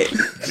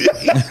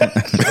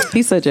that.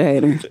 He's such a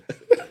hater.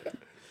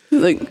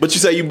 Like, But you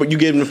say you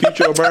giving the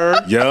future a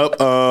burn? Yep.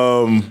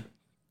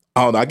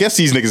 I don't know. I guess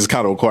these niggas is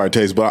kind of acquired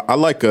taste, but I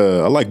like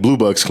Blue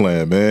Bucks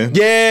Clan, man.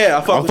 Yeah,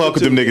 I I fuck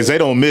with them niggas. They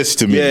don't miss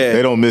to me. Yeah.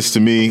 They don't miss to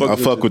me. I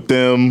fuck with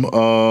them.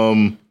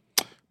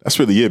 That's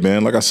really it,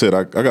 man. Like I said,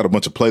 I got a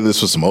bunch of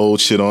playlists with some old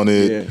shit on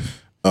it.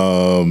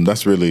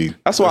 That's really.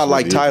 That's why I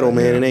like really it Tidal, right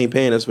man. now. It ain't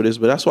paying us for this,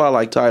 but that's why I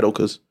like Tidal,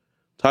 because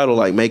Tidal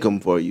like make them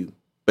for you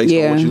based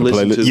on what you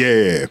listen to.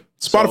 Yeah.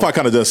 Spotify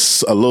kind of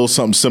does a little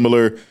something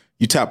similar.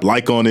 You tap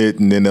like on it,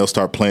 and then they'll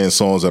start playing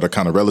songs that are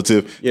kind of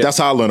relative. Yeah. That's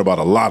how I learn about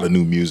a lot of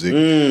new music.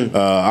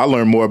 I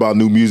learn more about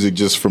new music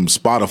just from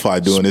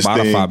Spotify doing this thing.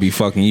 Spotify be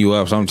fucking you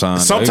up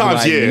sometimes.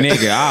 Sometimes, They be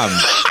like, yeah.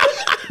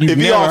 Nigga, you've It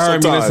be never off heard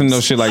me sometimes. listen to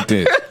no shit like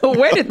this.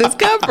 where did this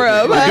come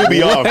from? It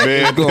be off,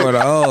 man. What's going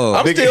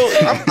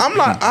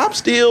on? I'm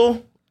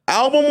still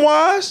album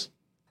wise.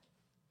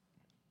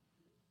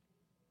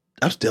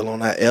 I'm still on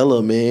that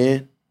Ella,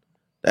 man.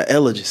 That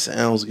Ella just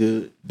sounds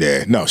good.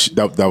 Yeah, no,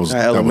 that was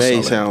That Ella that was May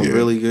solid. sounds Yeah.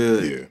 really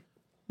good.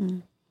 Yeah.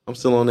 I'm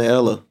still on the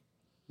Ella.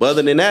 But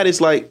other than that, it's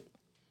like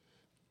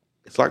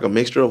a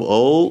mixture of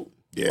old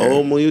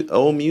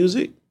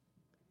music.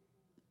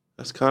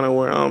 That's kind of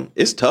where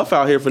it's tough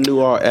out here for new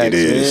art acts, It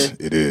is. man.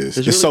 It is.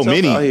 It's It's so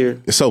really tough many. out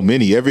here. It's so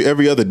many.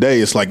 Every other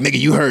day, it's like, nigga,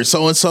 you heard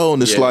so and so,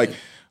 and it's Yeah. like,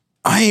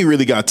 I ain't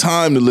really got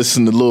time to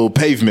listen to Lil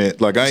Pavement.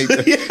 Like I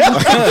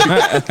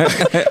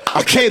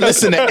can't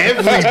listen to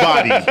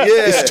everybody.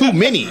 It's too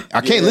many.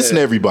 I can't listen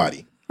to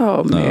everybody.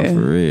 Oh No, man.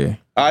 for real.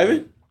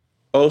 Ivan?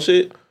 Oh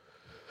shit.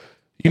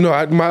 You know,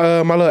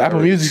 my little Apple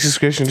Music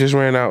subscription just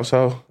ran out,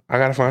 so I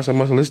gotta find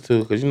something else to listen to.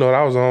 Because you know what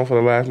I was on for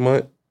the last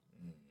month?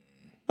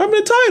 I'm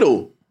in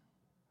Tidal.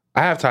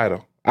 I have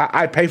Tidal.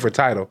 I pay for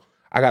Tidal.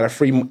 I got a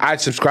free. I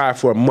subscribe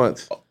for a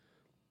month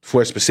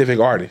for a specific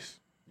artist.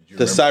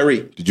 The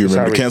Syreek. Did you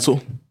remember Sorry. to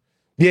cancel?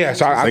 Yeah,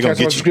 so I They gonna canceled my get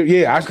you. subscription.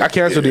 Yeah, I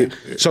canceled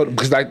it. So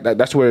because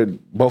that's where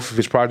both of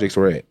his projects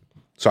were at.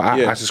 So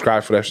I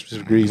subscribed for that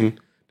specific reason.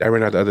 That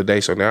ran out the other day.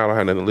 So now I don't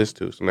have nothing to listen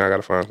to. So now I got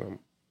to find something.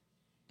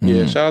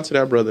 Yeah, shout out to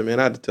that brother, man.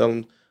 I had to tell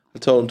him. I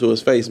told him to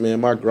his face,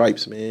 man. My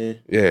gripes, man.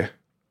 Yeah.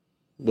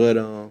 But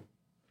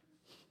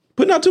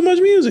putting out too much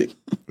music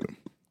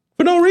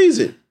for no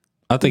reason.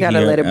 I think gotta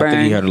let it I think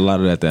he burn. heard a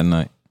lot of that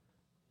night.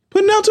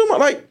 Putting out too much.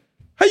 Like,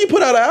 how you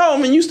put out an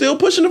album and you still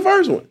pushing the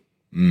first one?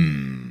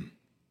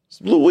 It's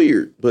a little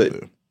weird, but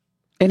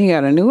And he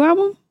got a new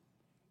album?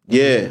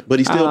 yeah. But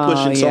he's still Oh,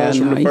 pushing yeah, songs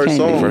from no, the you first can't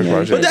do song. that. You But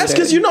can't But that's do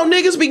because that. you know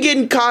niggas be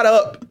getting caught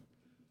up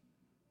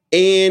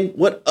in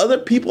what other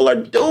people are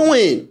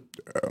doing.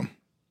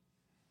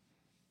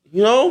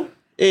 You know,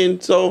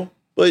 and so,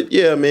 but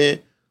yeah, man.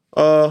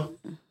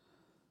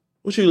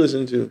 What you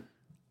listening to?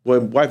 Boy,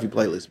 wifey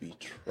playlist be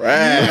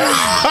trash.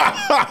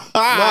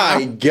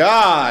 My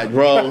God,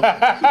 bro. Don't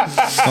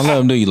let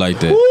him do you like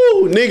that.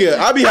 Woo, nigga.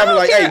 I be having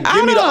like, hey, I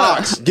give me the don't-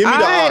 ox. Give me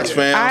the ox,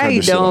 fam. I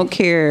this shit don't on.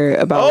 care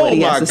about Oh what he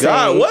my has to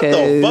God, say. what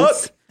the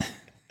 'cause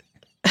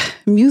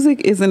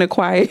music isn't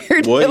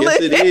acquired. Boy,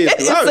 yes, it is. 'Cause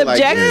It's I was like,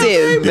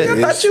 subjective. damn,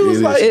 I thought you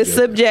was like, It's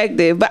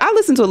subjective, but I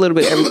listen to a little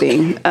bit of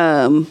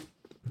everything.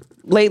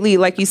 Lately,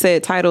 like you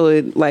said, Tidal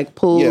it like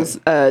pulls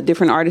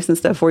different artists and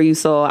stuff for you.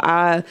 So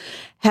I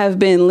have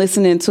been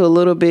listening to a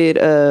little bit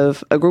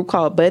of a group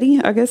called Buddy.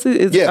 I guess it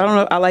is. Yeah. I don't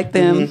know. I like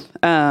them.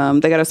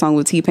 They got a song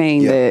with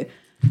T-Pain that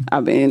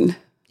I've been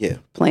yeah.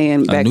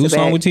 playing back A new to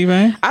song back. with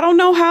T-Pain? I don't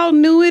know how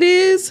new it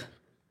is.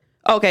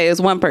 Okay, it's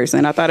one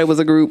person. I thought it was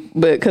a group,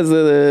 but because of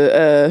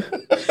the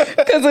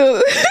because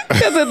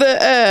of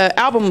the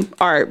album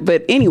art.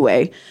 But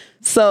anyway,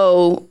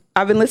 so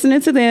I've been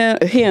listening to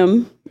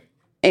him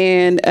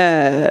and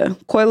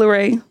Coi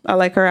Leray. I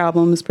like her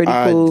album. It's pretty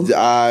cool.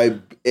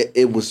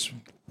 It was.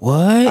 What?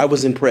 I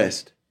was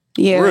impressed.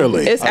 Yeah,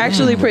 Really? it's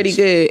actually pretty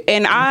good,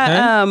 and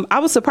I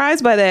was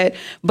surprised by that.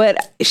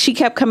 But she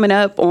kept coming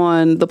up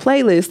on the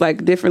playlist,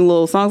 like different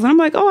little songs, and I'm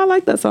like, oh, I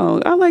like that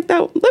song. I like that.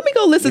 Let me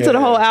go listen to the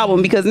whole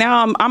album because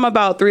now I'm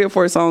about 3 or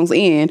 4 songs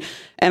in,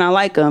 and I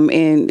like them,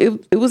 and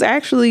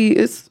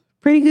it's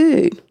pretty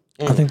good.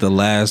 I think the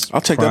last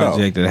I'll check that out.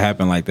 project that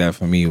happened like that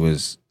for me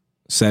was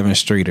 7th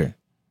Streeter.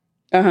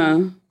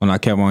 When I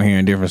kept on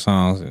hearing different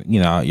songs,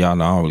 you know, y'all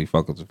know I don't really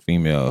fuck with the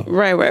female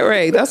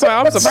Right. That's why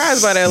I'm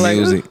surprised by that. Like,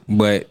 music.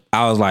 But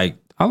I was like,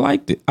 I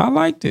liked it. I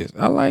liked this.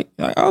 Like,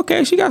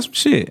 okay, she got some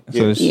shit.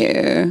 So it's,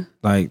 Yeah.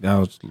 like that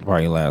was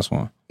probably the last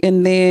one.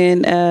 And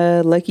then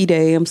Lucky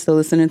Day, I'm still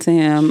listening to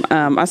him.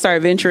 I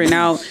started venturing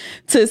out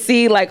to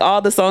see like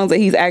all the songs that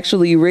he's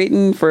actually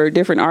written for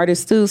different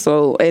artists too.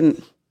 So,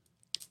 and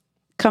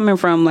coming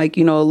from like,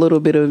 you know, a little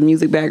bit of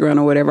music background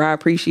or whatever, I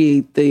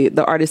appreciate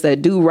the artists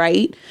that do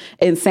write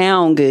and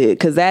sound good,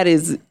 because that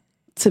is,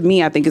 to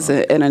me, I think it's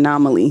an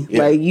anomaly.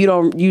 Yeah. Like you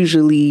don't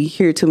usually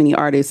hear too many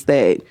artists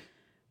that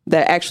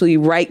actually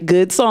write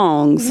good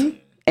songs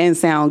and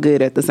sound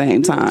good at the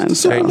same time.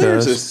 Super Tank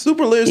lyricist. does.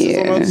 Super lyricist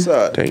on the other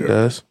side. Tank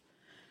does.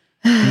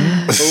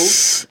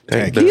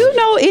 Tank Do does. you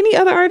know any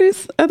other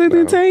artists other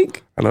than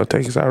Tank? I know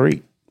Tank is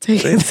Tyreek.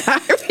 Tank and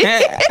Tyree.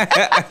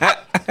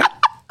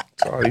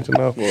 That's all I need to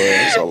know. Boy,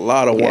 that's a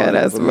lot of wine. Yeah,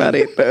 that's about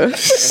it though. Much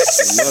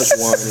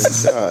wine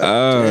inside.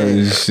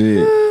 Oh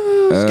shit.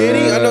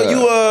 Skinny, I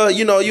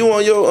know you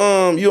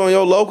on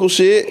your local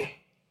shit.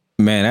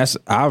 Man,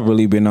 I've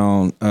really been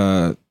on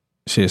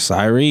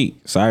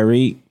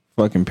Cyreek,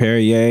 fucking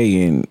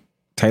Perrier, and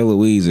Taylor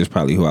Weeds is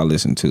probably who I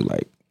listen to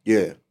like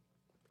Yeah.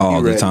 all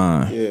You the ready?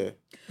 time. Yeah.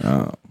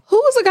 Who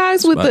was the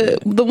guys with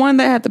about the one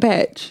that had the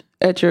patch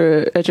at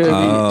your event?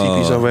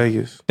 TP So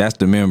Vegas. That's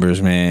the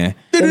members, man.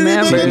 The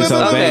members. TP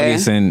So Okay.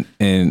 Vegas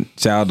and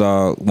Child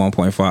Dog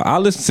 1.5. I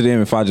listen to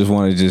them if I just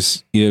want to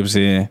just, you know what I'm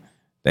saying?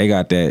 They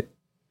got that.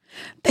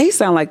 They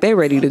sound like they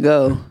ready to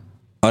go.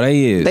 Oh,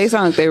 they is. They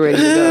sound like they ready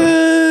to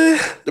go.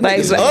 Like,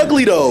 It's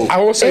ugly though. I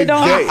won't say It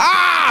don't- gay.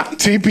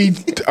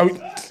 TP. I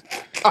mean,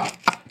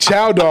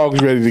 Chow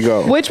Dog's ready to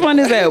go. which one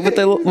is that with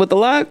the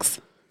locks?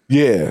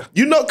 Yeah.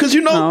 You know, because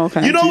Oh,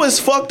 okay. it's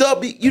fucked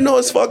up. You know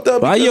it's fucked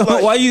up. Why you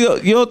because, like,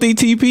 you don't think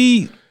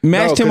TP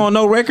matched him 'cause- on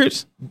No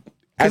Records?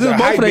 As It's a,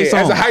 both hype of they man,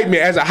 songs.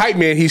 as a hype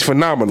man, he's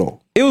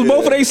phenomenal. It was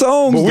both of their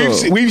songs. But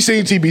though. we've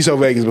seen TP So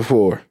Vegas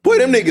before. boy,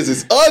 them niggas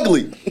is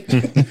ugly.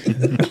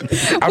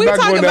 I'm We not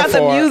talking going that about the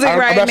far. music I'm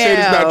right not saying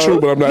it's not now. true,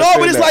 but I'm not. No, saying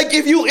but it's that. like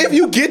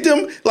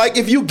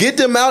if you get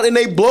them out and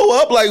they blow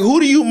up, like who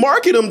do you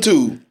market them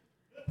to?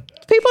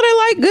 People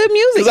that like good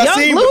music. Because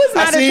Young Blue is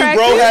not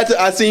attractive.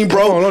 I seen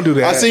bro. Come on, don't do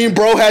that. I seen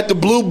bro had the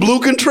blue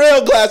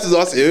Contrail glasses.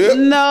 I said,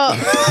 No,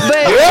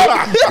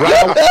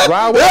 but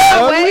Ride with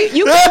Oh, wait,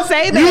 you can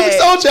say that. Music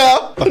Soul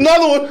Child.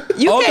 Another one.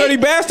 you Old Dirty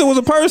can't. Bastard was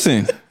a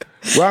person.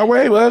 Ride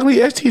Wave, ugly,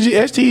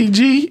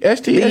 STG.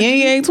 The Yin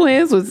Yang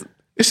Twins was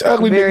It's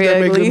ugly Very niggas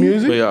that make ugly. good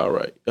music. Yeah, all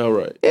right.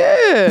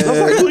 yeah. I was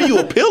like, who do you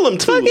appeal them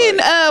to? Fucking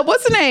Like,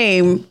 what's the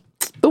name?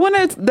 The one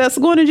that's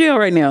going to jail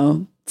right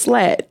now.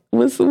 Slat.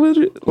 What's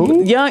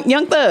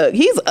Young Thug?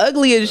 He's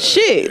ugly as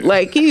shit.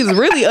 Like he's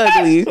really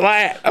ugly.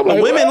 I'm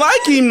like, women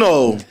like him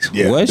though.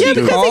 Yeah. What Yeah, you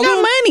because call he got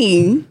him?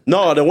 money.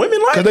 No, the women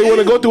like Because they him.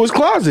 want to go through his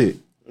closet.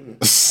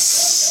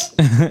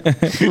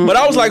 But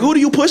I was like, who do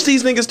you push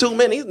these niggas to?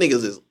 Man, these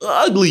niggas is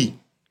ugly.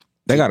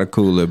 They got a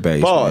cool little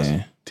bass, Pause.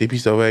 man. TP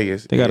So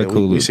Vegas. They got a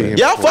cool we look, see him. man.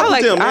 Yeah, I fuck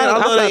like- with them, man. I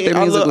I thought their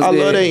music was love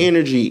good. their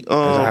energy. As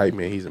a hype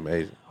man, he's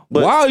amazing.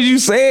 Why would you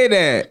say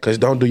that? Because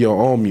don't do your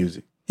own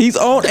music. He's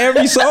on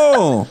every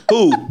song.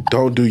 Who?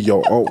 Don't do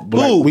your own.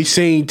 But Who? like, we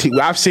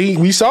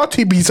saw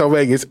TP So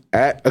Vegas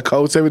at a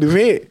Code 7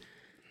 event.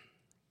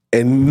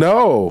 And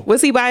no.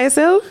 Was he by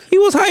himself? He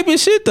was hyping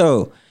shit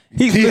though.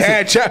 He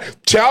had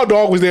Chow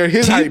Dog was there,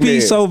 his hype man.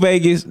 TP So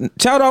Vegas.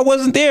 Child Dog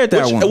wasn't there at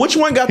that one. Which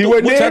one got He the?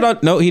 wasn't Which, there? Child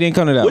Dog, no, he didn't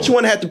come to that which one.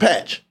 one had the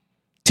patch?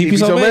 TP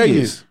So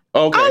Vegas.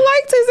 Okay. I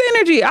liked his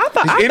energy. I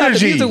thought the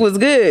energy. music was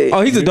good.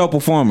 Oh, he's a dope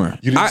performer.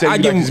 You didn't say I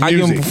you give liked his him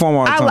music. perform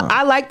all the time.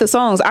 I like the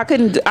songs. I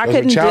couldn't.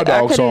 Child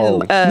Dog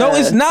songs. No,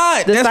 it's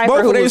not. That's decipher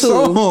both who of their was who.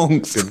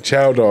 songs. Them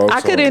Chow Dog I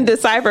couldn't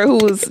decipher who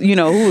was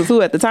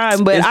who at the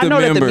time, but It's I the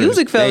know that the members.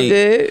 music felt They-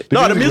 good.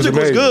 No, the music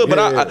was amazing. good, but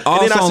Yeah. All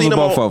and then I songs seen of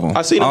him both of them.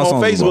 I seen him All on songs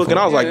of both Facebook, of and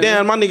I was them. like,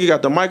 damn, my nigga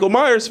got the Michael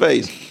Myers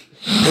face.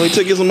 And he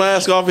took his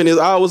mask off, and his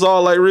eye was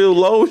all like real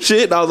low and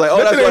shit. And I was like, oh,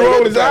 that's Nothing why he wrong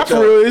got with the his eye patch for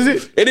on. real, is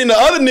it? And then the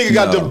other nigga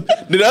got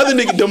the other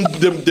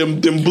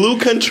nigga them blue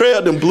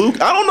Contrail, them blue.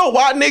 I don't know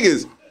why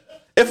niggas.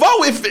 I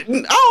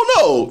don't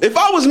know. If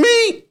I was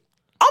me,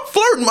 I'm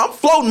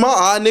floating my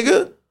eye,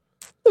 nigga.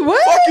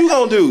 What? Fuck you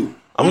gonna do?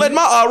 I'm letting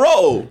my eye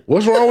roll.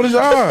 What's wrong with his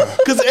eye?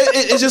 Cause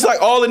it's just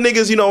like all the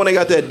niggas, when they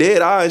got that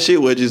dead eye and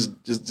shit, where just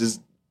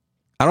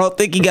I don't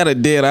think he got a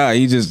dead eye.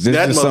 He just this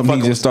that is something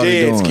motherfucker he just was started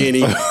dead doing.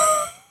 skinny.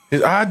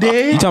 His eye You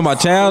dead? talking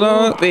about Child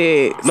Dog?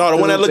 No, the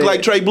one that looked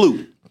like Trey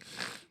Blue.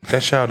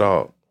 That's Chow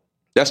Dog.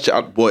 That's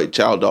Child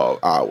Dog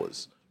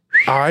hours.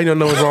 I don't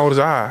know what's wrong with his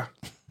eye.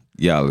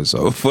 Y'all are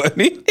so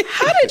funny.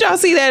 How did y'all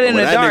see that in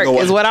When the that dark?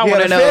 nigga Is what I He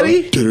want had to a know.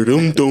 fatty?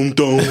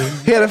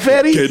 He had a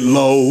fatty? Get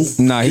low.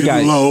 Nah, he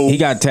Get low.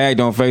 got tagged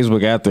on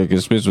Facebook after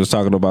because Spitz was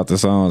talking about the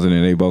songs and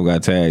then they both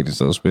got tagged. And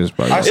so Spitz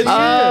probably. It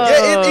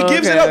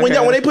gives it okay, up when okay.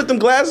 when they put them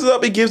glasses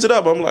up. It gives it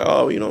up. I'm like,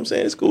 oh, you know what I'm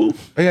saying? It's cool.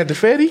 He had the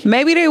fatty?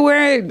 Maybe they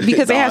wear it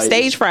because they have Nah,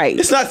 stage fright.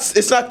 It's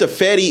not the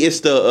fatty. It's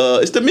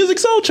the Music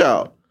Soul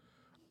Child.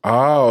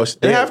 Oh, it's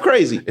They dead. half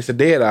crazy. It's a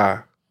dead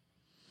eye.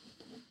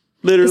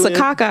 Literally. It's a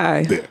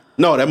cockeye.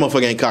 No, that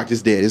motherfucker ain't cocked.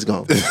 It's dead. It's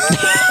gone.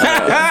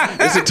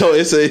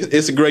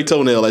 It's a great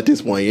toenail at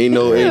this point. Ain't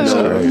no. It's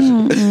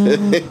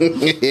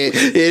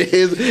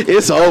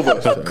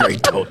over.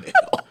 Great toenail.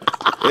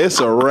 It's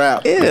a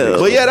wrap. Ew.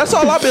 But yeah, that's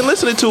all I've been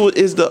listening to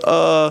is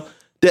the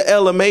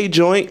LMA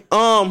joint.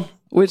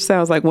 Which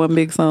sounds like one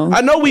big song. I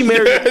know we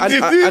married.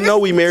 I know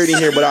we married in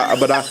here, but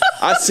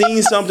I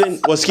seen something.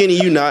 Well, Skinny,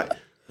 you not,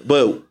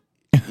 but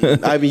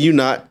Ivan, you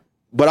not.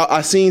 But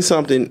I seen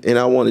something, and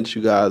I wanted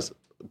you guys'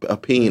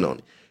 opinion on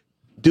it.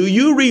 Do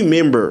you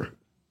remember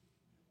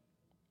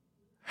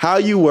how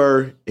you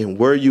were and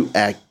where you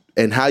act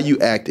and how you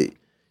acted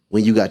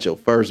when you got your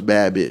first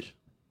bad bitch?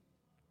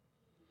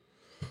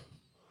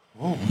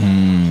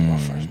 My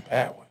first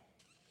bad one.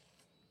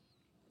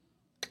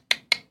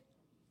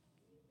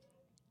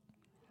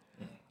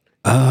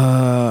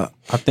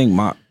 I think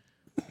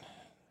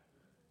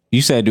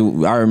you said,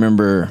 do I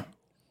remember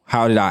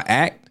how did I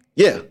act?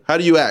 Yeah, how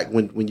do you act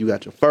when you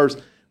got your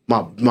first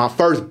my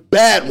first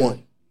bad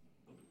one?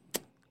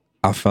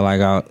 I felt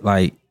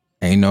like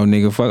ain't no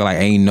nigga fuck, like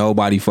ain't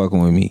nobody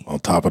fucking with me. On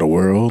top of the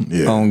world.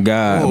 Yeah. On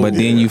God. But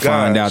then you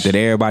find out that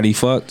everybody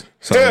fucked.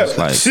 So it's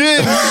like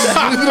Shit.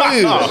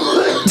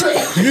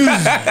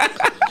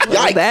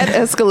 That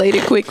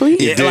escalated quickly.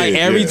 yeah, like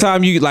every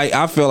time you like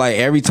I feel like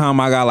every time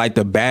I got like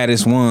the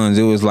baddest ones,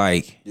 it was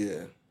like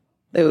It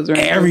was random.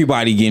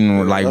 everybody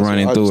getting like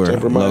running I through just her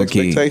temper my low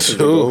key.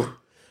 expectations.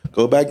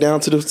 Go back down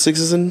to the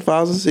 6s and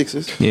 5s and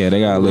 6s. Yeah, they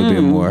got a little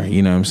bit more,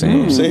 you know what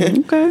I'm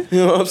saying? Okay. You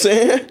know what I'm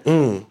saying?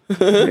 I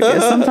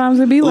guess sometimes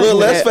it be A like little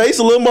less that. face,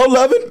 a little more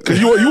loving. Cause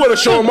you want to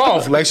show them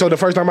off. Like, so the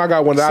first time I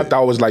got one that I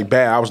thought was like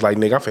bad, I was like,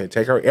 nigga, I'm finna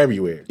take her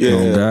everywhere. Yeah.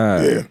 Oh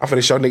God. Yeah. I'm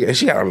finna show nigga, and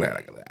she had on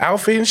like an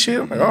outfit and shit.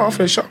 I'm like, oh, I'm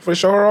finna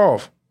show her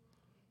off.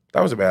 That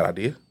was a bad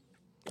idea.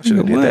 I should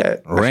have did What?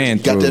 that. Ran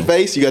You got through. that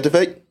face? You got the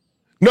fake?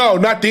 No,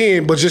 not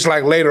then, but just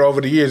like later over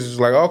the years, it's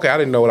like, okay, I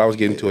didn't know what I was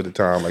getting to at the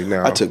time. Like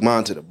now, I took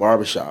mine to the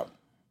barbershop.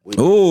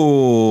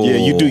 Ooh. Yeah,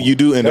 you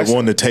do end up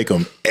wanting to take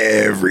them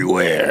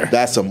everywhere.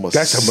 That's a mistake.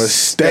 that's a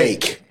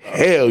mistake.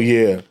 Hell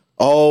yeah,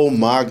 Oh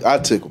my! I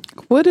took them.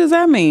 What does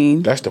that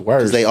mean? that's the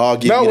worst. They all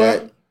give No, me well,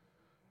 that.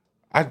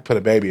 I put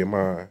a baby in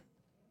mine.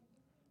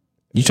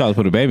 You tried to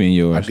put a baby in I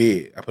yours.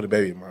 did. I put a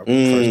baby in my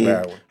first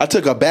bad one. I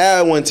took a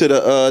bad one to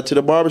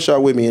the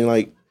barbershop with me, and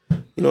like,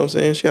 you know what I'm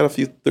saying? She had a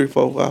few 3,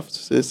 4, 5,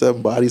 6,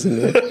 7 bodies in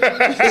there.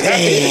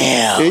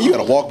 Damn. Yeah, you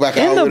gotta walk back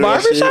out In the with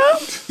that shit.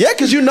 barbershop? Yeah,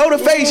 cause you know the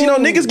face. You know,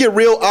 niggas get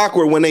real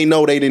awkward when they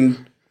know they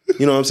didn't.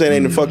 You know what I'm saying? They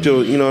didn't fuck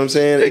your. You know what I'm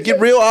saying? It get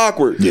real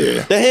awkward.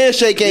 Yeah. The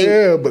handshake ain't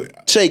Yeah,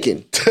 but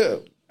shaking.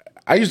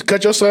 I used to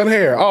cut your son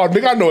hair. Oh,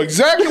 nigga, I know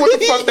exactly what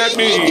the fuck that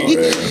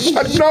means.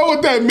 I know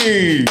what that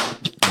means.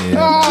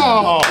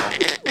 Oh.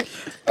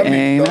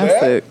 Dang, know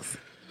that that? sucks.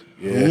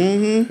 Yeah,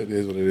 it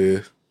is what it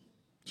is.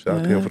 Shout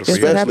out to him for the Guess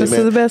free. that happens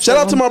to the best Shout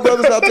of out to them. my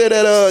brothers out there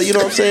that you know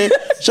what I'm saying?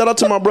 Shout out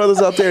to my brothers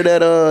out there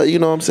that you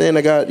know what I'm saying,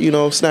 that got, you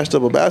know, snatched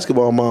up a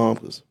basketball mom.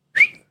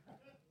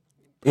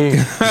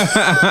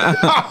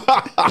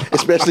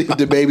 Especially if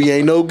the baby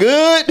ain't no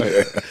good.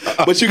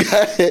 But you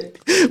got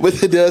but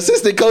the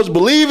assistant coach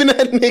believe in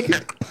that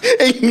nigga.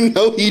 And you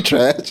know he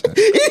trash.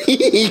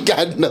 He ain't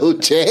got no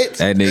chance.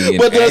 That nigga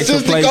But the getting extra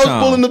assistant play coach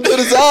time. pulling him to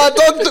the side,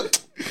 talking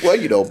to, well,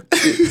 you know.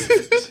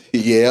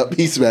 Yeah,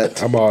 he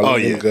smacked. I'm all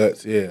in yeah.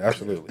 guts. Yeah,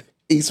 absolutely.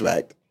 He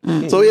smacked.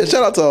 So yeah,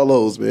 shout out to all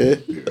those,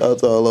 man. Shout out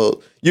to all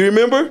those. You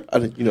remember? I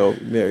think, you know,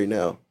 married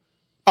now.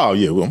 Oh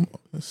yeah, well,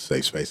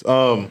 safe space.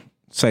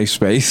 Safe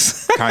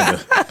space. Kind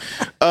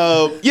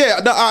of. Yeah,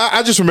 no,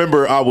 I just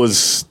remember I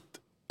was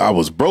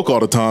broke all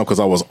the time because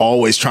I was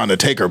always trying to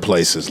take her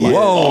places. Like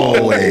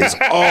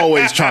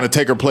always trying to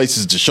take her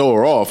places to show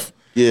her off.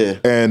 Yeah.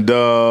 And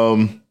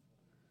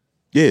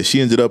yeah,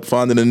 she ended up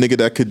finding a nigga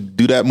that could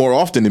do that more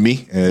often than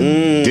me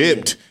and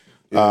dipped.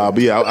 But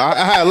yeah, I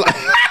had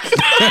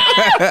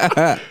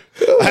I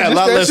had a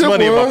lot less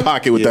money in my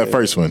pocket with that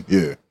first one.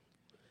 Yeah.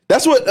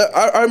 That's what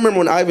I remember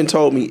when Ivan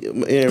told me.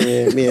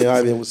 Me and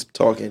Ivan was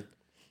talking,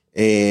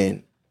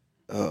 and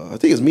I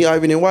think it's me,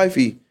 Ivan, and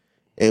wifey,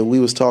 and we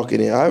was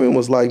talking, and Ivan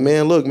was like,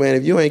 "Man, look, man,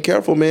 if you ain't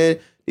careful, man,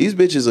 these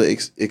bitches are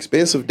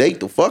expensive. Date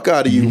the fuck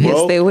out of you, bro."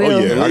 Yes, they will. Oh,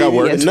 yeah, I got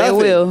work. Yes, they Nothing.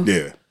 will.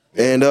 Yeah.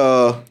 And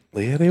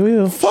Yeah, they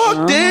will.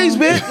 fuck these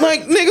bitch,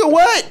 like nigga,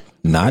 what?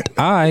 Not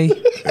I.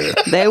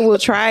 They will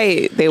try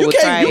it. They You will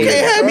try can't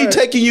it. have me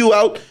taking you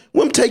out.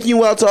 When I'm taking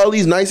you out to all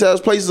these nice ass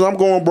places, I'm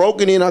going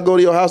broke, and then I go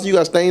to your house and you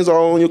got stains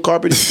all on your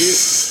carpet and shit.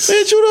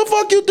 Bitch, who the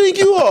fuck you think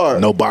you are?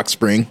 No box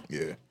spring.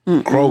 Yeah.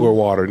 Kroger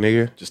water,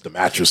 nigga. Just a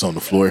mattress on the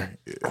floor.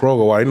 Yeah.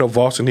 Kroger water. Ain't no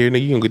Voss in here,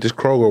 nigga. You can get this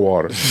Kroger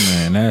water.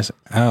 Man, that's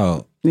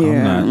out.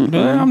 Yeah.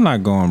 I'm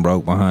not going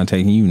broke behind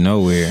taking you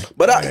nowhere.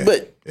 But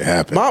It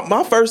happened.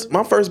 my first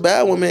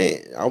bad one, man,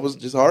 I was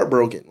just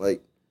heartbroken.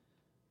 Like,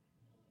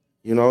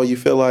 you know, you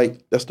feel like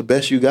that's the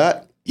best you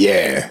got.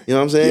 Yeah. You know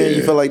what I'm saying? Yeah.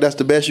 You feel like that's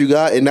the best you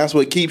got, and that's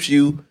what keeps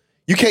you.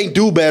 You can't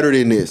do better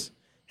than this,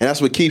 and that's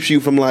what keeps you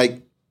from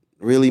like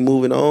really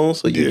moving on.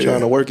 So you're Yeah. trying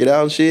to work it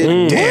out and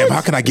shit. Damn,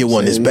 how can I get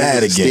one this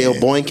bad again? Still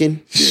boinking.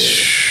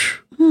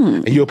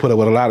 and you'll put up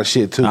with a lot of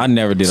shit too. I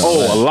never did all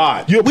Oh, that. a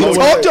lot. You'll We put up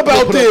with- talked about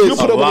you'll put up- this. You'll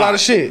put up with a lot of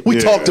shit. We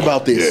talked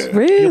about this.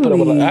 You'll put up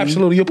with Really?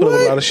 absolutely. You'll put up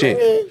with a lot of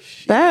shit.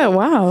 That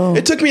wow.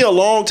 It took me a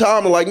long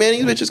time to like, man,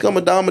 these bitches come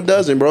a dime a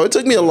dozen, bro. It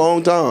took me a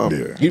long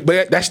time.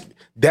 But that's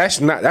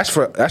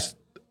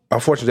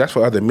unfortunately that's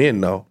for other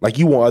men though. Like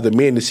you want other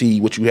men to see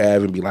what you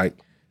have and be like,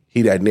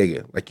 he that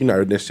nigga. Like you're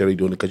not necessarily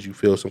doing it because you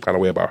feel some kind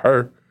of way about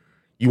her.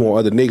 You want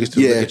other niggas to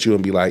look at you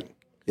and be like,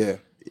 Yeah.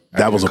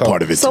 That was a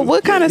part of it, So too.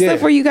 what kind of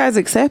stuff were you guys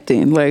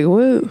accepting? Like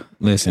what?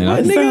 Listen, What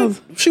I,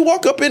 sounds- She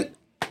walk up in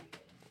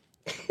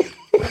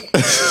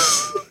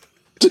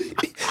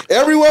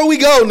everywhere we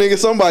go, nigga,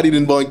 somebody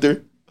done bunked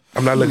her.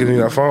 I'm not looking at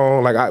your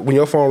phone. Like when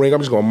your phone ring, I'm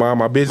just gonna mind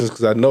my business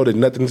because I know that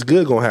nothing's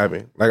good gonna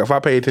happen. Like if I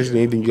pay attention to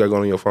anything you got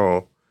going on your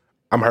phone,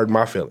 I'm hurting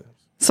my feelings.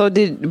 So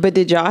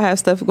did y'all have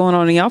stuff going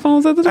on in y'all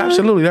phones at the time?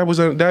 Absolutely, that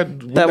wasn't That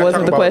not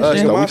wasn't talking the about us,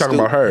 question? though. My We talking stu-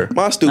 about her.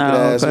 My stupid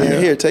Oh, ass, okay.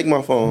 man. Here, take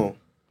my phone.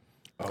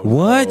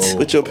 what?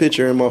 Put your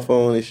picture in my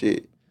phone and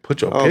shit.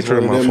 Put your I was picture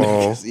in one my of them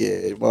phone.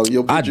 niggas. Yeah, well,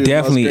 your I picture is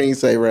my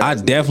screensaver. I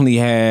definitely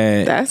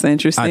had. That's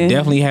interesting. I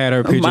definitely had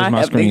her pictures Might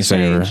my have been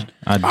screensaver. changed.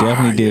 I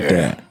definitely did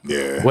that.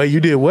 Yeah. Wait, you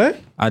did what?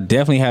 I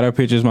definitely had her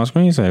pictures my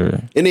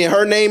screensaver. And then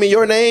her name and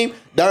your name,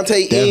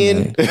 Dante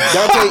N.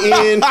 Dante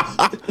N.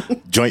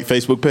 Joint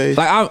Facebook page.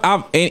 Like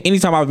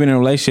anytime I've been in a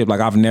relationship, like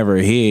I've never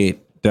hid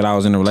that I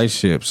was in a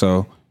relationship.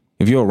 So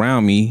if you're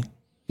around me,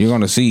 you're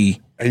gonna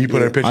see. And you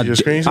put her picture in your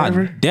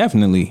screensaver?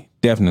 Definitely.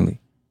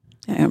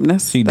 Damn,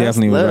 that's She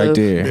definitely was right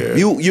there.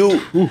 You I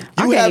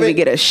can't haven't even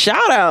get a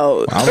shout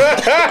out.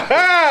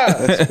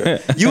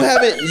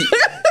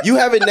 you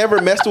haven't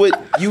never messed with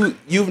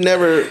you've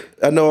never,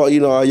 I know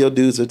all your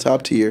dudes are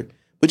top tier,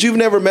 but you've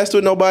never messed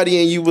with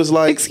nobody and you was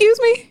like, Excuse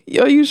me?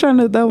 Yo, you trying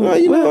to double?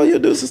 all your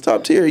dudes is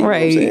top tier. You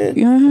Right. know what I'm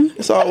saying? Uh-huh.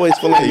 It's always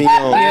filet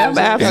mignon. Yeah,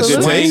 That's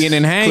absolutely. swinging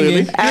and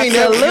hanging.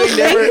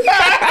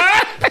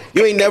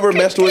 You ain't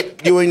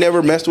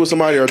never messed with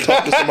somebody or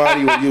talked to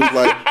somebody where you was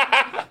like,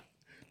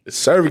 The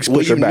cervix well,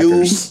 pusher you knew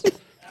backers.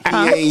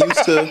 you ain't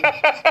used to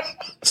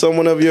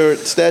someone of your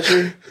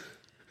stature.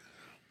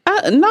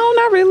 No,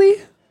 not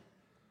really.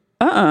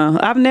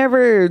 I've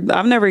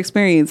never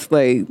experienced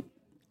like.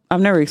 I've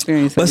never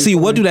experienced. But see,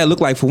 what do that look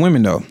like for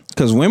women though?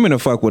 Because women will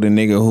fuck with a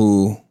nigga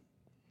who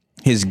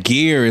his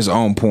gear is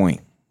on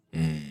point.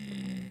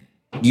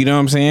 You know what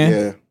I'm saying?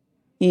 Yeah.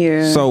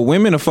 Yeah. So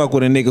women will fuck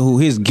with a nigga who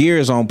his gear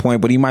is on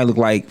point, but he might look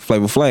like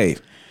Flavor Flav.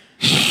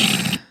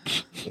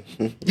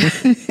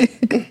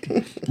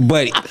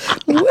 But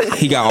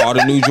he got all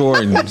the new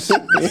Jordans.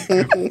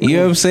 You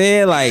know what I'm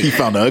saying? Like, He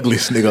found the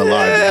ugliest nigga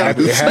alive.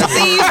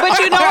 See, but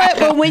you know what?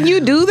 But when you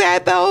do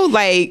that though,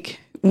 like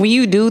when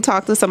you do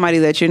talk to somebody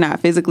that you're not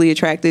physically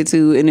attracted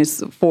to, and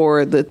it's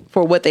for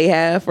what they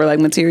have, for like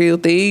material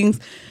things,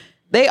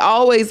 they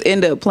always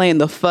end up playing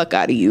the fuck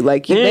out of you.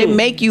 Like they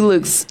make you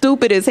look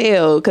stupid as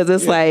hell because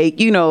it's like,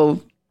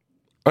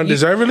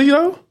 Undeservedly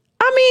though?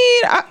 I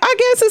mean, I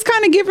guess it's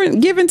kind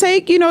of give and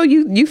take.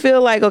 You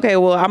feel like, okay,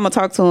 well, I'm gonna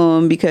talk to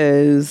him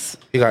because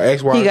He got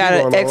X, Y, he got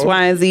going an X, on.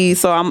 Y, and Z.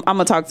 So I'm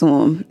gonna talk to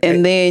him,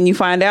 and then you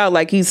find out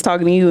like he's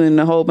talking to you and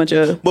a whole bunch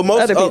of But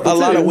other people a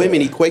lot too. of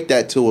women equate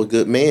that to a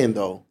good man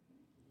though.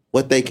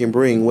 What they can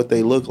bring, what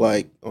they look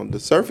like on the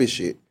surface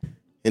shit.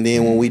 And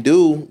then when we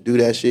do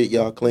that shit,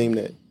 y'all claim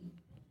that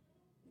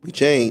we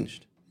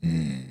changed.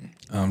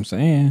 I'm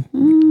saying. I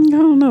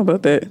don't know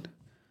about that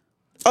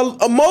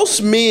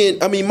Most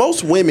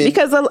women,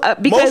 because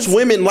most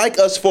women like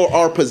us for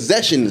our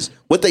possessions,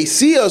 what they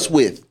see us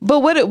with. But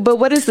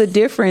what is the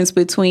difference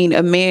between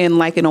a man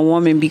liking a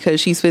woman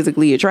because she's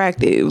physically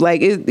attractive?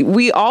 Like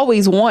we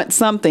always want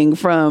something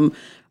from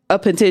a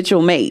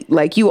potential mate.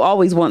 Like you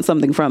always want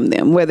something from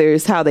them, whether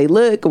it's how they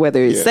look,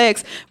 whether it's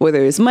sex,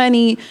 whether it's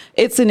money.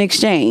 It's an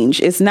exchange.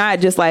 It's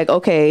not just like,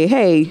 okay,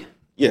 hey,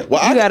 Yeah,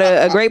 well, you got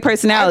a great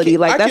personality.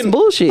 That's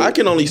bullshit. I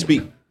can only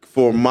speak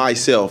for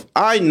myself.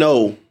 I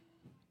know,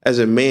 as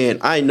a man,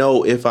 I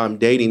know if I'm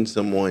dating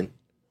someone,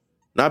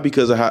 not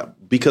because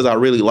I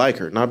really like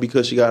her, not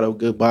because she got a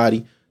good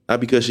body, not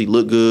because she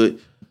look good.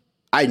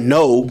 I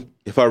know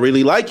if I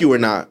really like you or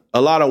not.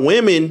 A lot of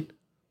women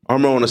are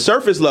more on a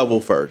surface level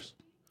first.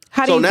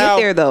 How do you get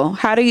there though?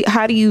 How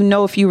do you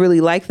know if you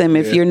really like them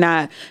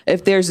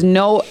if there's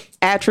no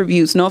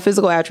attributes, no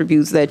physical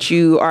attributes that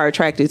you are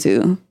attracted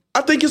to?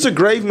 I think it's a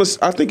grave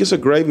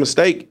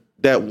mistake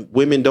that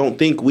women don't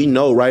think we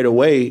know right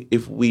away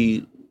if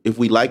we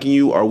liking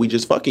you or we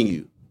just fucking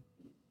you.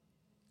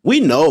 We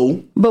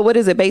know. But what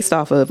is it based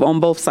off of on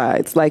both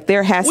sides? Like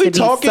there has to be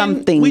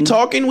something. We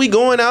talking, we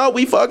going out,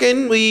 we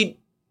fucking, we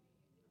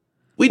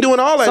doing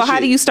all that shit. So how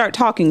do you start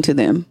talking to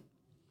them?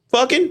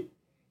 Fucking?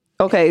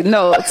 Okay,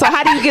 no. So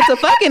how do you get to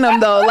fucking them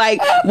though? Like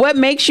what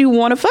makes you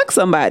want to fuck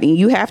somebody?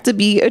 You have to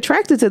be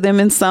attracted to them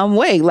in some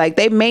way. Like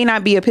they may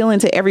not be appealing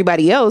to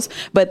everybody else,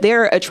 but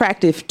they're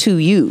attractive to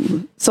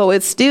you. So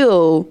it's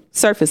still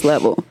surface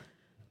level.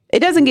 It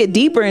doesn't get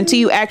deeper until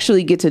you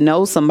actually get to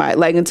know somebody.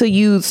 Like until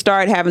you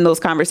start having those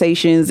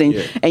conversations and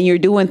you're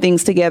doing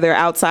things together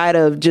outside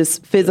of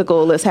just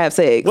physical, let's have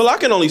sex. Well, I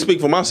can only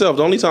speak for myself.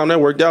 The only time that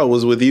worked out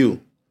was with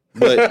you.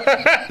 But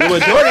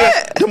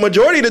the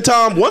majority of the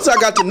time, once I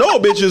got to know a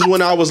bitch is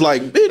when I was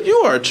like, bitch, you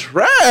are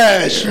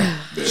trash.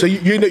 So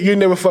you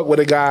never fuck with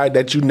a guy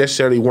that you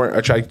necessarily weren't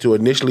attracted to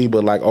initially,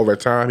 but like over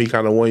time he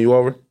kind of won you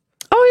over.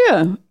 Oh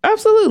yeah,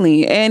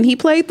 absolutely. And he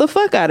played the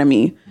fuck out of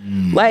me.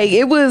 Like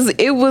it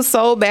was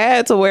so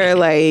bad to where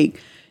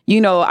like,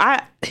 you know,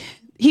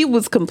 he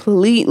was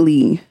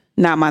completely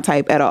not my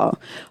type at all.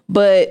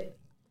 But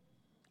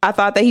I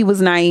thought that he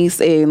was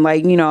nice and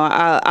like, you know,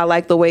 I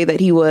like the way that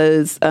he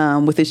was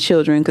with his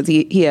children because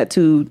he had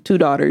two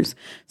daughters.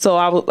 So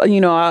I was,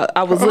 you know,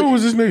 I was. Who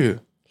was this nigga?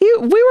 We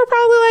were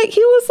probably like,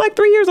 he was like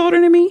 3 years older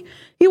than me.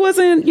 He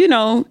wasn't, you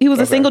know, he was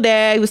a single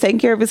dad. He was taking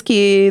care of his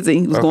kids and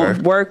he was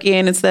going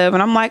working and stuff.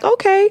 And I'm like,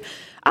 okay,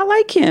 I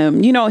like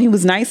him. You know, he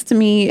was nice to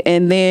me.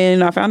 And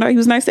then I found out he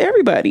was nice to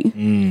everybody.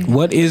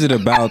 What is it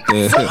about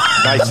this?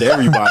 Nice to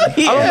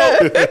everybody.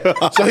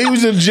 So he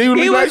was a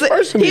genuinely nice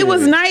person. He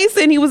was nice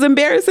and he was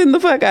embarrassing the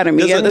fuck out of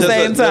me at the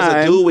same time.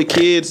 Does a dude with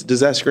kids,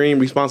 does that scream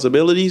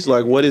responsibilities?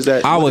 Like, what is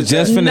that? I was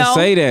just finna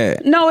say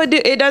that. No,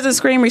 it doesn't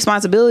scream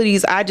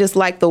responsibilities. I just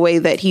like the way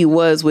that he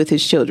was with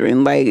his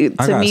children. Like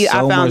to me,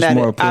 I found that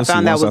once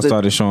I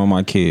started showing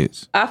my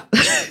kids.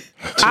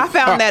 I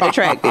found that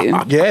attractive.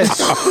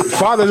 Yes,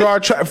 fathers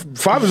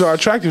are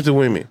attractive to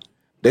women.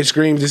 They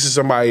scream, "This is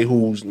somebody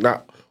who's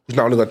not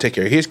only going to take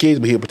care of his kids,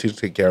 but he'll potentially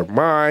take care of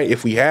mine.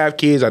 If we have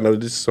kids, I know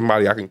this is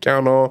somebody I can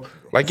count on."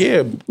 Like,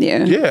 yeah.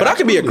 But I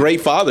could be a great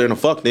father and a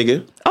fuck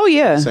nigga. Oh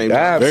yeah, Same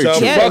time. yes,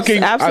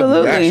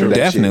 absolutely,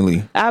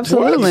 Definitely.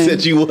 absolutely. You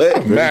said you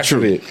would.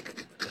 Mastered it.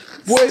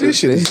 Boy, this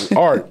shit is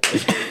art.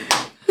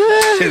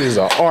 Shit is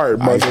an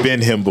art, I've been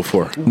him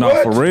before. No,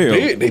 for real.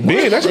 They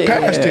been. That's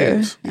past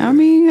tense. I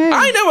mean, hey,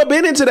 I ain't never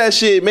been into that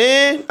shit,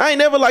 man. I ain't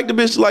never liked a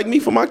bitch like me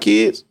for my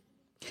kids.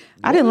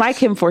 I didn't like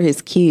him for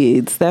his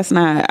kids. That's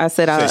not. I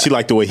said I. She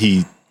liked the way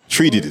he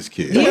treated his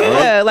kids.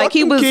 Yeah, like Fuck he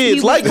them was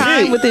kids, like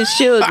kind me. with his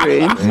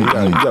children. You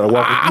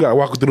gotta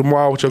walk through the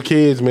mall with your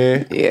kids,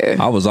 man. Yeah.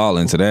 I was all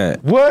into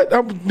that. What?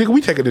 Nigga,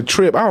 we taking a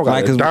trip. I don't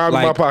got a dime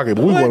in my pocket,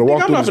 but we want to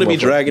walk I'm through not this gonna be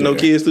dragging no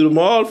kids through the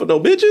mall for no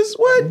bitches.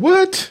 What?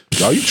 What?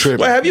 No, you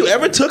tripping. Wait, have you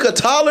ever took a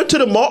toddler to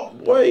the mall?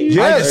 Wait,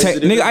 Yes. I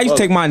used to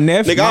take my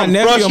nephew. Nigga, I'm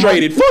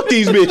frustrated. Fuck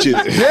these bitches.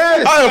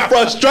 Yes. I am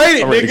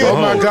frustrated, nigga.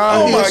 Oh my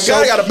God, Oh he my is God. so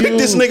I gotta pick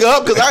this nigga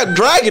up because I'm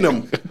dragging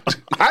him.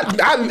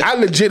 I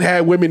legit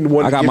had women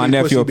want. I got my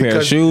nephew a pair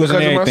of shoes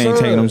and everything,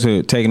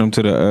 taking him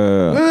to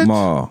the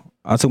mall.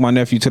 I took my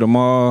nephew to the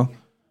mall.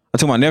 I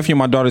took my nephew and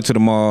my daughter to the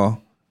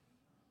mall.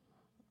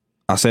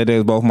 I said they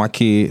was both my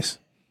kids.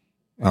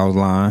 I was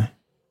lying.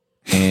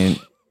 And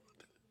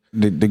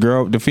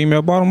the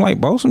female bought him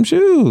like both some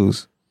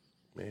shoes.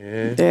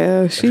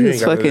 Yeah, she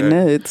was fucking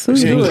nuts. Who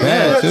She knew was it?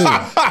 bad too.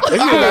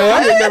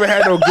 I ain't never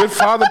had no good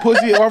father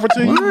pussy offer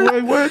to you.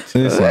 Boy, what?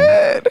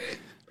 Listen,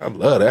 I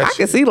love that I shit.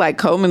 can see like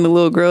combing the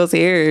little girl's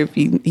hair if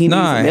he needs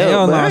nah, some hell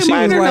help. no. But I ain't She was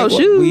buying her like, no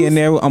we shoes. in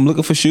there. I'm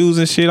looking for shoes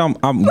and shit.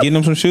 I'm getting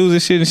him some shoes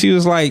and shit. And she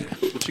was like,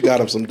 She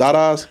got him some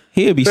dadas.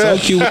 he'll be so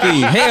cute with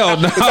these. Hell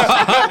no.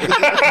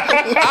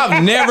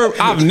 I've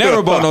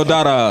never bought no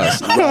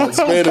dadas.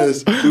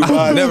 Spinners.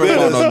 Never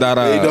bought no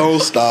dadas. They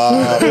don't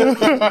stop.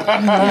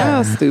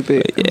 Y'all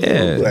stupid.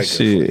 Yeah, Like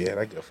shit. yeah,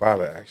 like a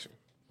father action.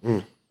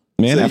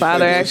 Man, that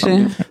Father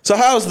action. So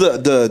how's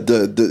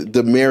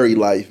the married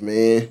life,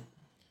 man?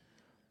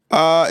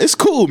 It's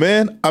cool,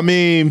 man. I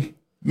mean,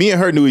 me and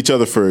her knew each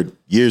other for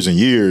years and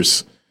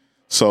years.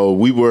 So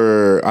we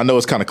were, I know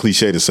it's kind of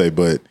cliche to say,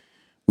 but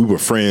we were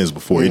friends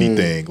before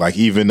anything. Like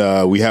even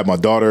we had my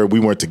daughter, we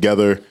weren't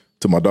together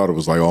till my daughter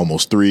was like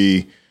almost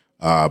 3.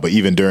 But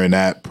even during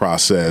that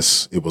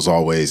process, it was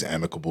always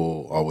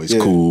amicable, always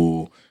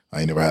cool. I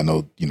ain't never had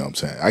no, you know what I'm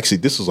saying? Actually,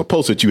 this was a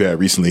post that you had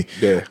recently.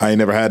 Yeah. I ain't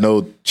never had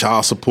no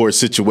child support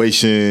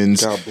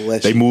situations. God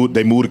bless They you. moved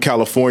to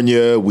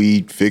California.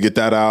 We figured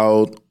that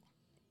out.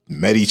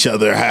 Met each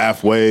other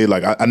halfway.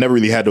 Like I never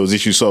really had those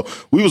issues. So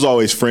we was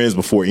always friends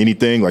before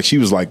anything. Like she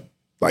was like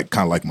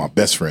kind of like my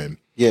best friend.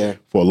 Yeah.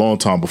 For a long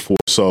time before.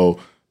 So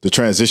the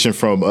transition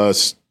from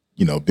us,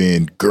 you know,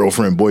 being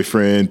girlfriend,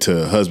 boyfriend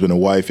to husband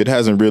and wife, it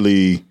hasn't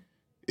really,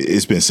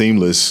 it's been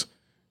seamless,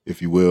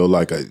 if you will.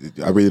 Like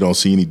I really don't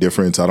see any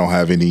difference. I don't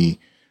have any,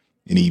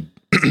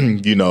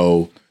 you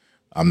know,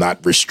 I'm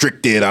not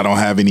restricted. I don't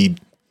have any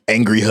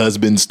angry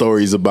husband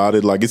stories about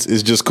it. Like it's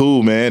just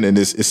cool, man. And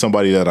it's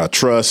somebody that I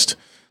trust,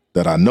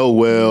 that I know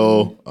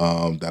well,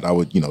 that I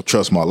would, you know,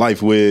 trust my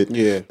life with.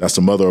 Yeah. That's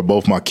the mother of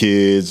both my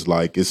kids.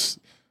 Like it's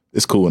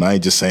cool. And I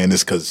ain't just saying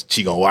this because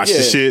she gonna watch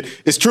the shit.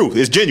 It's true.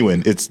 It's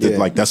genuine. It's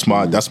like, that's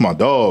my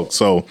dog.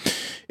 So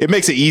it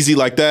makes it easy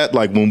like that.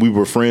 Like when we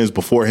were friends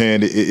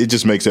beforehand, it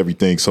just makes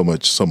everything so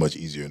much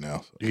easier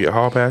now. You get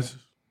hall passes?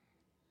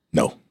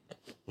 No.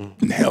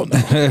 Hell no.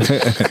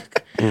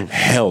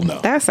 Hell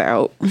no. That's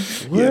out.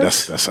 Yeah,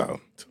 that's how.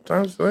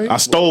 Sometimes like, I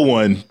stole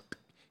one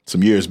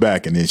some years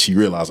back, and then she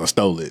realized I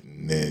stole it,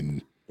 and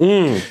then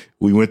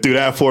we went through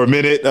that for a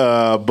minute.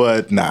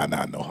 But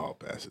no hall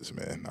passes,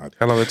 man.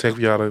 how long it take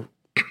for y'all to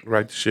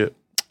write the shit?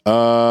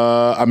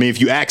 I mean,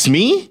 if you ask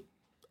me,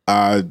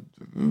 I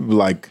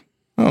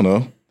don't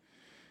know,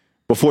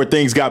 before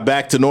things got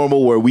back to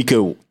normal where we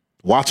could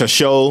watch a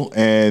show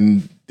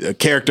and a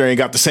character ain't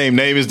got the same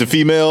name as the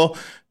female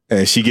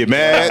and she get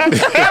mad.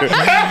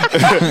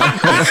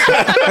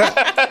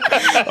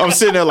 I'm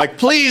sitting there like,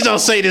 please don't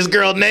say this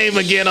girl name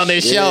again on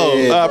this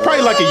show.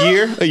 Probably like a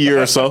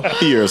year or so.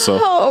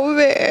 Oh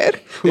man,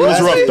 It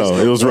was rough though.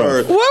 It was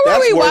rough. what were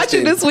we worse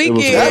watching than- this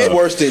weekend? That's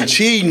worse than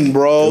cheating,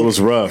 bro. It was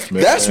rough,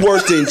 man. That's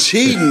worse than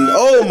cheating.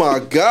 Oh my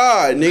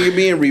God, nigga,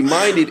 being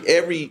reminded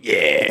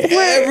everything.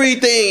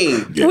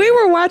 We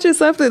were watching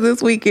something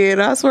this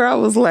weekend. I swear I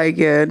was like,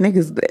 yeah,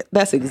 niggas,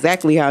 that's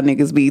exactly how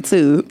niggas be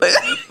too.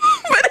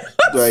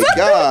 Like,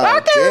 God, I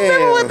can't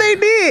remember what they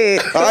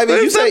did. I mean, It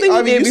you was say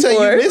something we did you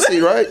before. miss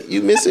it, right?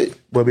 You miss it.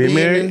 But being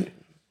married,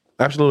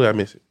 absolutely, I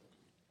miss it.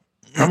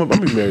 I'm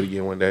gonna be married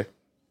again one day.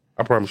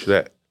 I promise you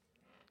that.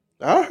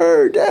 I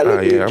heard that.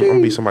 Yeah, I'm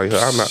gonna be somebody's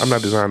husband. I'm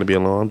not designed to be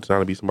alone. I'm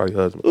designed to be somebody's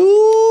husband.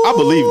 I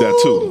believe that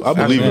too. I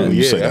believe it when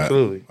you Yeah, say that.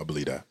 absolutely. I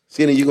believe that.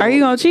 Skinny, Are you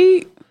gonna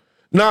cheat?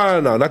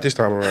 No, not this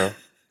time around.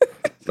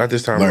 Not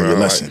this time Learn around. your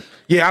Like, lesson.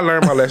 yeah, I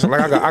learned my lesson.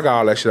 Like I got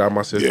all that shit out of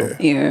my system.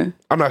 Yeah. Yeah.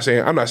 I'm not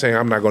saying I'm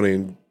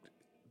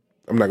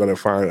not gonna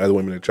find other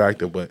women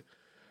attractive, but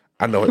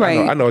I know Right.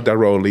 I know what that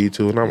road lead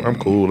to, and I'm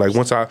cool. Like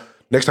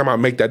next time I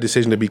make that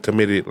decision to be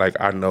committed, like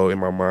I know in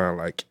my mind,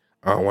 like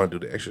I don't want to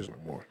do the extras no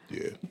more.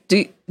 Yeah.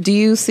 Do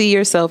you see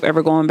yourself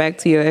ever going back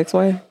to your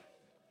ex-wife?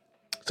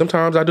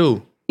 Sometimes I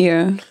do.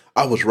 Yeah.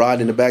 I was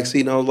riding in the back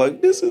seat and I was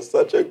like, this is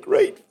such a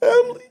great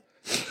family.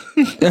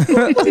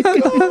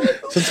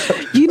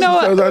 You know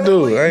what? Sometimes I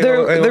do. I ain't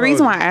gonna The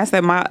reason lie. why I asked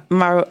that,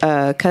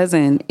 my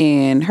cousin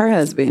and her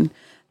husband,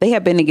 they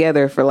have been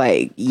together for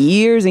like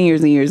years and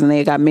years and years, and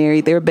they got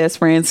married. They were best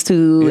friends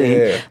too, Yeah.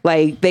 and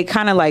like they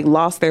kind of like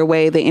lost their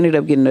way. They ended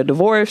up getting a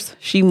divorce.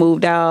 She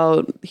moved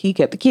out. He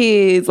kept the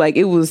kids. Like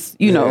it was,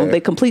 you know, they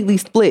completely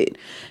split.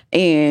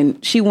 And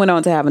she went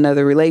on to have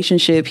another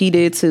relationship. He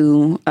did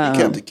too.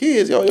 Kept the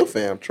kids, yo, your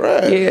fam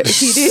trash. Yeah,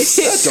 he did.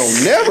 That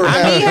don't never I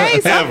happen.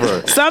 mean, hey,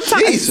 Ever.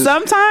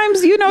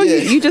 sometimes you know, Yeah.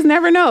 you just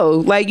never know.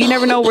 Like you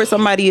never know where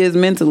somebody is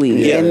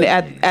mentally, and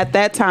at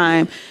that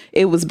time,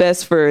 it was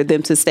best for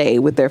them to stay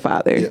with their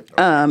father,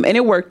 and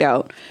it worked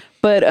out.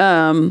 But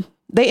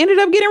they ended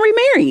up getting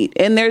remarried,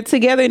 and they're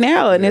together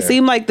now. And it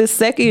seemed like the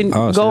second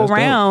Oh, so go that's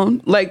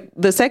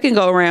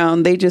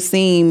round, they just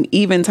seem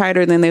even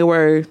tighter than they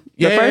were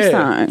the first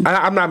time.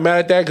 I'm not mad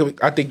at that. 'Cause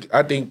I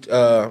think,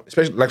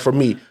 especially like for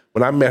me,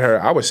 when I met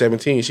her, I was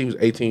 17, she was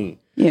 18.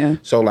 Yeah.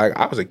 So like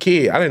I was a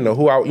kid. I didn't know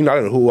who I didn't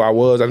know who I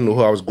was. I didn't know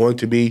who I was going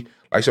to be.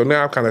 Like so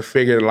now I've kind of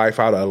figured life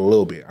out a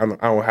little bit. I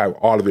don't have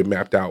all of it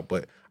mapped out,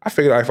 but I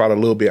figured life out a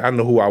little bit. I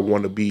know who I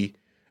want to be,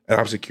 and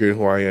I'm secure in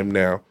who I am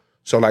now.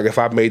 So like if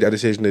I made that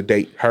decision to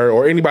date her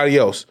or anybody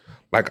else,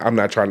 like I'm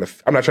not trying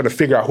to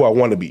figure out who I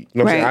want to be. You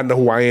know what I'm saying? Right. I know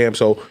who I am.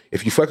 So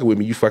if you fucking with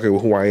me, you fucking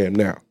with who I am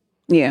now.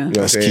 Yeah. You know what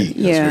That's I'm saying?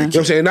 key. Yeah. You know what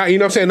I'm saying? Not, you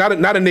know what I'm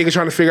saying? Not a nigga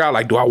trying to figure out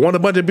like, do I want a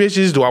bunch of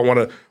bitches? Do I want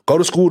to go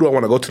to school? Do I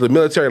want to go to the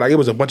military? Like it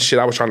was a bunch of shit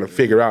I was trying to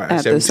figure out at At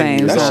the 17 same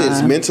years That old.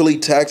 shit's mentally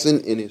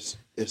taxing and it's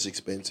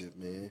expensive,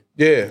 man.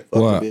 Yeah.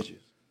 Fucking What? bitches.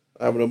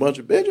 Having a bunch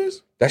of bitches.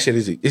 That shit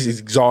is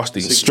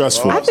exhausting.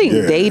 Stressful. I think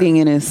Yeah. dating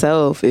in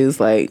itself is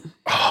like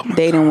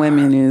dating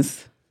women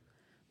is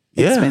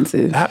Yeah,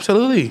 expensive.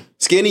 Absolutely.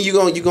 Skinny, you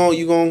gonna tie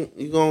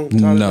the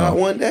No. knot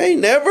one day?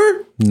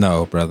 Never?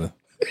 No, brother.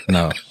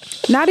 No.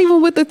 Not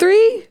even with the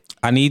 3.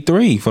 I need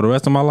 3 for the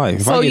rest of my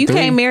life. If So I get you 3,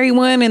 can't marry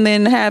one and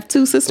then have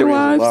 2 sister Three is a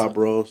wives? lot,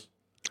 bros.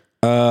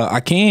 I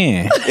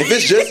can. If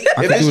it's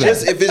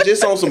just if it's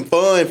just on some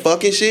fun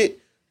fucking shit,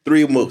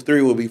 three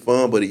will be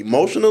fun. But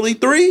emotionally,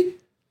 3,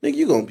 nigga,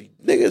 you gonna be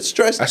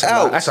stressed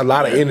out. That's a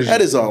lot of energy.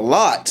 That is a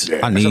lot. I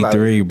That's a need lot-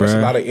 3, That's a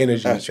lot bro. of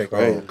energy to That's check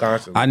crazy. on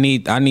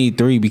constantly. I need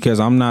 3 because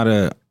I'm not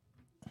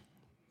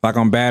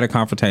I'm bad at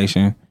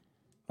confrontation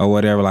or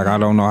whatever. Like I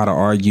don't know how to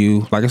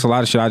argue. Like it's a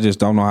lot of shit I just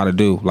don't know how to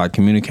do. Like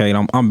communicate.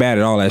 I'm bad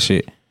at all that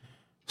shit.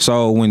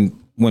 So when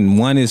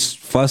one is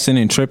fussing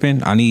and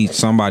tripping, I need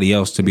somebody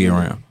else to be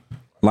around.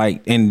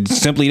 Like, and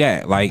simply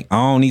that. Like, I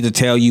don't need to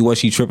tell you what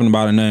she tripping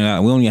about or none of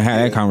that. We don't even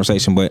have that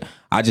conversation, but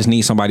I just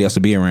need somebody else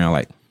to be around.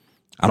 Like,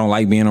 I don't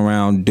like being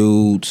around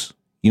dudes.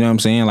 You know what I'm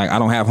saying? Like, I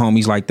don't have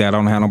homies like that. I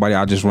don't have nobody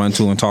I just run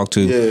to and talk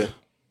to. Yeah.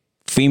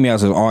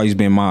 Females have always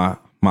been my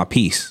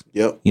peace.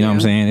 Yep. You know what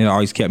I'm saying? It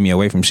always kept me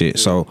away from shit.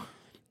 So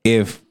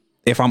if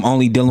I'm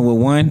only dealing with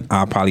one,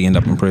 I'll probably end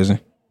up in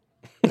prison.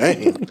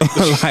 Damn.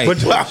 Like,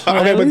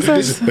 Okay, but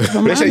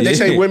they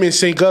say women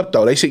sync up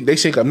though. They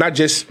sync up. Not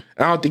just.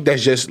 I don't think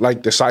that's just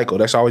like the cycle.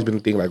 That's always been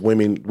the thing. Like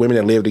women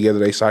that live together,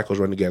 they cycles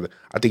run together.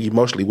 I think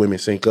emotionally women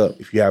sync up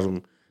if you have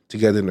them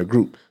together in a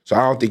group. So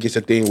I don't think it's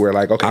a thing where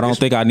like okay. I don't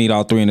think I need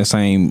all 3 in the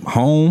same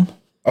home.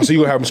 Oh, so you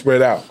gonna have them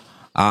spread out?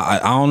 I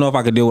don't know if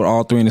I could deal with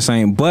all 3 in the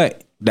same,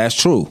 but that's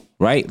true,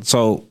 right?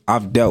 So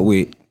I've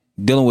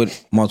dealing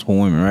with multiple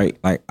women, right?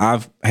 Like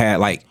I've had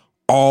like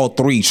all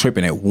 3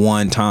 tripping at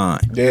one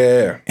time.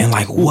 Yeah. And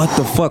like, what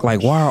the fuck?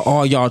 Like, why are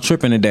all y'all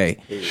tripping today?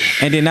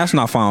 And then that's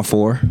not fine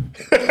for.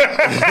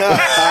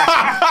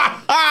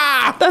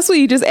 That's what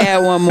you just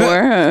add one more,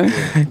 huh?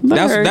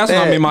 That's when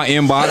I'm in my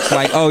inbox.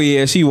 Like, oh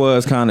yeah, she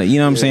was kind of, you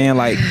know what I'm saying?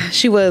 Like,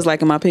 She was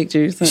like in my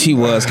pictures. she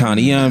was kind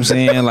of, you know what I'm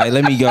saying? Like,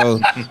 let me go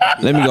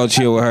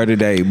chill with her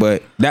today.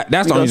 But that's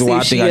the only reason why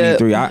I think I need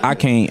 3.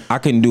 I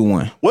couldn't do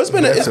one. Well, it's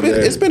been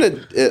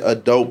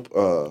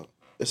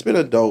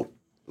a dope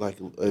like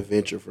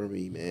adventure for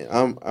me,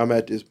 man. I'm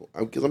at this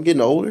because I'm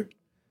getting older.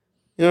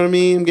 You know what I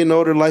mean? I'm getting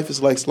older. Life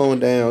is like slowing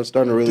down. It's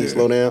starting to really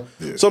slow down.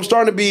 Yeah. So I'm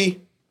starting to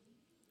be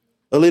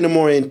a little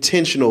more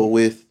intentional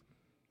with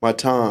my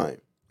time,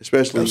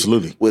 especially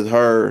with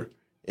her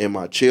and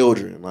my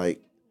children. Like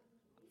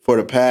for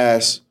the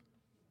past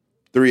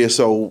 3 or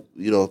so,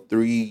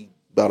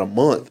 about a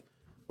month,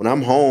 when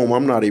I'm home,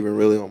 I'm not even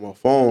really on my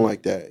phone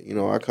like that. You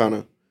know, I kind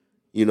of,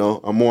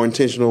 I'm more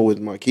intentional with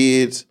my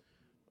kids,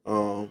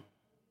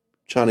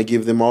 trying to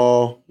give them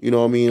all, a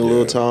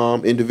little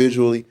time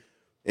individually.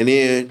 And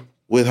then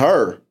with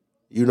her,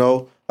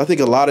 I think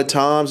a lot of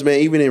times, man,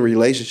 even in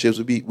relationships,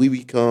 we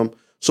become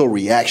so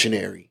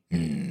reactionary.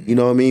 You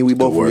know what I mean? We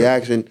both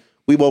reacting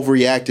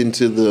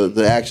to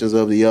the actions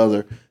of the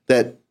other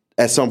that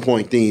at some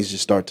point things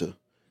just start to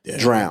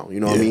drown. You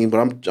know what I mean?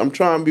 But I'm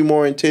trying to be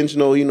more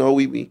intentional.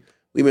 We've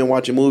been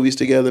watching movies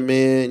together,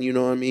 man. You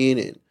know what I mean?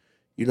 And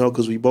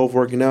because we both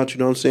working out. You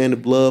know what I'm saying? The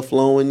blood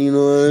flowing. You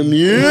know what I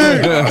mean?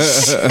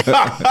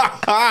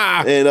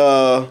 And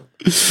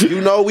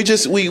we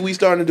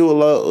starting to do a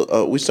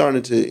lot. We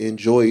starting to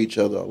enjoy each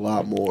other a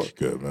lot more.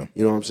 Good, man.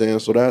 You know what I'm saying?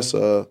 So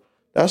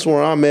that's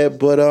where I'm at.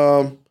 But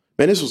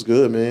man, this was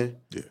good, man.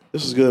 Yeah,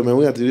 this was good, man.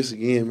 We got to do this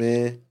again,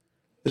 man.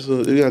 We got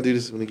to do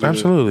this again.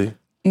 Absolutely.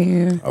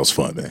 Yeah, that was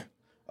fun, man.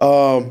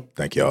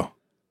 Thank y'all.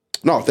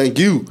 No, thank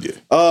you. Yeah.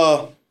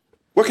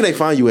 Where can they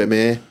find you at,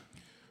 man?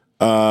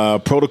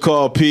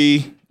 Protocol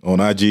P on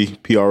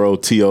IG,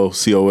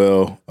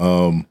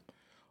 PROTOCOL.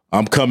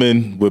 I'm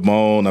coming with my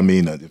own. I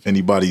mean, if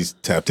anybody's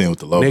tapped in with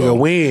the logo, nigga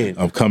win.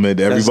 I'm coming.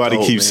 Everybody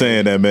keeps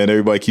saying that, man.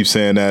 Everybody keeps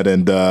saying that,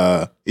 and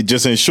it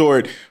just in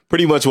short,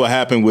 pretty much what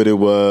happened with it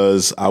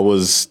was I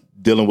was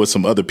dealing with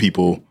some other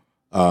people,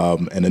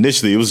 and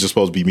initially it was just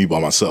supposed to be me by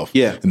myself.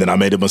 Yeah, and then I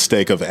made a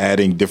mistake of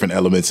adding different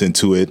elements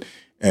into it.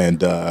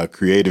 And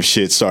creative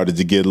shit started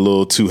to get a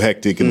little too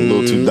hectic and a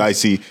little too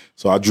dicey.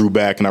 So I drew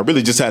back and I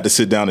really just had to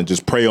sit down and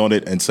just pray on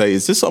it and say,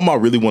 is this something I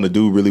really want to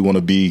do, really want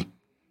to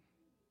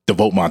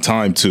devote my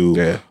time to?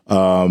 Yeah.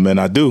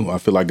 And I do. I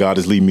feel like God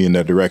is leading me in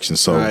that direction.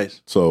 So,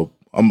 nice. So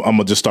I'm going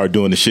to just start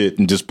doing the shit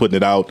and just putting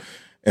it out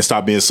and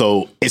stop being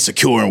so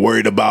insecure and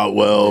worried about,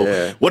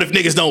 what if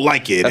niggas don't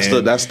like it? That's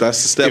the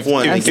step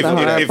one.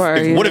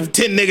 What if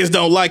 10 niggas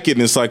don't like it?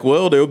 And it's like,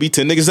 well, there will be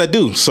 10 niggas that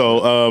do.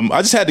 So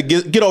I just had to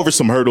get over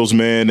some hurdles,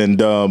 man,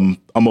 and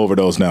I'm over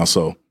those now.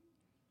 So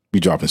be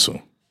dropping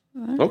soon.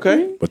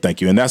 Okay. But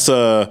thank you. And that's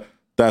I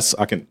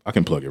can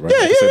plug it, right?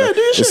 Yeah, do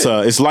your shit.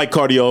 It's Light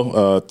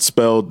Cardio,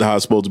 spelled how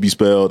it's supposed to be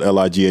spelled,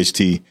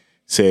 LIGHT,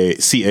 say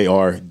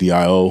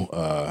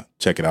CARDIO.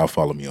 Check it out.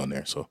 Follow me on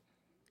there. So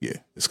yeah,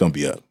 it's gonna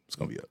be up. It's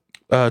gonna be up.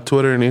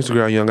 Twitter and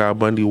Instagram, Young Al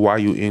Bundy,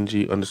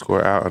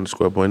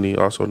 YUNG_Al_Bundy.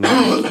 Also,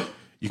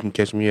 you can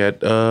catch me at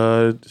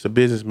it's a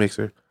business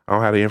mixer. I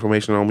don't have the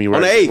information on me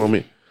right at the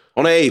moment.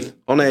 On the 8th.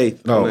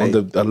 No, on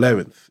the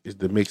 11th is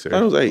the mixer.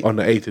 That was 8. On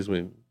the 8th is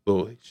when.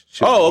 Okay.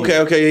 Yeah. On the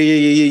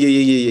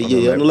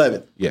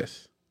 11th.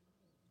 Yes.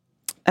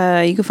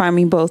 You can find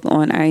me both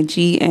on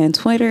IG and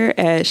Twitter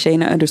at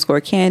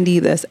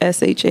Shayna_Candy. That's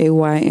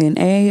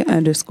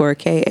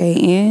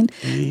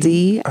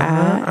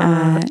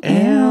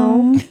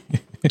SHAYNA_KANDIIM.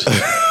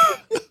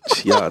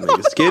 Y'all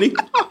niggas skinny.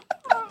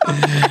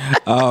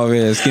 Oh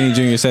man, Skinny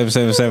Junior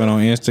 777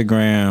 on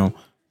Instagram,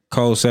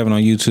 Code 7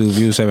 on YouTube,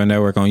 View 7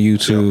 Network on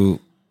YouTube.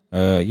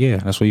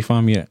 That's where you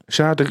find me at.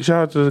 Shout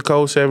out to the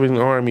Code 7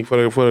 Army for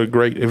the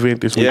great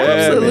event this week. Yeah,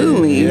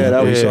 absolutely. Yeah,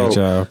 that was dope.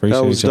 Y'all. Appreciate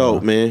that was y'all.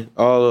 dope, man.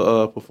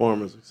 All the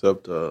performers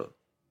except the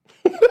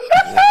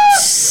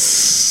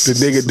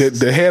nigga,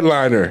 the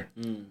headliner.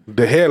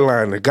 The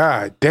headliner.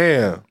 God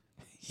damn.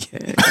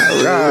 Yeah.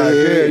 God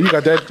damn, you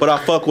got that. But I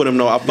fuck with him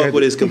though. I fuck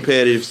with his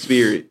competitive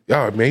spirit.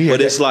 Oh man,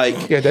 but it's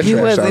like that he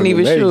wasn't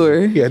even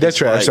sure. Yeah, that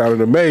trash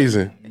sounded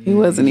amazing. He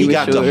wasn't even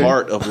sure. He got the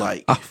heart of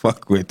like. I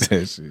fuck with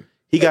that shit.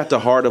 He got the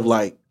heart of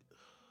like.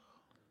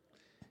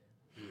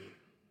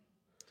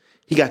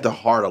 He got the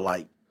heart of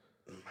like.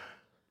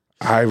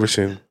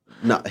 Iverson.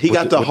 No, he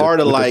got the heart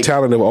of like the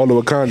talent of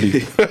Oliver Condi.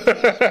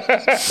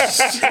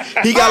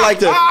 He got like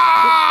the,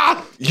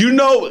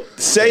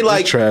 say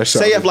like,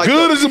 say if like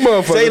good as a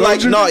motherfucker. Say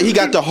like no, he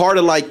got the heart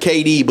of like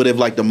KD, but if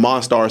like the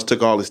Monstars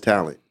took all his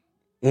talent.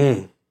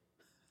 God,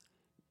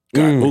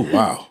 oh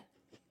wow,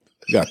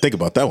 you gotta think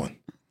about that one.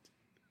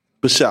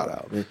 But shout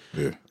out, man.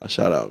 Yeah,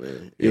 shout out,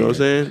 man. You know what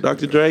I'm saying?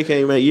 Dr. Dre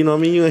came, man. You know what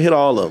I mean? You gonna hit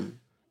all of them.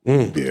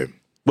 Yeah.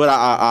 But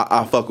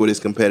I fuck with his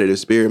competitive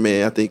spirit,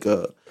 man. I think, you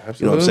know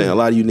what I'm saying? A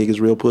lot of you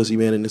niggas real pussy,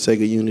 man, in the sake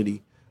of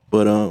unity.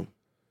 But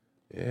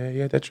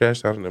yeah, that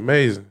trash sounded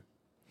amazing.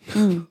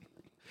 But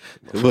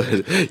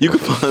you can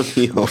find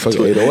me on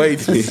Twitter.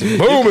 808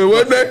 booming,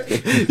 wasn't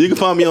it? You can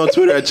find me on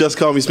Twitter at Just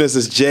Call Me Spence.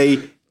 It's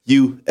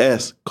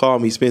JUS. Call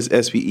Me Spence,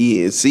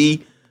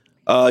 SPENC.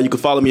 You can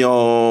follow me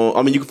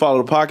on. You can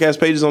follow the podcast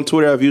pages on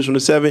Twitter at Views from the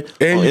 7.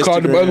 And you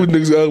called them ugly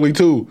niggas ugly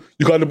too.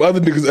 You called them other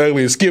niggas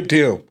ugly and skipped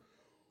him.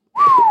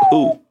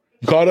 Who?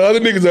 You called the other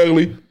niggas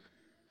ugly.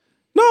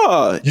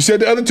 No, You said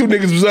the other two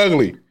niggas was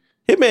ugly.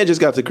 Hitman just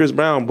got the Chris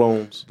Brown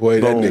bones.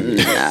 Boy, that Bones.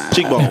 nigga.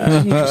 Cheekbone.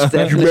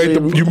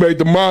 You made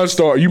the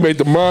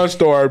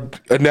Monstar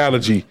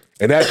analogy,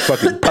 and that's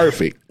fucking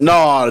perfect.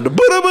 No, them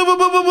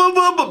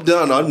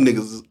niggas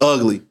is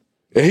ugly.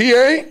 And he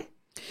ain't.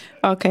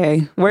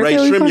 Okay. Where Ray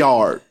can we find-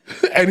 Shrimyard.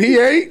 And he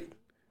ain't.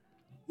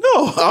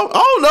 No, I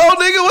don't know,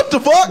 nigga. What the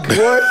fuck?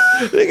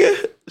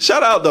 Nigga,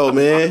 shout out though,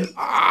 man.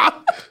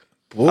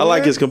 Boy. I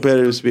like his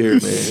competitive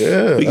spirit, man.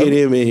 Yeah. We get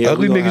him in here.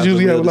 Ugly We gonna niggas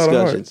usually some have a lot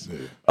of discussions.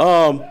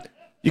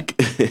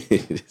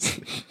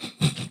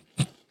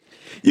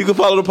 You can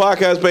follow the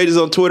podcast pages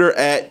on Twitter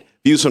at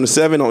Views from the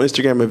 7, on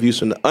Instagram at Views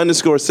from the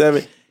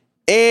 _7,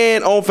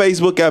 and on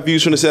Facebook at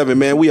Views from the 7.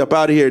 Man, we up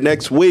out of here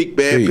next week,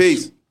 man.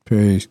 Peace.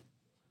 Peace.